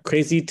said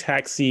Crazy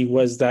Taxi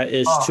was that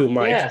ish too,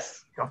 Mike.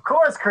 Yes. Of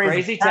course,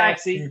 Crazy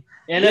Taxi.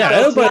 Yeah,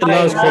 everybody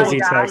loves Crazy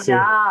Taxi.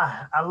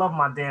 Yeah. I love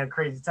my damn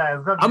Crazy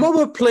Taxi. I'm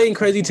over playing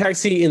Crazy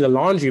Taxi in the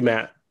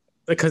laundromat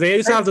because they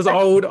used to have those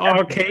old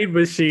arcade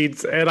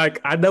machines, and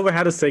like I never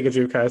had a Sega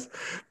Dreamcast,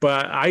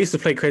 but I used to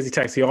play Crazy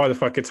Taxi all the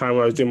fucking time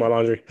when I was doing my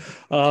laundry.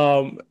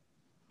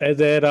 And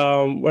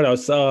then what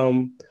else?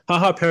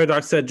 Haha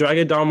Paradox said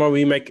Dragon Dharma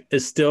remake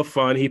is still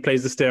fun. He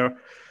plays the stair.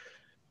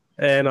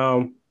 And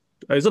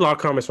there's a lot of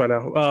comments right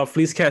now.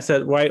 Fleece Cat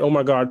said, right, oh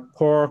my god,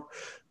 poor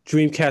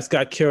Dreamcast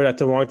got killed at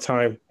the wrong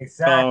time.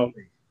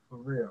 Exactly. For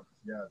real.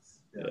 Yes.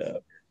 Yeah.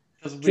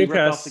 Because we ripped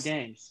off the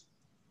games.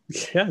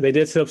 Yeah, they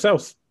did to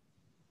themselves.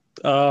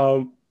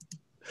 I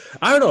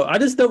don't know. I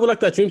just never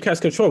liked that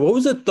Dreamcast controller. What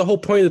was it? The whole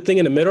point of the thing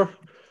in the middle?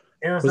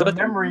 It was a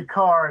memory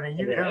card, and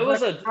it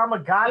was like a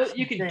Tamagotchi.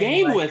 You could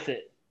game with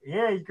it.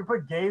 Yeah, you could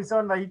put games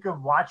on. Like you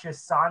could watch your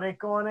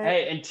Sonic on it.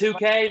 Hey, in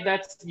 2K,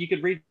 you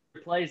could read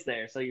your plays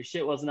there, so your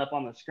shit wasn't up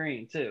on the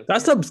screen too.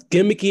 That's some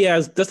gimmicky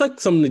ass. That's like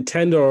some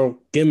Nintendo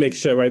gimmick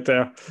shit right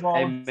there. Well,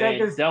 hey man,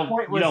 Sega's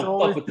you don't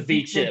fuck with the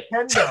V chip.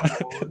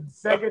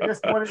 Sega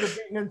just wanted to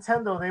beat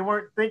Nintendo. They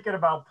weren't thinking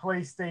about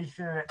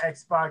PlayStation and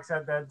Xbox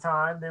at that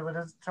time. They were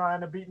just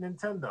trying to beat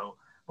Nintendo.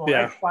 Well,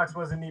 Xbox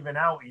wasn't even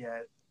out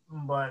yet,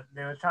 but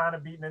they were trying to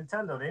beat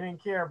Nintendo. They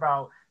didn't care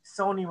about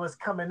Sony was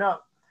coming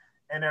up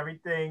and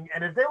everything.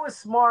 And if they were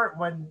smart,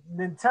 when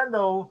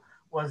Nintendo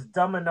was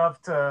dumb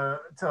enough to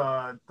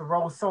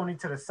throw Sony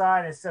to the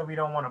side and said, we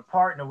don't want to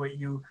partner with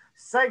you,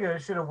 Sega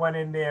should have went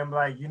in there and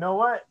like, you know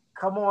what?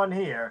 Come on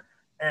here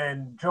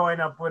and join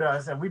up with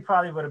us. And we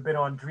probably would have been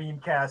on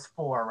Dreamcast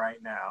 4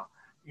 right now.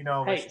 You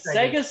know, hey,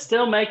 Sega's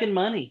still making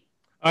money.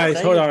 All right,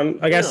 hold on.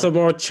 I got some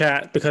more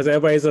chat because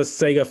everybody's a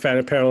Sega fan,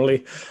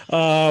 apparently.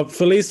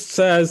 Felice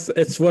says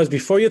it was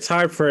before your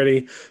time,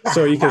 Freddie,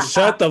 so you can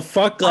shut the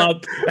fuck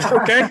up.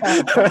 Okay?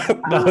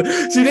 No,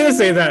 she didn't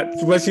say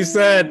that, but she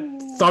said,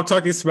 stop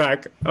talking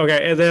smack.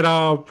 Okay, and then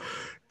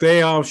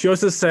she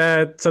also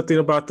said something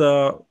about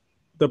Timo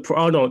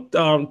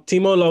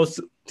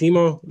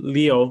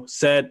Leo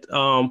said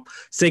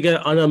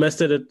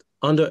Sega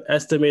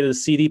underestimated the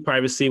CD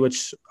privacy,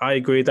 which I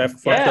agree that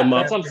fucked them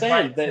up. That's what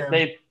I'm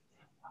saying.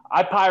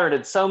 I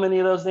pirated so many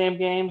of those damn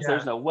games. Yeah.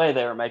 There's no way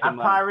they were making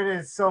money. I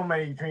pirated so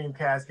many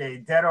Dreamcast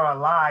games, Dead or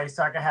Alive,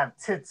 so I could have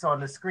tits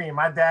on the screen.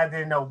 My dad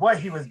didn't know what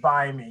he was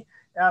buying me.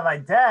 And I was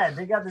like, Dad,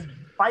 they got this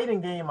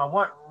fighting game I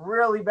want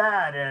really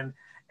bad.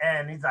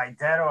 And he's like,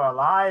 Dead or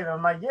Alive? And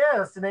I'm like, yeah,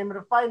 that's the name of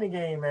the fighting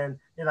game. And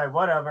he's like,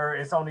 whatever.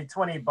 It's only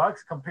 $20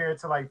 compared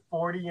to like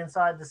 40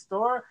 inside the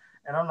store.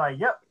 And I'm like,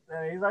 yep.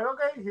 And he's like,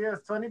 okay, here's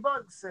 $20.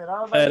 And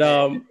I was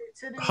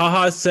like,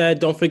 Haha said,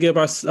 don't forget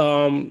about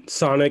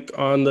Sonic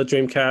on the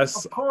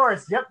Dreamcast. Of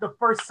course. Yep. The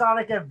first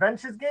Sonic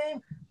Adventures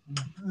game.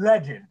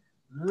 Legend.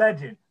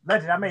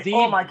 I made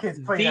all my kids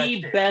play that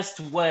shit. The best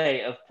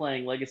way of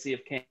playing Legacy of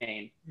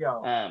Kain.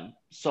 Yo.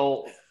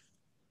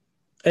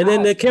 And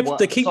then they keep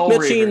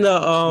mentioning the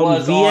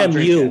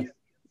VMU.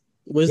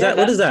 What is that?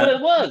 What is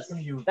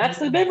That's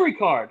the memory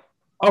card.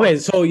 Okay,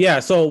 so yeah,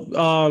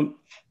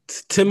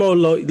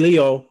 Timo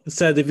Leo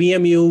said the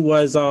VMU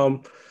was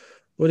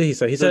what did he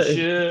say? He said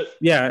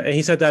and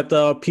he said that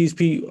the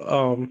PSP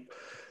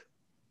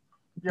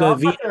the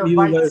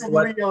VMU was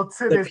what the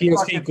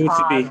PSP grew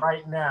to be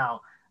right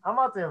now. I'm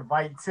about to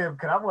invite Tim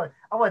because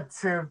I want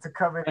Tim to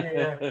come in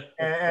here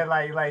and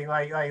lay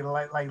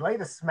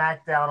the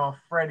smackdown on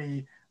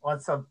Freddie on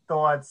some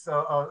thoughts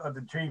of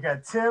the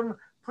Dreamcast. Tim,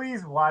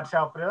 please watch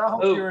out for that. I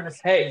hope you're in a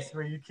space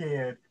where you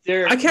can.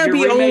 I can't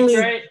be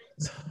only.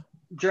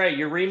 Dre,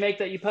 your remake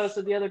that you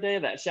posted the other day,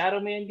 that Shadow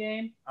Man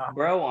game,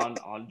 bro, on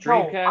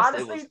Dreamcast,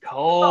 honestly, it was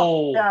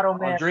cold. On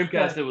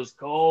Dreamcast, it was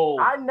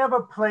cold. I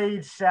never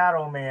played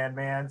Shadow Man,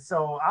 man.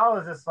 So I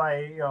was just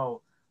like,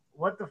 yo,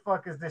 what the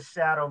fuck is this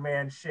Shadow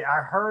Man shit?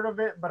 I heard of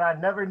it, but I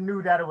never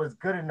knew that it was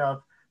good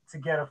enough to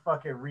get a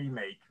fucking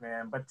remake,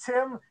 man. But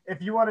Tim,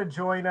 if you want to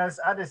join us,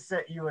 I just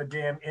sent you a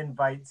damn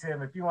invite,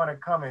 Tim. If you want to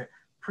come and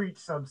preach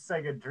some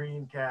Sega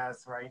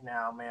Dreamcast right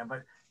now, man.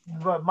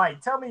 But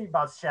Mike, tell me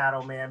about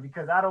Shadow Man,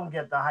 because I don't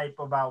get the hype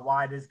about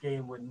why this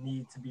game would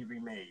need to be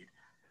remade.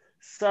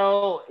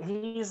 So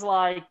he's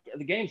like,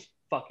 the game's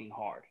fucking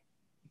hard.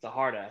 It's a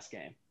hard ass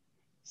game.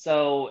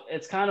 So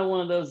it's kind of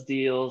one of those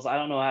deals. I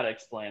don't know how to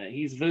explain it.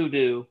 He's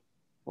voodoo,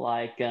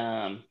 like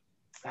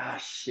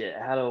shit.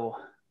 How do? All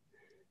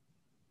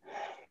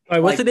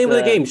right, what's the name of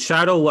the game?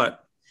 Shadow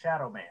what?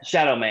 Shadow Man.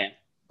 Shadow Man.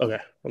 Okay,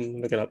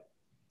 I'm looking up.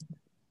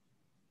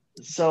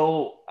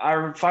 So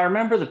if I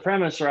remember the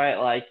premise right,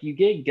 like you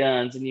get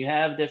guns and you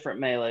have different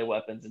melee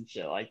weapons and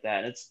shit like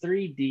that. It's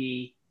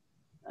 3D,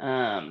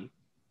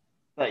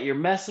 but you're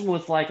messing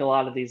with like a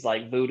lot of these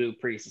like voodoo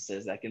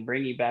priestesses that can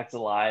bring you back to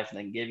life and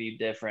then give you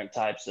different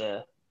types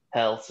of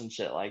healths and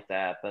shit like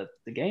that. But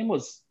the game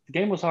was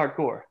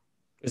hardcore.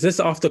 Is this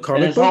off the And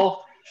comic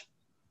book?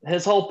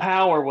 his whole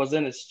power was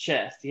in his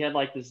chest. He had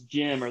like this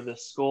gem or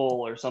this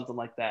skull or something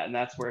like that, and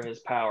that's where his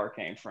power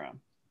came from.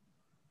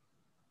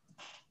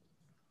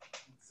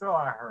 So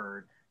I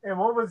heard. And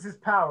what was his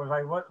power?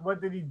 Like, what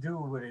did he do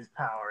with his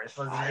power?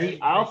 I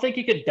don't think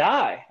he could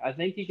die. I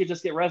think he could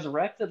just get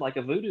resurrected like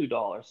a voodoo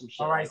doll or some shit.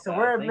 All right, like so that,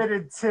 we're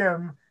admitted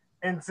Tim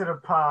into the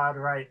pod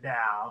right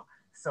now.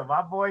 So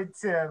my boy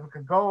Tim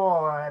could go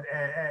on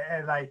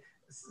and like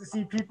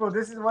see people.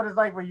 This is what it's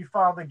like when you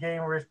follow the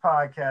Gamers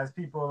podcast.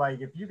 People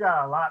like, if you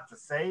got a lot to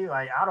say,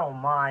 like I don't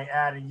mind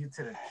adding you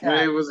to the chat.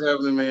 Hey, what's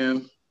happening,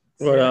 man?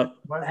 What up?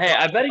 Hey,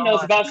 I bet he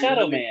knows about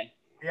Shadow Man.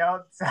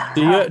 Yo,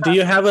 Do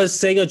you have a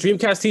Sega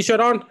Dreamcast T-shirt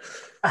on?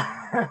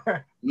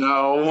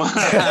 No,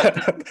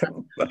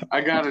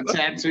 I got a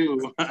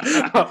tattoo.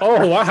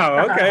 Oh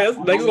wow! Okay, that's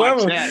next On my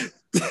level. chest.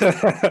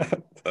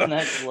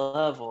 Next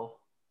level.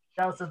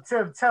 Yo, so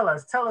Tim, tell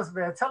us,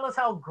 man, tell us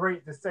how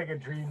great the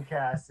Sega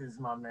Dreamcast is,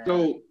 my man.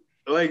 So,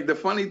 like, the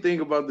funny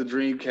thing about the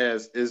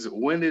Dreamcast is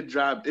when it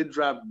dropped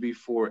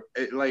before.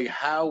 Like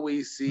how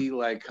we see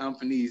like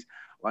companies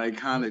like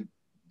kind of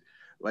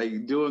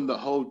like doing the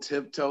whole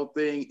tiptoe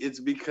thing.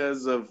 It's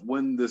because of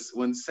when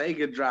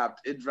Sega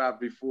dropped, it dropped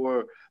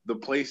before the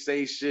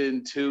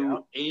PlayStation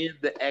 2 and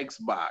the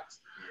Xbox.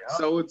 Yep.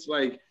 So it's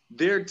like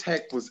their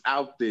tech was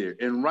out there.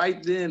 And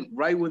right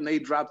when they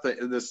dropped the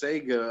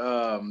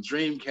Sega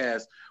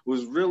Dreamcast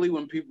was really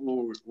when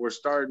people were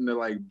starting to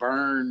like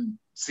burn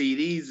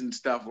CDs and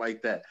stuff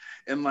like that.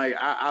 And like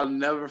I'll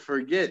never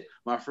forget,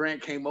 my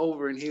friend came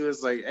over and he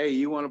was like, "Hey,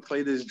 you want to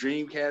play this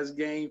Dreamcast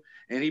game?"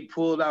 And he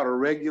pulled out a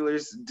regular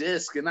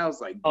disc, and I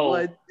was like,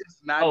 "What? It's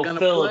not gonna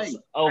play."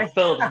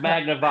 Phil's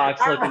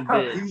Magnavox looking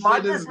disc. My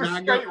disc was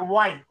straight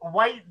white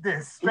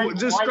disc,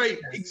 Straight.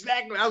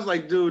 Exactly. I was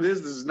like, "Dude,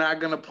 this is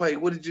not gonna play."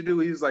 What did you do?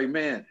 He was like,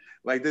 "Man,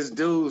 like this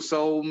dude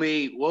sold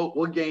me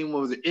what game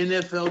was it?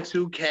 NFL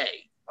 2K."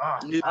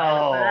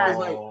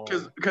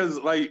 Because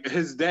like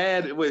his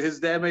dad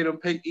made him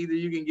pick either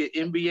you can get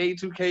NBA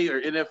 2K or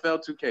NFL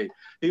 2K.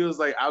 He was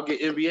like, "I'll get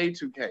NBA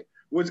 2K,"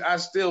 which I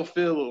still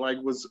feel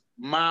like was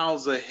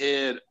miles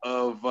ahead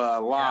of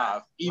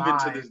live, even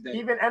to this day.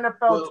 Even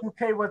NFL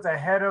 2K was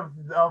ahead of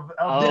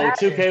that.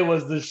 2K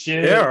was the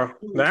shit. Yeah,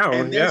 now,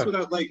 and that's what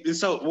I like.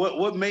 So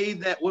what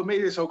made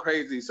it so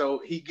crazy?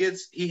 So he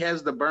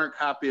has the burnt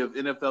copy of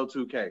NFL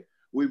 2K.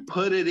 We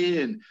put it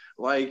in,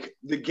 like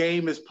the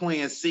game is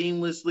playing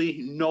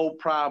seamlessly, no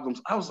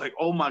problems. I was like,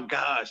 oh my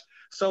gosh.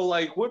 So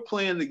like we're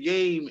playing the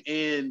game,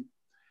 and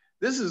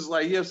this is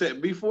like, you know what I'm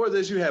saying? Before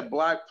this, you had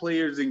block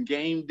players in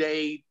Game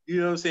Day,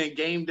 you know what I'm saying?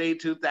 Game Day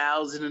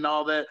 2000 and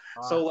all that.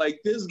 So like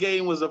this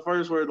game was the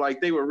first where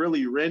like they were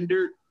really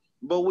rendered,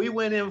 but we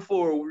went in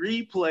for a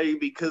replay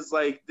because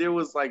like there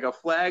was like a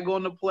flag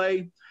on the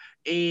play,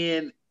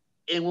 and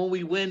when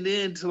we went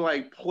in to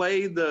like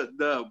play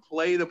the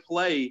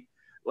play,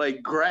 like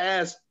the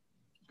grass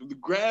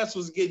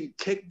was getting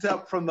kicked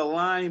up from the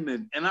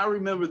linemen, and I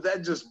remember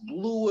that just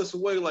blew us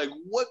away. Like,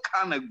 what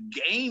kind of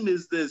game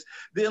is this?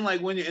 Then like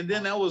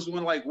that was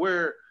when like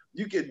where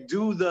you could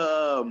do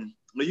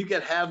you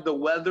could have the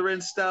weather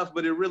and stuff,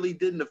 but it really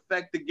didn't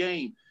affect the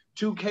game.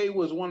 2K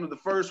was one of the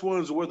first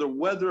ones where the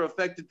weather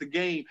affected the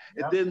game,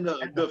 and then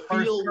the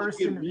field would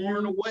get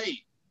worn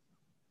away.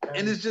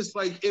 And it's just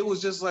like, it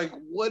was just like,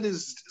 what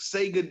is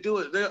Sega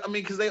doing? I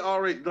mean, because they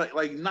already,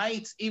 like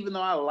Knights, even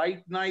though I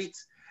liked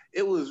Knights,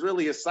 it was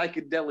really a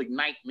psychedelic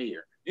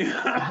nightmare. You know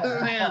what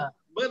I'm saying?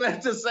 But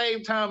at the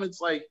same time, it's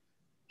like,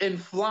 in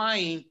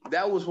flying,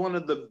 that was one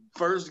of the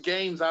first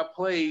games I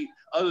played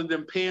other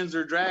than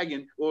Panzer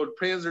Dragoon,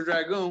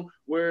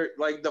 where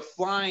like the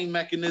flying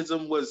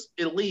mechanism was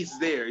at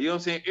least there. You know what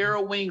I'm saying?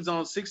 Arrow Wings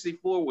on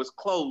 64 was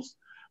close,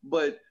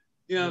 but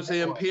you know what I'm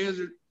saying?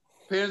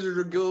 Panzer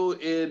Dragoon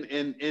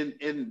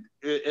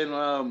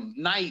and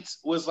Knights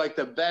was like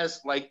the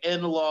best like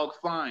analog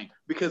flying,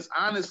 because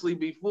honestly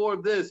before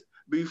the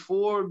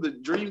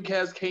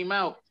Dreamcast came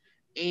out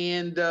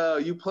and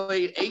you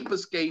played Ape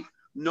Escape,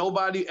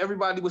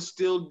 everybody was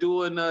still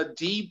doing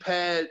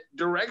D-pad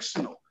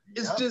directional.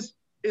 It's just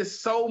it's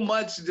so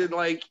much that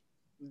like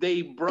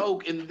they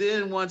broke. And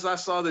then once I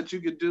saw that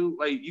you could do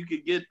like you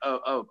could get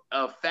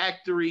a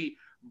factory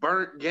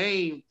burnt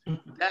game,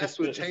 that's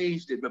what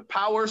changed it. But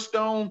Power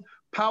Stone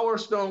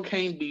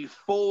came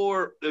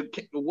before,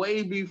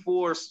 way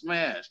before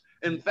Smash.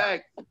 In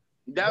fact,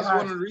 that's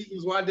one of the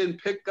reasons why I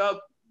didn't pick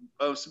up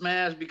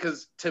Smash,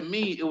 because to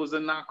me it was a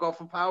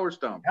knockoff of Power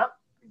Stone.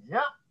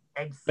 Yep.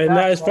 Exactly. And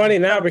that is funny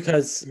now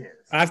because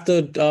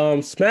after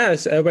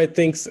Smash, everybody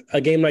thinks a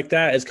game like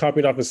that is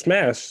copied off of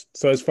Smash.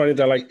 So it's funny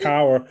that like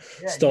Power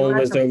Stone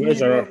was the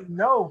original.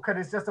 No, because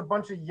it's just a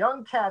bunch of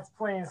young cats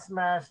playing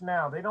Smash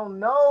now. They don't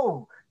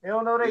know. They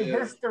don't know their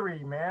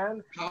history,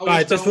 man.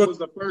 Power Stone was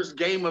the first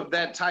game of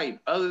that type.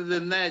 Other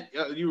than that,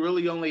 you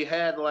really only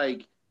had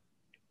like,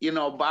 you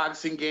know,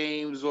 boxing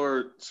games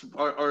or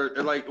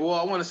like, well,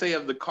 I want to say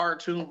of the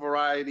cartoon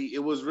variety,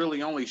 it was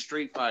really only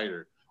Street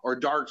Fighter or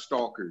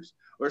Darkstalkers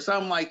or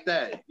something like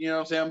that. You know what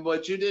I'm saying?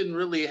 But you didn't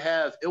really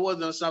have, it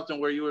wasn't something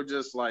where you were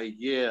just like,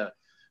 yeah,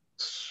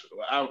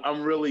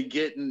 I'm really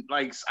getting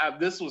like,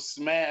 this was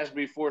Smash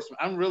before.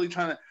 I'm really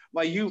trying to,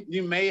 like,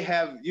 you may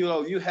have, you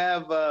know, you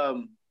have,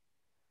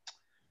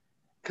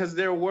 because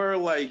there were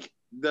like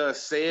the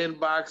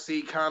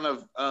sandboxy kind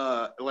of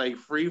like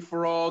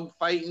free-for-all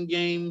fighting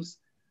games.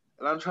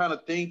 And I'm trying to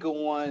think of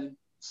one.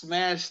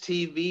 Smash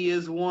TV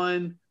is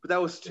one, but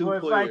that was two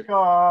players. It's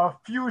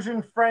like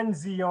Fusion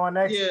Frenzy on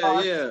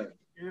Xbox. Yeah.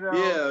 You know?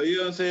 Yeah, you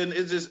know what I'm saying?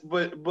 It's just,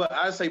 but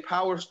I say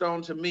Power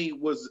Stone to me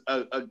was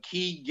a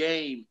key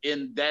game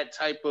in that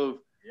type of.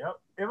 Yep,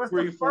 it was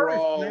the first,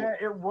 man.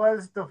 It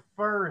was the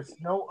first.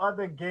 No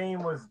other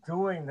game was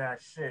doing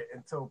that shit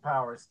until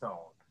Power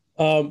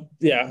Stone.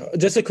 Yeah,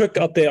 just a quick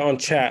update on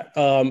chat.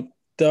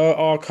 They're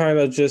all kind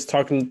of just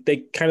talking. They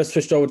kind of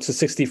switched over to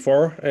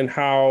 64 and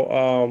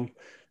how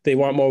they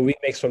want more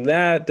remakes from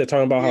that. They're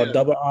talking about how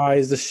Double I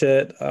is the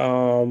shit.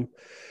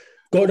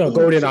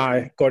 Golden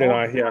Eye,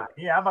 yeah.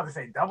 Yeah, I'm about to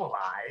say Double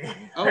I.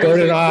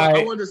 Golden Eye.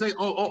 I wanted to say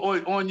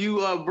on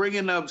you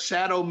bringing up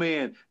Shadow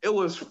Man. It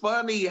was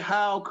funny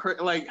how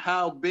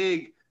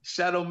big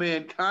Shadow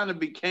Man kind of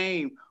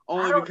became,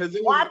 only because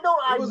it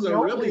was a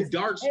really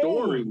dark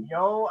story.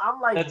 Yo,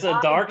 I'm like, it's a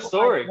dark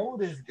story.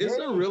 It's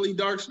a really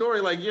dark story.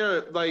 Like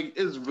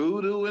it's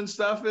voodoo and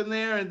stuff in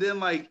there, and then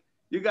like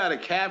you got to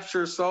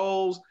capture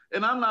souls.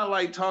 And I'm not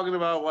like talking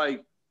about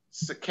like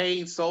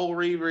Kane Soul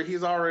Reaver,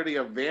 he's already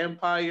a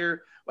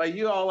vampire. Like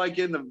you all like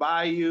in the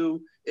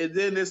bayou, and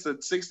then it's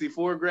a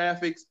 64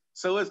 graphics,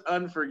 so it's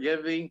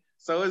unforgiving.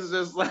 So it's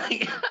just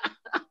like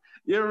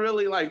you're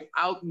really like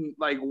out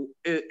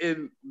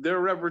in their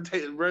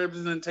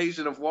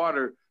representation of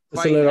water,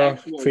 fighting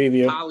actual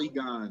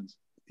polygons.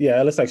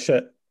 Yeah, it looks like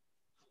shit.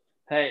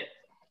 Hey,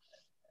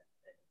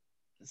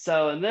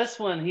 so in this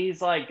one,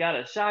 he's like got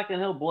a shotgun.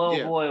 He'll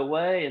blow a boy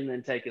away and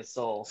then take his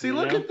soul. See,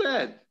 look at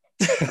that.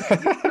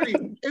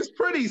 It's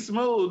pretty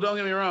smooth. Don't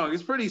get me wrong.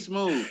 It's pretty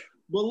smooth.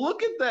 But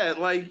look at that.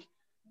 Like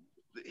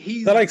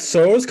he's that like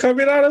souls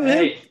coming out of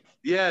him.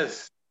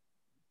 Yes.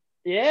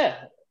 Yeah.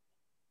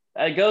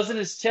 It goes in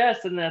his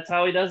chest, and that's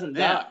how he doesn't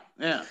die.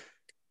 Yeah.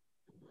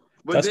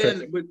 But that's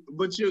then, crazy.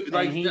 but you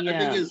like I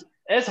think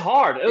it's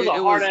hard. It was a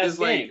hard ass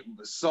game.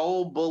 Like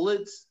soul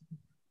bullets,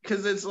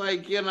 because it's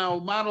like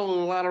modeled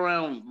a lot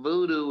around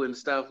voodoo and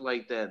stuff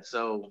like that.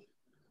 So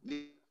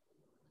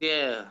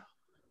yeah.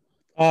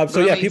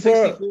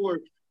 People.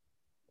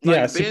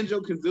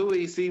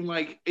 Banjo-Kazooie seemed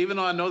like, even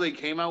though I know they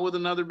came out with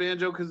another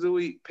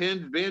Banjo-Kazooie,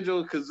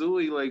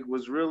 Banjo-Kazooie like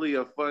was really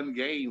a fun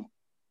game.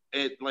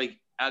 It like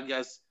I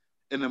guess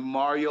in a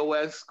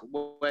Mario-esque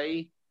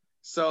way.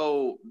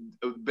 So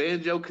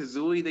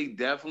Banjo-Kazooie, they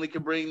definitely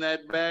could bring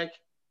that back.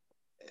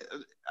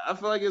 I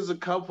feel like it's a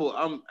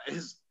couple.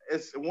 It's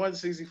one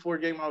 64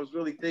 game I was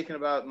really thinking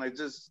about, and I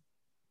just.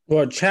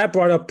 Well, Chad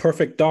brought up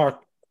Perfect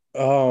Dark.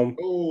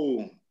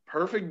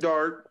 Perfect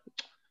Dark.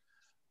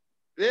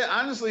 Yeah,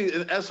 honestly,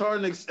 as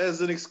hard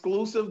as an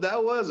exclusive,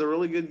 that was a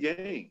really good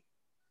game.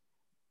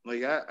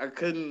 Like I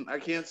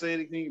can't say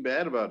anything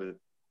bad about it.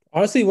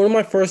 Honestly, one of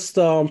my first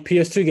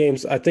PS2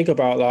 games I think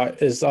about a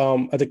lot is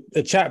I think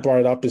the chat brought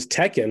it up is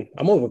Tekken.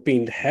 I'm over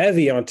being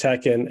heavy on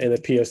Tekken in the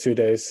PS2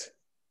 days,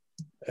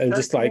 and Tekken,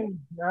 just like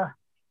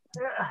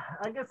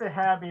I guess it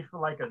had me for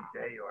like a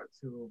day or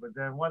two, but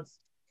then once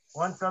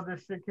other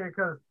shit came,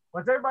 because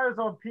once everybody was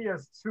on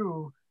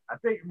PS2. I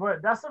think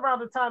that's around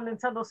the time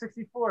Nintendo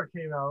 64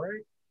 came out,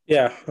 right?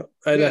 Yeah,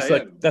 and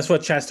that's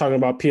what chat's talking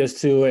about,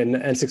 PS2 and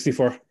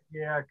N64.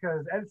 Yeah,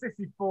 because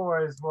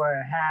N64 is what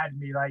had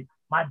me like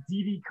my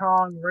Diddy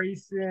Kong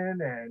Racing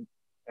and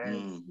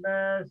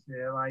Smash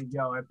and like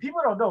and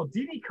people don't know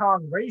Diddy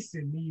Kong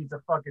Racing needs a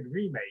fucking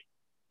remake.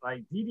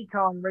 Like Diddy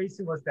Kong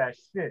Racing was that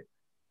shit.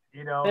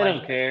 They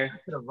don't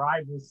care. Could have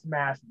rivaled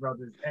Smash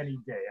Brothers any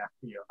day. I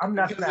feel I'm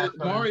not because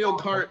Mario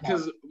Kart,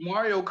 because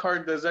Mario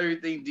Kart does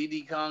everything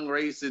Diddy Kong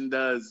Racing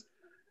does,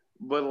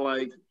 but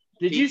like,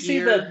 did you see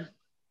the?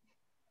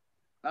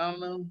 I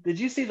don't know. Did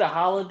you see the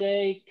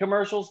holiday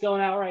commercials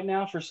going out right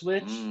now for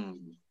Switch?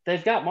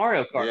 They've got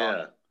Mario Kart on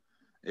it.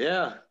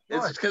 Yeah.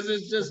 It's because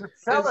it's a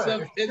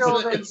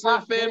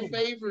fan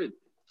favorite.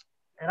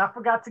 And I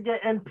forgot to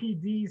get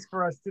NPDs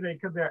for us today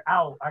because they're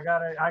out. I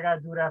gotta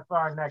do that for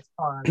our next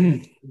pod.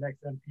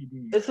 Next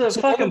NPDs. It's a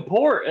fucking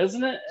port,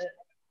 isn't it?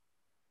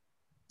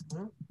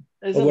 Hmm?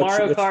 Isn't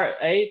Mario Kart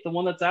 8 the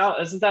one that's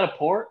out? Isn't that a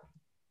port?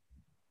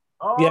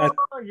 Oh Yeah.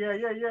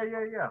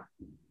 yeah.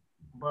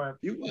 But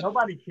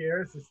nobody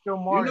cares. It's still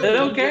Mario. They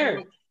don't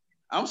care.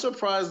 I'm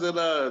surprised that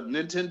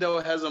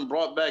Nintendo hasn't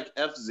brought back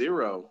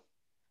F-Zero.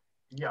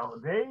 Yo,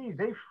 they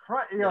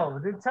front. Yo,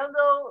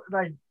 Nintendo,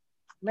 like,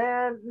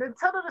 man,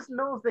 Nintendo just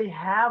knows they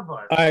have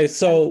us. All right,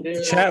 so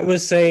chat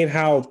was saying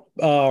how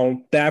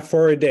Bad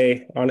Fur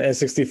Day on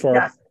N64.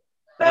 Yes.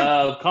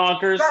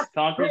 Conker's,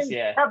 Game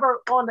yeah.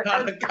 Ever on the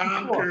N64.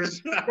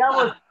 Conker's. That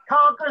was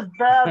Conker's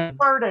Bad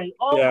Fur Day.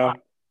 Oh my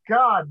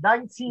God,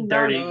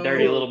 1990.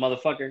 Dirty little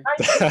motherfucker.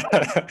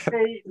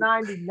 1998,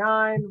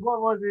 99.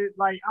 What was it?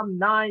 Like, I'm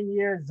 9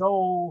 years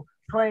old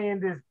playing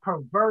this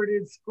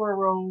perverted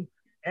squirrel.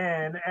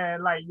 And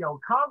like, yo,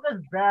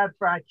 Conker's Bad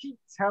Fur. I keep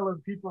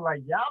telling people,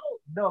 like, y'all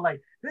don't know.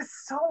 Like, there's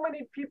so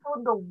many people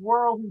in the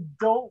world who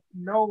don't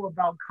know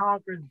about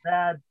Conker's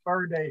Bad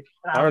Fur Day.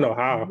 And I don't know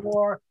how.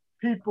 More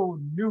people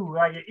knew.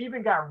 Like, it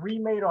even got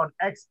remade on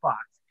Xbox.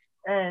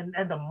 And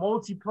the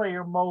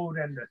multiplayer mode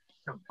and the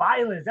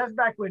violence. That's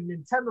back when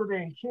Nintendo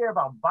didn't care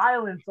about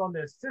violence on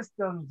their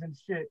systems and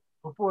shit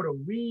before the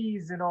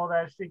Wii's and all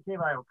that shit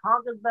came out.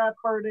 Conker's Bad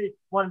Fur Day,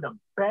 one of the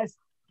best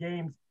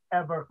games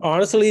ever.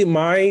 Honestly,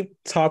 my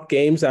top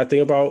games I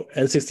think about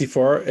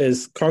N64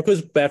 is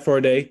Conker's Bad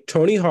Fur Day,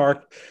 Tony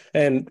Hawk,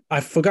 and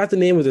I forgot the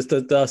name of this,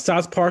 the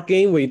South Park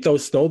game where you throw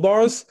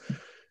snowballs.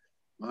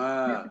 You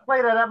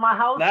play that at my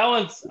house? That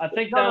one's, I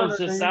think that one's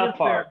just South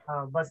Park.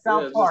 But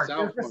South Park.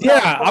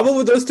 I went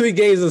with those three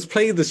games and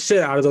played the shit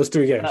out of those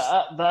three games.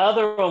 The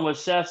other one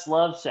was Chef's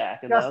Love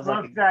Shack. And that was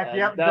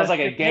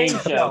like a game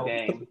show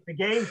game. The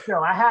game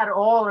show. I had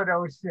all of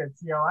those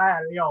shits,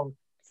 yo.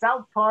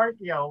 South Park,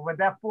 with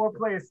that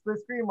 4-player split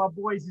screen, my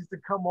boys used to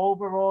come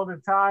over all the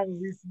time.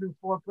 We used to do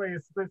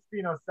 4-player split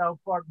screen on South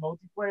Park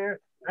multiplayer.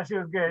 That shit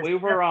was good. We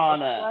were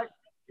on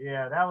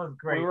yeah, that was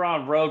great. We were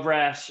on Road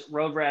Rash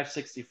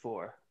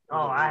 64.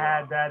 Oh, I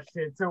had that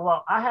shit too.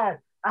 Well, I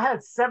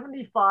had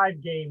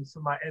 75 games for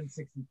my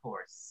N64.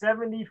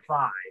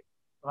 75.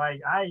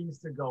 Like, I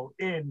used to go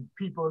in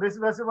people. This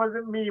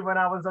wasn't me when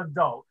I was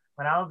adult.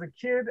 When I was a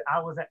kid, I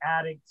was an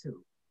addict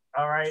too.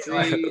 All right. See,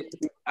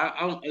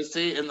 I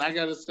and I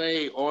gotta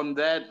say on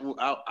that,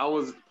 I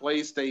was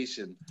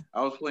PlayStation.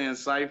 I was playing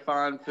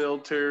Siphon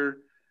Filter,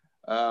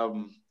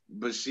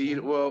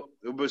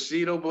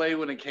 Bushido Blade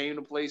when it came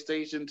to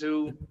PlayStation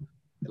 2.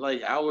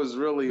 Like, I was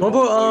really.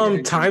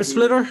 Remember Time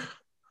Splitter?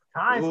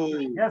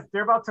 Yes,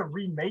 they're about to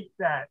remake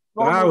that.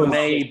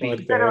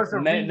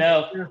 Maybe.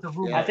 No.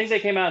 I think they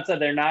came out and said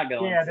they're not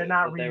going. Yeah, they're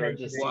not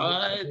remaking it.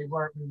 What? They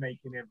weren't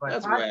remaking it. But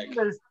that's Time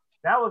Splitters,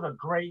 that was a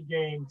great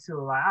game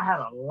too. Like, I had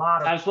a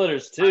lot of Time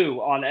Splitters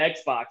 2 on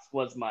Xbox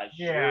was my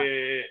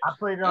shit. I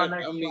played it on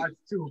Xbox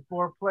too.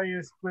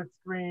 4-player split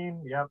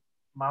screen. Yep.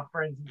 My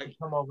friends used to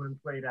come over and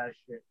play that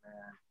shit,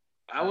 man.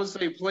 I would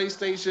say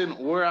PlayStation,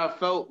 where I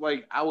felt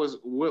like I was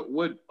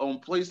on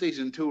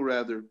PlayStation 2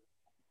 rather,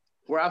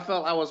 where I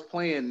felt I was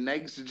playing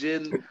next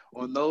gen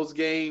on those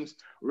games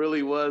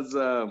really was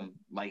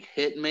like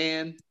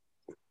Hitman.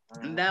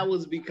 And that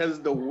was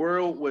because the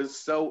world was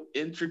so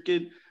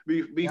intricate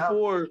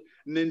before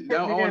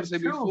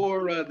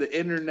the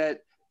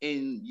internet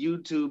and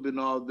YouTube and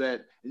all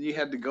that, and you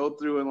had to go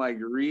through and like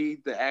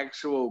read the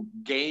actual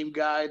game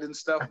guide and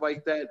stuff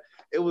like that.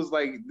 It was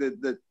like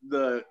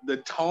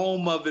the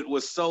tome of it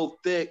was so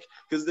thick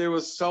because there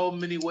was so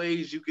many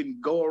ways you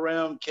can go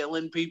around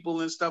killing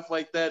people and stuff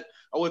like that.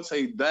 I would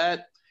say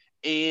that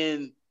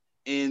and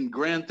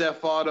Grand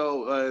Theft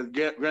Auto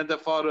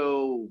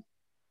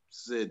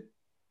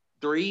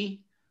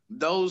 3,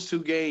 those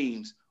two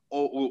games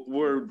I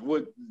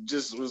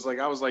was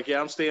like, yeah,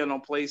 I'm staying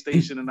on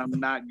PlayStation and I'm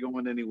not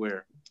going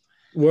anywhere.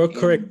 We're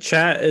correct.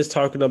 Chat is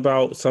talking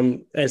about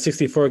some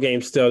N64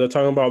 games still. They're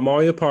talking about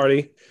Mario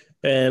Party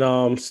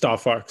and Star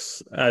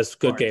Fox as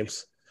good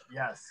games.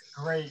 Yes,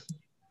 great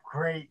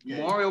game.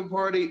 Mario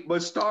Party,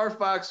 but Star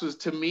Fox was,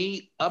 to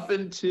me, up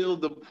until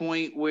the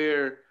point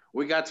where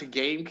we got to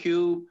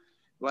GameCube,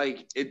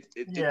 like it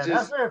just,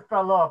 that's where it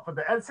fell off. But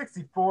the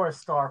N64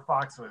 Star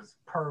Fox was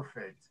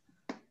perfect.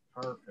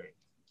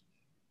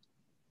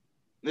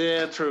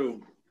 Yeah,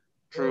 true.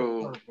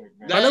 I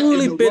never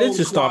really bit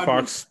into Star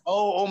Fox.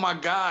 Oh my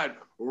God,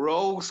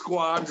 Rogue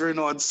Squadron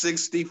on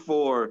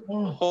 64.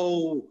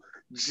 Oh,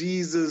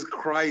 Jesus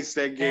Christ,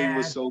 that game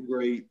was so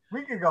great.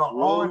 We could go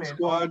Rogue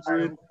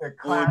Squadron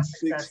on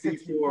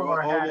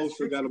 64. I almost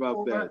forgot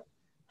about that.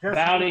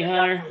 Bounty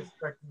Hunter.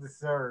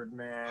 Absurd,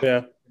 man.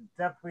 Yeah.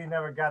 Definitely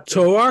never got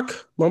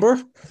Turok,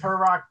 remember?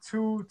 Turok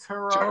 2,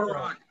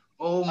 Turok.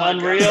 Oh my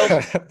Unreal.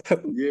 God.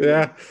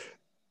 Yeah.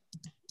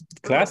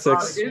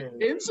 Classics.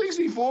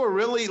 N64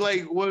 really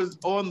was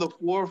on the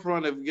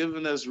forefront of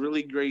giving us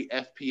really great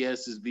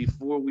FPSs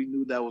before we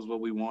knew that was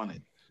what we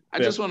wanted. I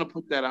just want to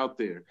put that out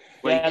there.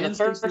 Like, the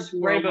first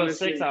N64, Rainbow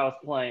Six I was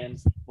playing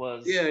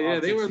was they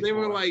were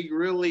 64. like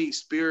really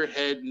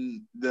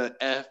spearheading the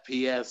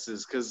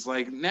FPSs because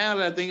like now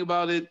that I think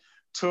about it,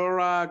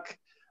 Turok,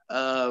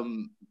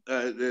 was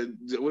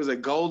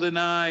it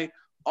GoldenEye?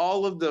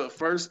 All of the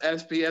first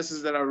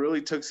SPSs that I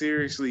really took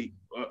seriously,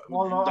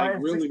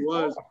 really 64.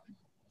 Was.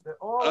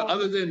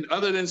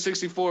 Other than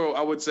 64,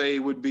 I would say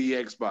would be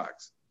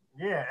Xbox.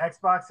 Yeah,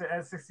 Xbox and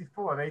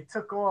N64. They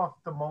took off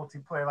the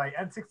multiplayer. Like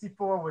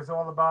N64 was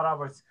all about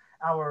our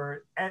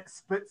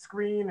split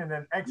screen, and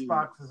then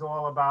Xbox was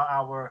all about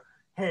our,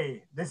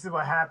 hey, this is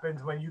what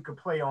happens when you can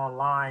play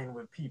online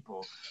with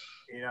people.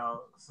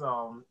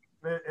 So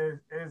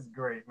it's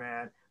great,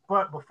 man.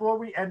 But before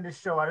we end the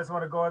show, I just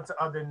want to go into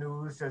other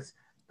news. Just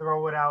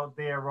throw it out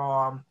there.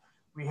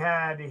 We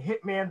had a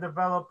Hitman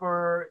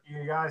developer.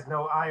 You guys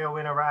know IO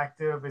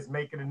Interactive is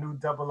making a new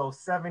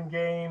 007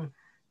 game.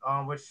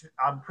 Which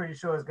I'm pretty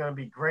sure is going to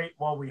be great.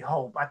 Well, we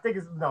hope. I think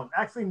it's no.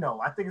 I think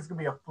it's going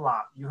to be a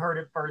flop. You heard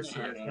it first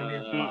here. It's going to be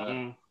a flop.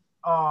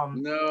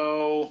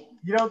 No.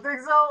 You don't think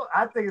so?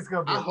 I think it's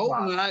going to be a flop.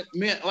 I hope not.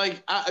 Man,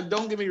 like,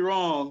 don't get me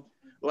wrong.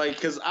 Like,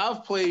 because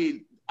I've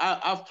played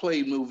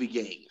movie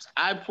games.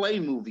 I play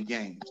movie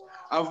games.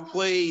 I've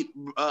played,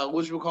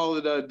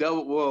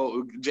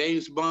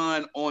 James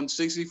Bond on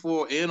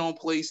 64 and on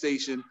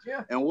PlayStation.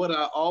 Yeah. And what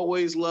I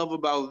always love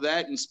about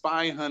that and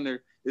Spy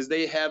Hunter is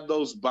they have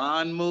those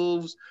Bond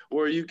moves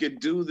where you could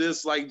do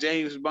this like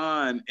James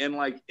Bond and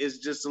like it's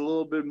just a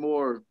little bit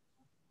more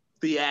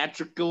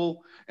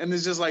theatrical. And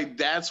it's just like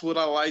that's what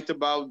I liked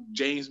about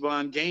James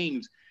Bond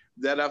games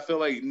that I feel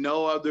like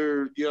no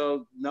other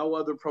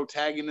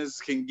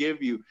protagonist can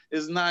give you.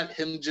 It's not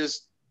him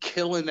just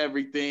killing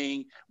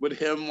everything, but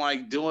him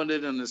like doing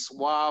it in a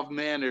suave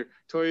manner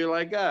to where you're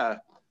like,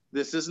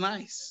 this is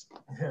nice.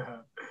 Yeah.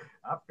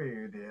 I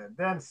figured it.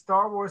 Then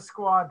Star Wars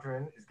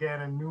Squadron is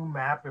getting a new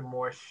map and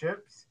more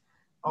ships.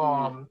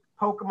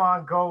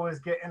 Pokemon Go is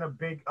getting a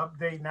big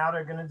update. Now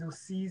they're gonna do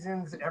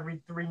seasons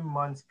every 3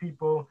 months,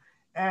 people,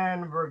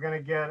 and we're gonna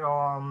get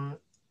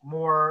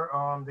more.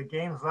 The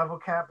game's level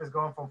cap is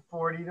going from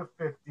 40 to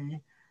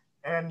 50,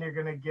 and you're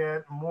gonna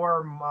get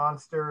more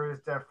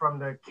monsters that from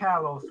the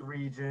Kalos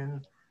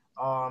region.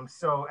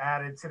 So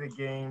added to the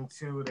game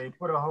too. They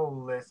put a whole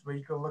list, but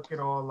you can look it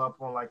all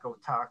up on like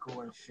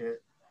Otaku and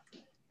shit.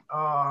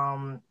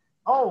 And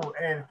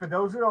for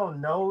those who don't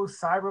know,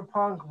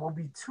 Cyberpunk will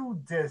be 2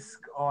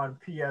 discs on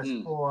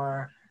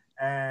PS4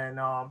 and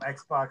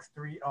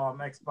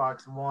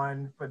Xbox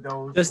One. For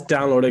those, just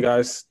download it,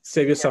 guys.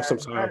 Save yourself some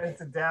time.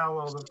 To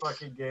download the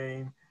fucking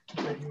game,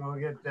 so you will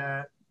get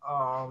that.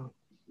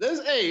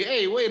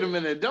 Hey, wait a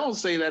minute. Don't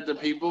say that to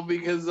people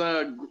because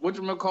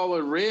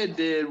Red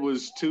Dead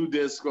was 2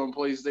 discs on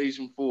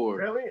PlayStation 4.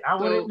 Really? I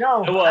wouldn't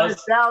know. I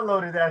just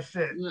downloaded that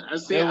shit. I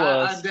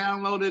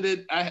downloaded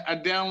it. I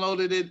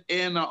downloaded it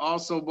and I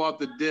also bought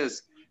the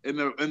disc. I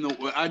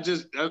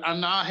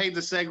hate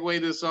to segue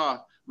this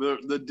off,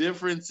 but the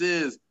difference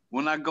is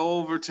when I go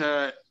over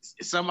to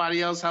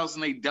somebody else's house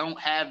and they don't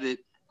have it,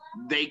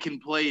 they can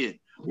play it.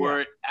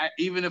 Where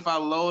even if I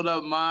load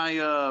up my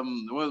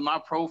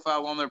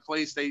profile on their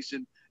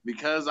PlayStation,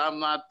 because I'm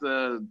not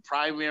the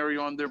primary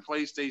on their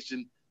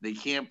PlayStation, they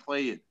can't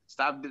play it.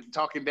 Stop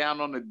talking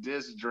down on the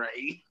disc,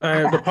 Dre.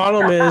 The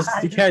problem is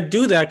you can't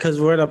do that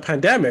because we're in a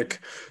pandemic.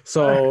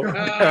 So you're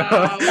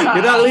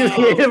not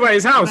leaving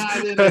anybody's house.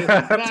 Not in a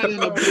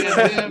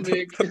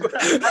pandemic.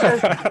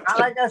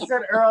 Like I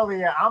said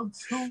earlier, I'm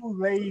too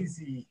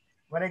lazy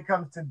when it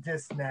comes to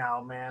disc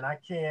now, man. I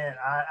can't.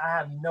 I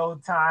have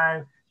no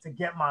time to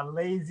get my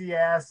lazy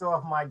ass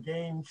off my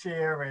game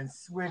chair and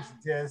switch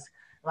disc.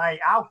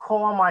 Like I'll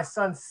call my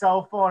son's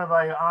cell phone and be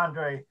like,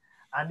 Andre,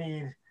 I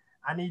need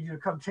you to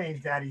come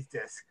change daddy's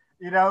disc.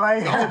 I'm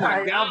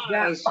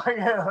that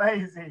fucking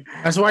lazy.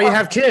 That's why you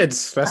have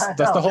kids. That's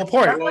the whole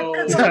point.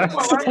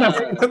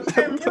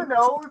 Tim,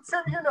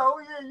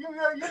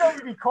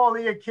 you be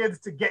calling your kids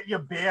to get your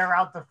beer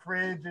out the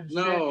fridge and shit.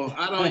 No,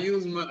 I don't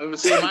use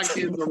my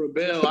kids are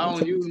rebel. I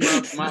don't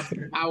use my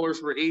powers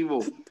for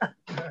evil.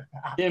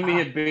 Give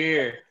me a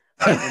beer.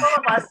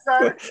 My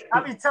son,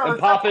 I be telling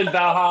pop in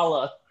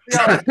Valhalla.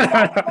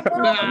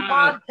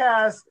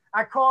 Podcast.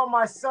 I call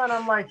my son.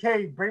 I'm like,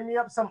 hey, bring me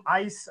up some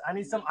ice. I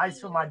need some ice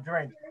for my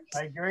drink.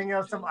 Like, bring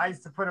up some ice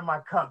to put in my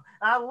cup.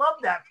 And I love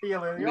that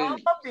feeling. I love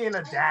being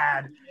a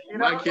dad.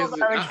 My kids,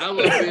 I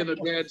love being a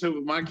dad too,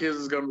 but my kids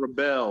is gonna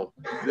rebel.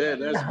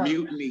 That's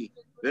mutiny.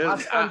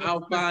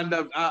 I'll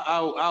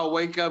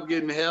wake up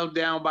getting held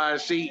down by a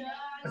sheet,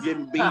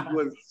 getting beat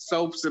with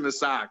soaps in the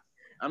sock.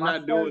 I'm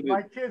not doing it.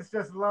 My kids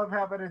just love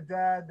having a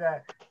dad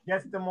that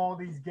gets them all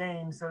these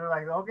games. So they're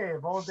like, okay,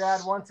 if old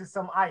dad wants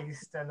some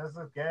ice, then let's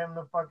just get him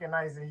the fucking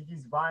ice. And he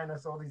keeps buying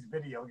us all these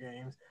video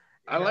games.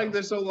 I like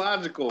they're so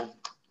logical.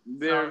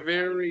 They're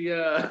very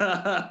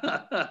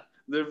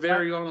they're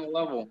very on a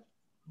level.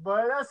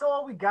 But that's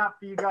all we got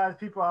for you guys,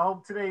 people. I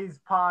hope today's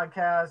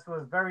podcast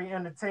was very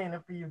entertaining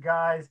for you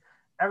guys.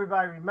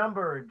 Everybody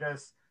remember,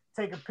 just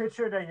take a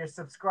picture that you're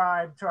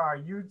subscribed to our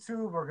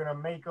YouTube. We're gonna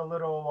make a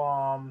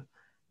little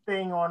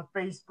thing on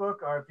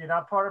Facebook, or if you're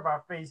not part of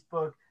our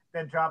Facebook,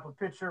 then drop a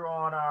picture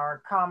on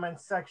our comment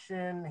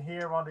section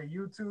here on the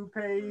YouTube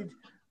page.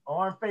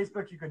 Or on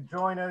Facebook, you can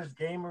join us,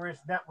 Gamerish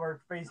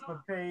Network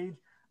Facebook page.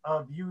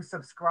 Of you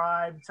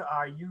subscribe to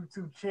our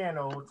YouTube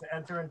channel to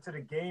enter into the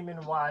Game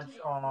and Watch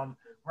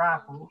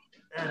raffle,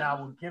 and I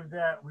will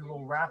we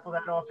will raffle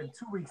that off in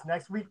 2 weeks.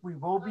 Next week we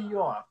will be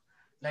off.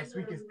 Next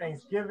week is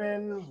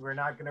Thanksgiving. We're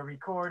not going to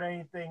record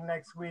anything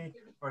next week.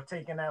 We're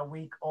taking that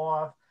week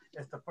off.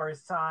 It's the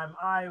first time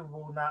I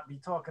will not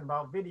be talking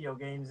about video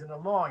games in a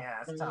long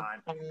ass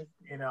time,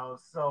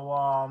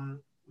 so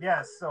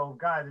yes, so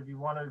guys, if you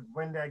want to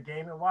win that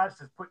Game and Watch,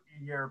 just put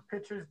your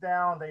pictures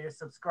down that you're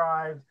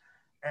subscribed,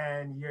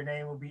 and your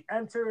name will be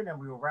entered, and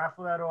we will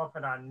raffle that off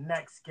in our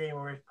next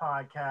Gamerish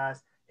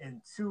podcast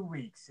in 2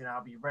 weeks, and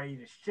I'll be ready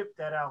to ship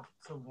that out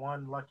to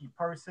one lucky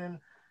person.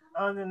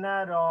 Other than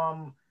that,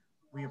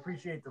 we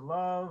appreciate the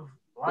love.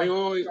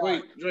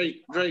 Wait,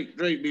 Drake.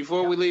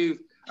 Before we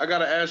leave, I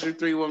gotta ask you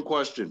 3-1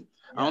 question.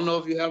 Yeah. I don't know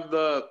if you have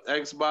the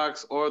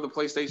Xbox or the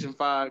PlayStation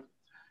 5,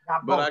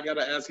 but I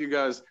gotta ask you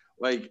guys,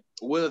 like,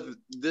 with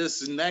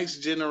this next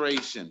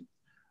generation.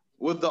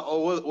 With the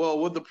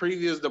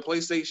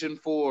PlayStation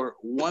 4,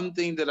 one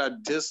thing that I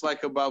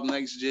dislike about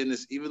next gen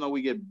is even though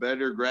we get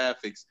better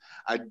graphics,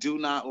 I do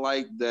not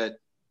like that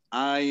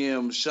I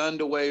am shunned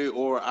away,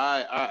 or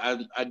I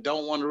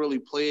don't want to really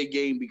play a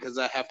game because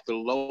I have to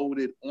load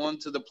it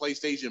onto the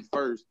PlayStation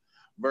first,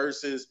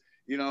 versus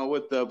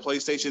with the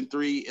PlayStation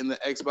 3 and the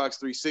Xbox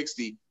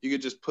 360, you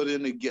could just put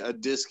in a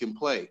disc and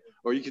play,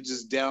 or you could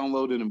just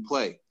download it and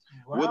play.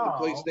 Wow. With the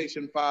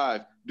PlayStation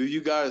 5,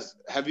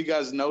 have you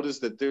guys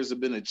noticed that there's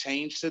been a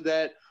change to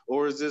that,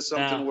 or is this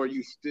something where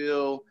you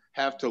still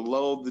have to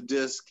load the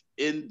disc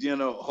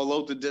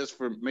load the disc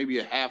for maybe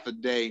a half a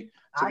day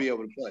to be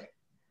able to play?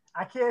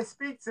 I can't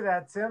speak to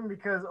that, Tim,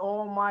 because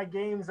all my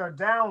games are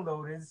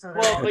downloaded. So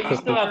but you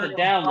still have to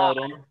download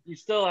them. You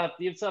still have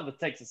to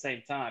take the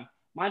same time.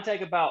 Mine take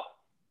about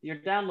your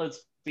download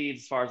speed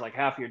as far as like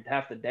half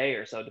the day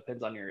or so,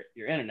 depends on your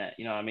internet,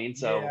 you know what I mean?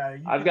 So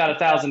I've got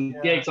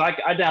 1,000 gigs, so I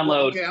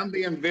download. Okay, I'm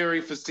being very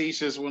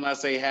facetious when I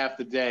say half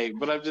the day,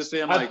 but I'm just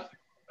saying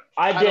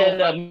I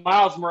did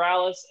Miles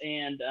Morales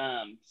and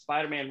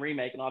Spider-Man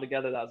remake, and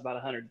altogether that was about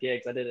 100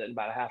 gigs. I did it in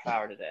about a half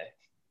hour today.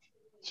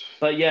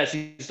 But yes,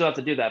 you still have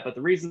to do that. But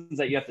the reasons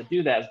that you have to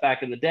do that is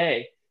back in the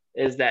day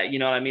is that, you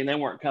know what I mean, they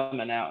weren't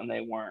coming out and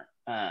they weren't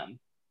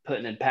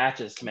putting in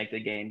patches to make the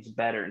games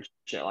better and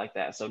shit like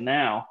that. So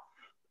now,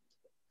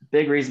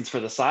 big reasons for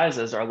the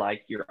sizes are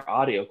like your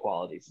audio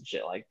qualities and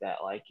shit like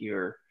that. Like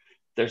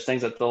there's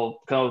things that they'll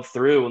go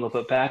through and they'll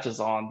put patches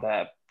on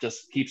that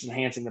just keeps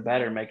enhancing the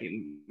better,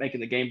 making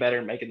the game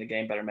better, making the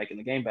game better.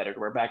 To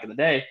where back in the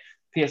day,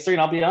 PS3,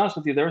 and I'll be honest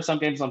with you, there were some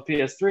games on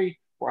PS3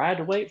 where I had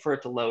to wait for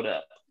it to load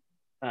up.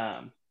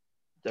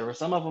 There were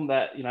some of them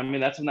that, you know what I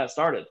mean, that's when that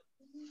started.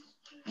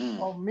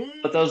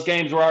 But those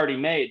games were already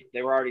made.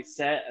 They were already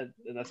set,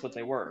 and that's what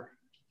they were.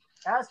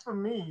 As for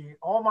me,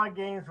 all my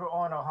games were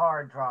on a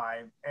hard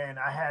drive, and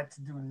I had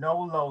to do no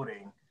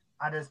loading.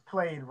 I just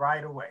played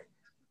right away.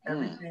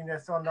 Everything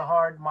that's on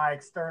my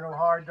external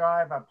hard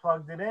drive, I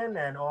plugged it in,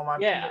 and all my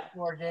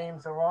PS4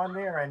 games are on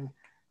there, and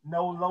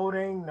no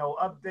loading, no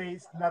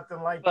updates,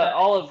 nothing like that.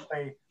 But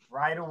play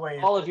right away.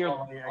 All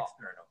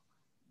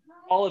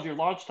of your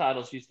launch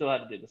titles, you still had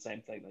to do the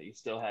same thing. That you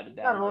still had to download.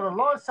 Yeah, well, the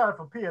launch title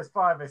for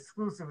PS5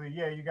 exclusively,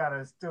 you got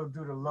to still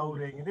do the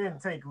loading. It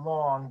didn't take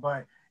long,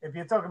 but if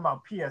you're talking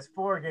about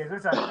PS4 games,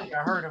 which I think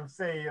I heard him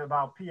say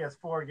about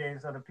PS4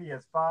 games on the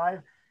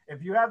PS5,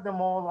 if you have them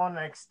all on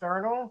the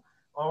external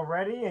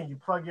already and you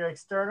plug your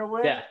external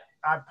in,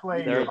 I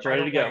play. They're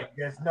ready to go.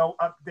 There's no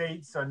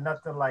updates or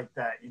nothing like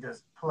that. You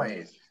just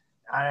play.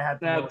 I had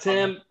to now,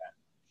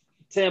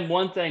 Tim,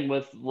 one thing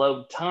with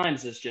load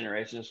times this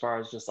generation, as far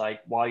as just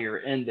like while you're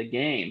in the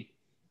game,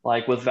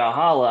 like with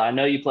Valhalla, I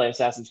know you play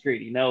Assassin's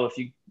Creed. You know, if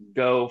you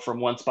go from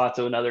one spot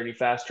to another and you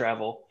fast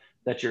travel,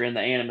 that you're in the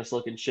Animus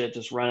looking shit,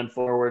 just running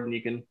forward, and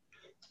you can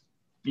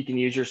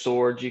use your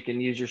swords, you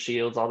can use your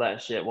shields, all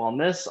that shit. Well, on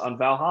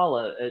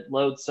Valhalla, it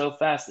loads so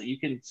fast that you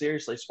can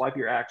seriously swipe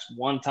your axe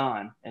one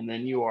time, and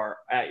then you are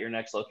at your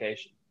next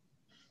location.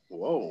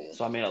 Whoa!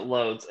 So I mean, it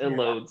loads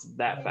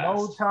that fast.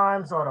 Load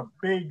times are the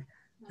big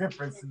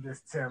difference in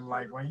this, Tim.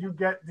 Like when you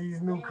get these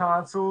new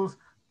consoles,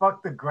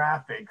 fuck the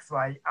graphics.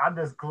 Like I'm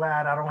just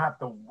glad I don't have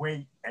to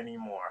wait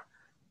anymore.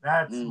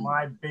 That's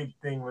my big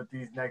thing with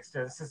these next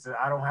gen systems.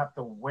 I don't have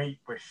to wait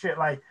for shit.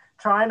 Like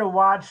trying to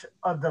watch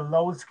the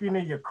load screen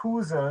of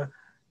Yakuza,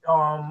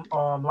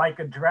 like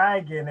a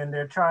dragon, and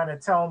they're trying to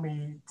tell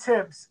me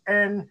tips,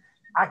 and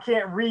I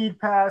can't read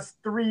past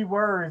 3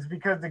 words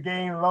because the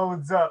game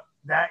loads up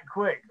that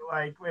quick,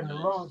 like in the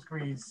load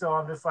screen. So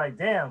I'm just like,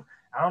 damn,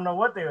 I don't know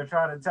what they were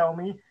trying to tell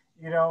me,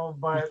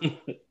 but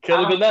could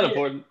have been that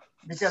important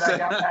because I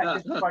got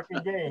back in the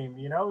fucking game,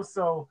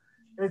 So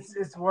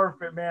it's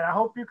worth it, man. I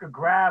hope you could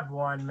grab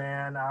one,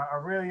 man. I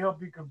really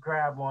hope you could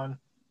grab one.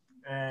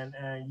 and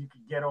you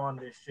can get on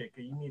this shit.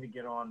 Cause you need to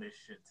get on this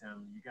shit,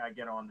 Tim. You gotta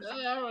get on this.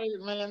 All right,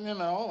 man. You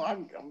know,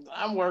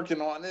 I'm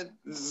working on it.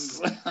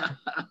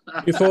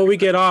 Before we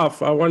get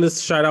off, I wanted to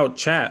shout out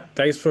chat.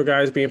 Thanks for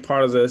guys being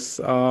part of this.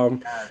 Yeah,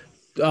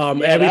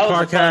 Every that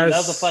was podcast. that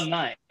was a fun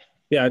night.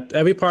 Yeah,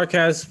 every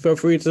podcast, feel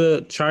free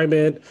to chime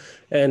in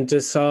and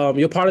just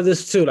you're part of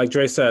this too, like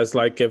Dre says.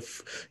 Like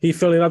if he's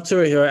feeling up to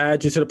it, he'll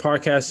add you to the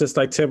podcast just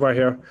like Tim right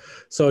here.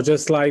 So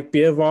just like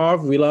be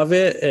involved. We love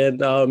it and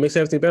makes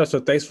everything better. So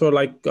thanks for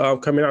like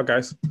coming out,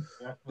 guys.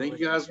 Thank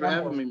you guys for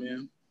having me,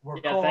 man.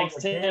 Yeah, thanks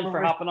Tim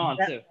for hopping on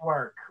too.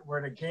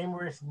 We're the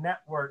Gamerish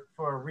Network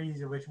for a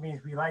reason, which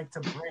means we like to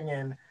bring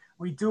in.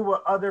 We do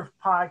what other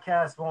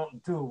podcasts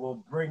won't do.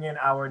 We'll bring in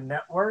our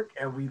network,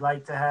 and we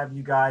like to have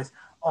you guys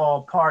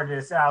all part of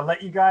this. I'll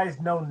let you guys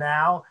know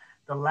now.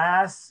 The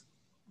last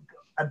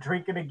A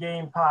Drink in a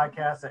Game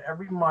podcast, so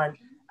every month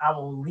I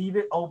will leave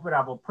it open.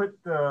 I will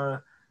put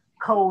the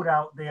code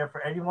out there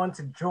for anyone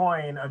to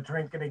join A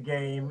Drink in a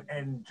Game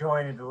and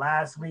join it the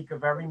last week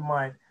of every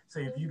month.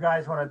 So if you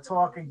guys want to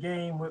talk a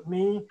game with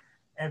me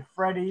and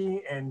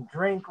Freddie and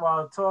drink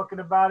while talking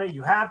about it,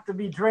 you have to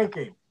be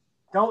drinking.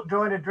 Don't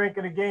join A Drink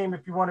in a Game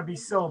if you want to be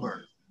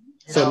sober.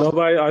 So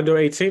nobody under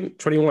 18,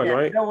 21, yeah,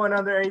 right? No one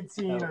under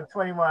 18 or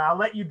 21. I'll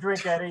let you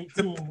drink at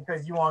 18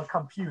 because you on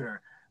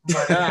computer.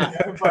 But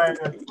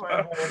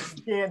if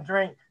you can't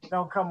drink,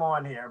 don't come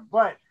on here.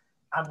 But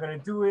I'm going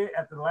to do it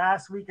at the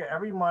last week of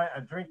every month.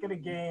 A Drink in a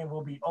Game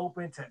will be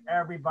open to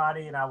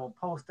everybody, and I will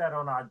post that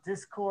on our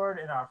Discord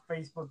and our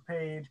Facebook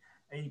page,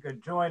 and you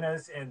could join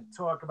us and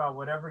talk about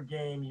whatever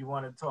game you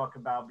want to talk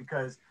about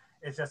because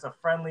it's just a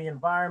friendly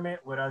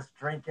environment with us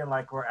drinking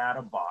like we're at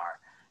a bar.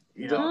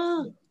 You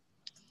know,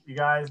 you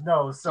guys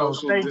know. So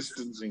social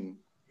distancing.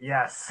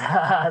 Yes,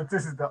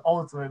 this is the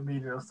ultimate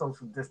meaning of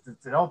social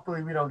distancing.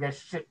 Hopefully, we don't get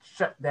shit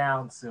shut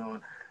down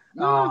soon.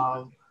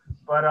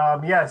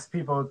 But yes,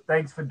 people,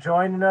 thanks for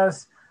joining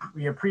us.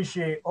 We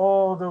appreciate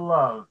all the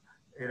love.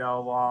 You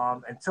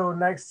know, until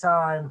next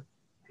time,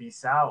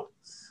 peace out.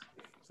 See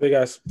you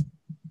guys.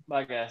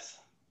 Bye, guys.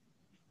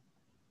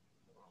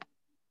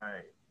 All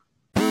right.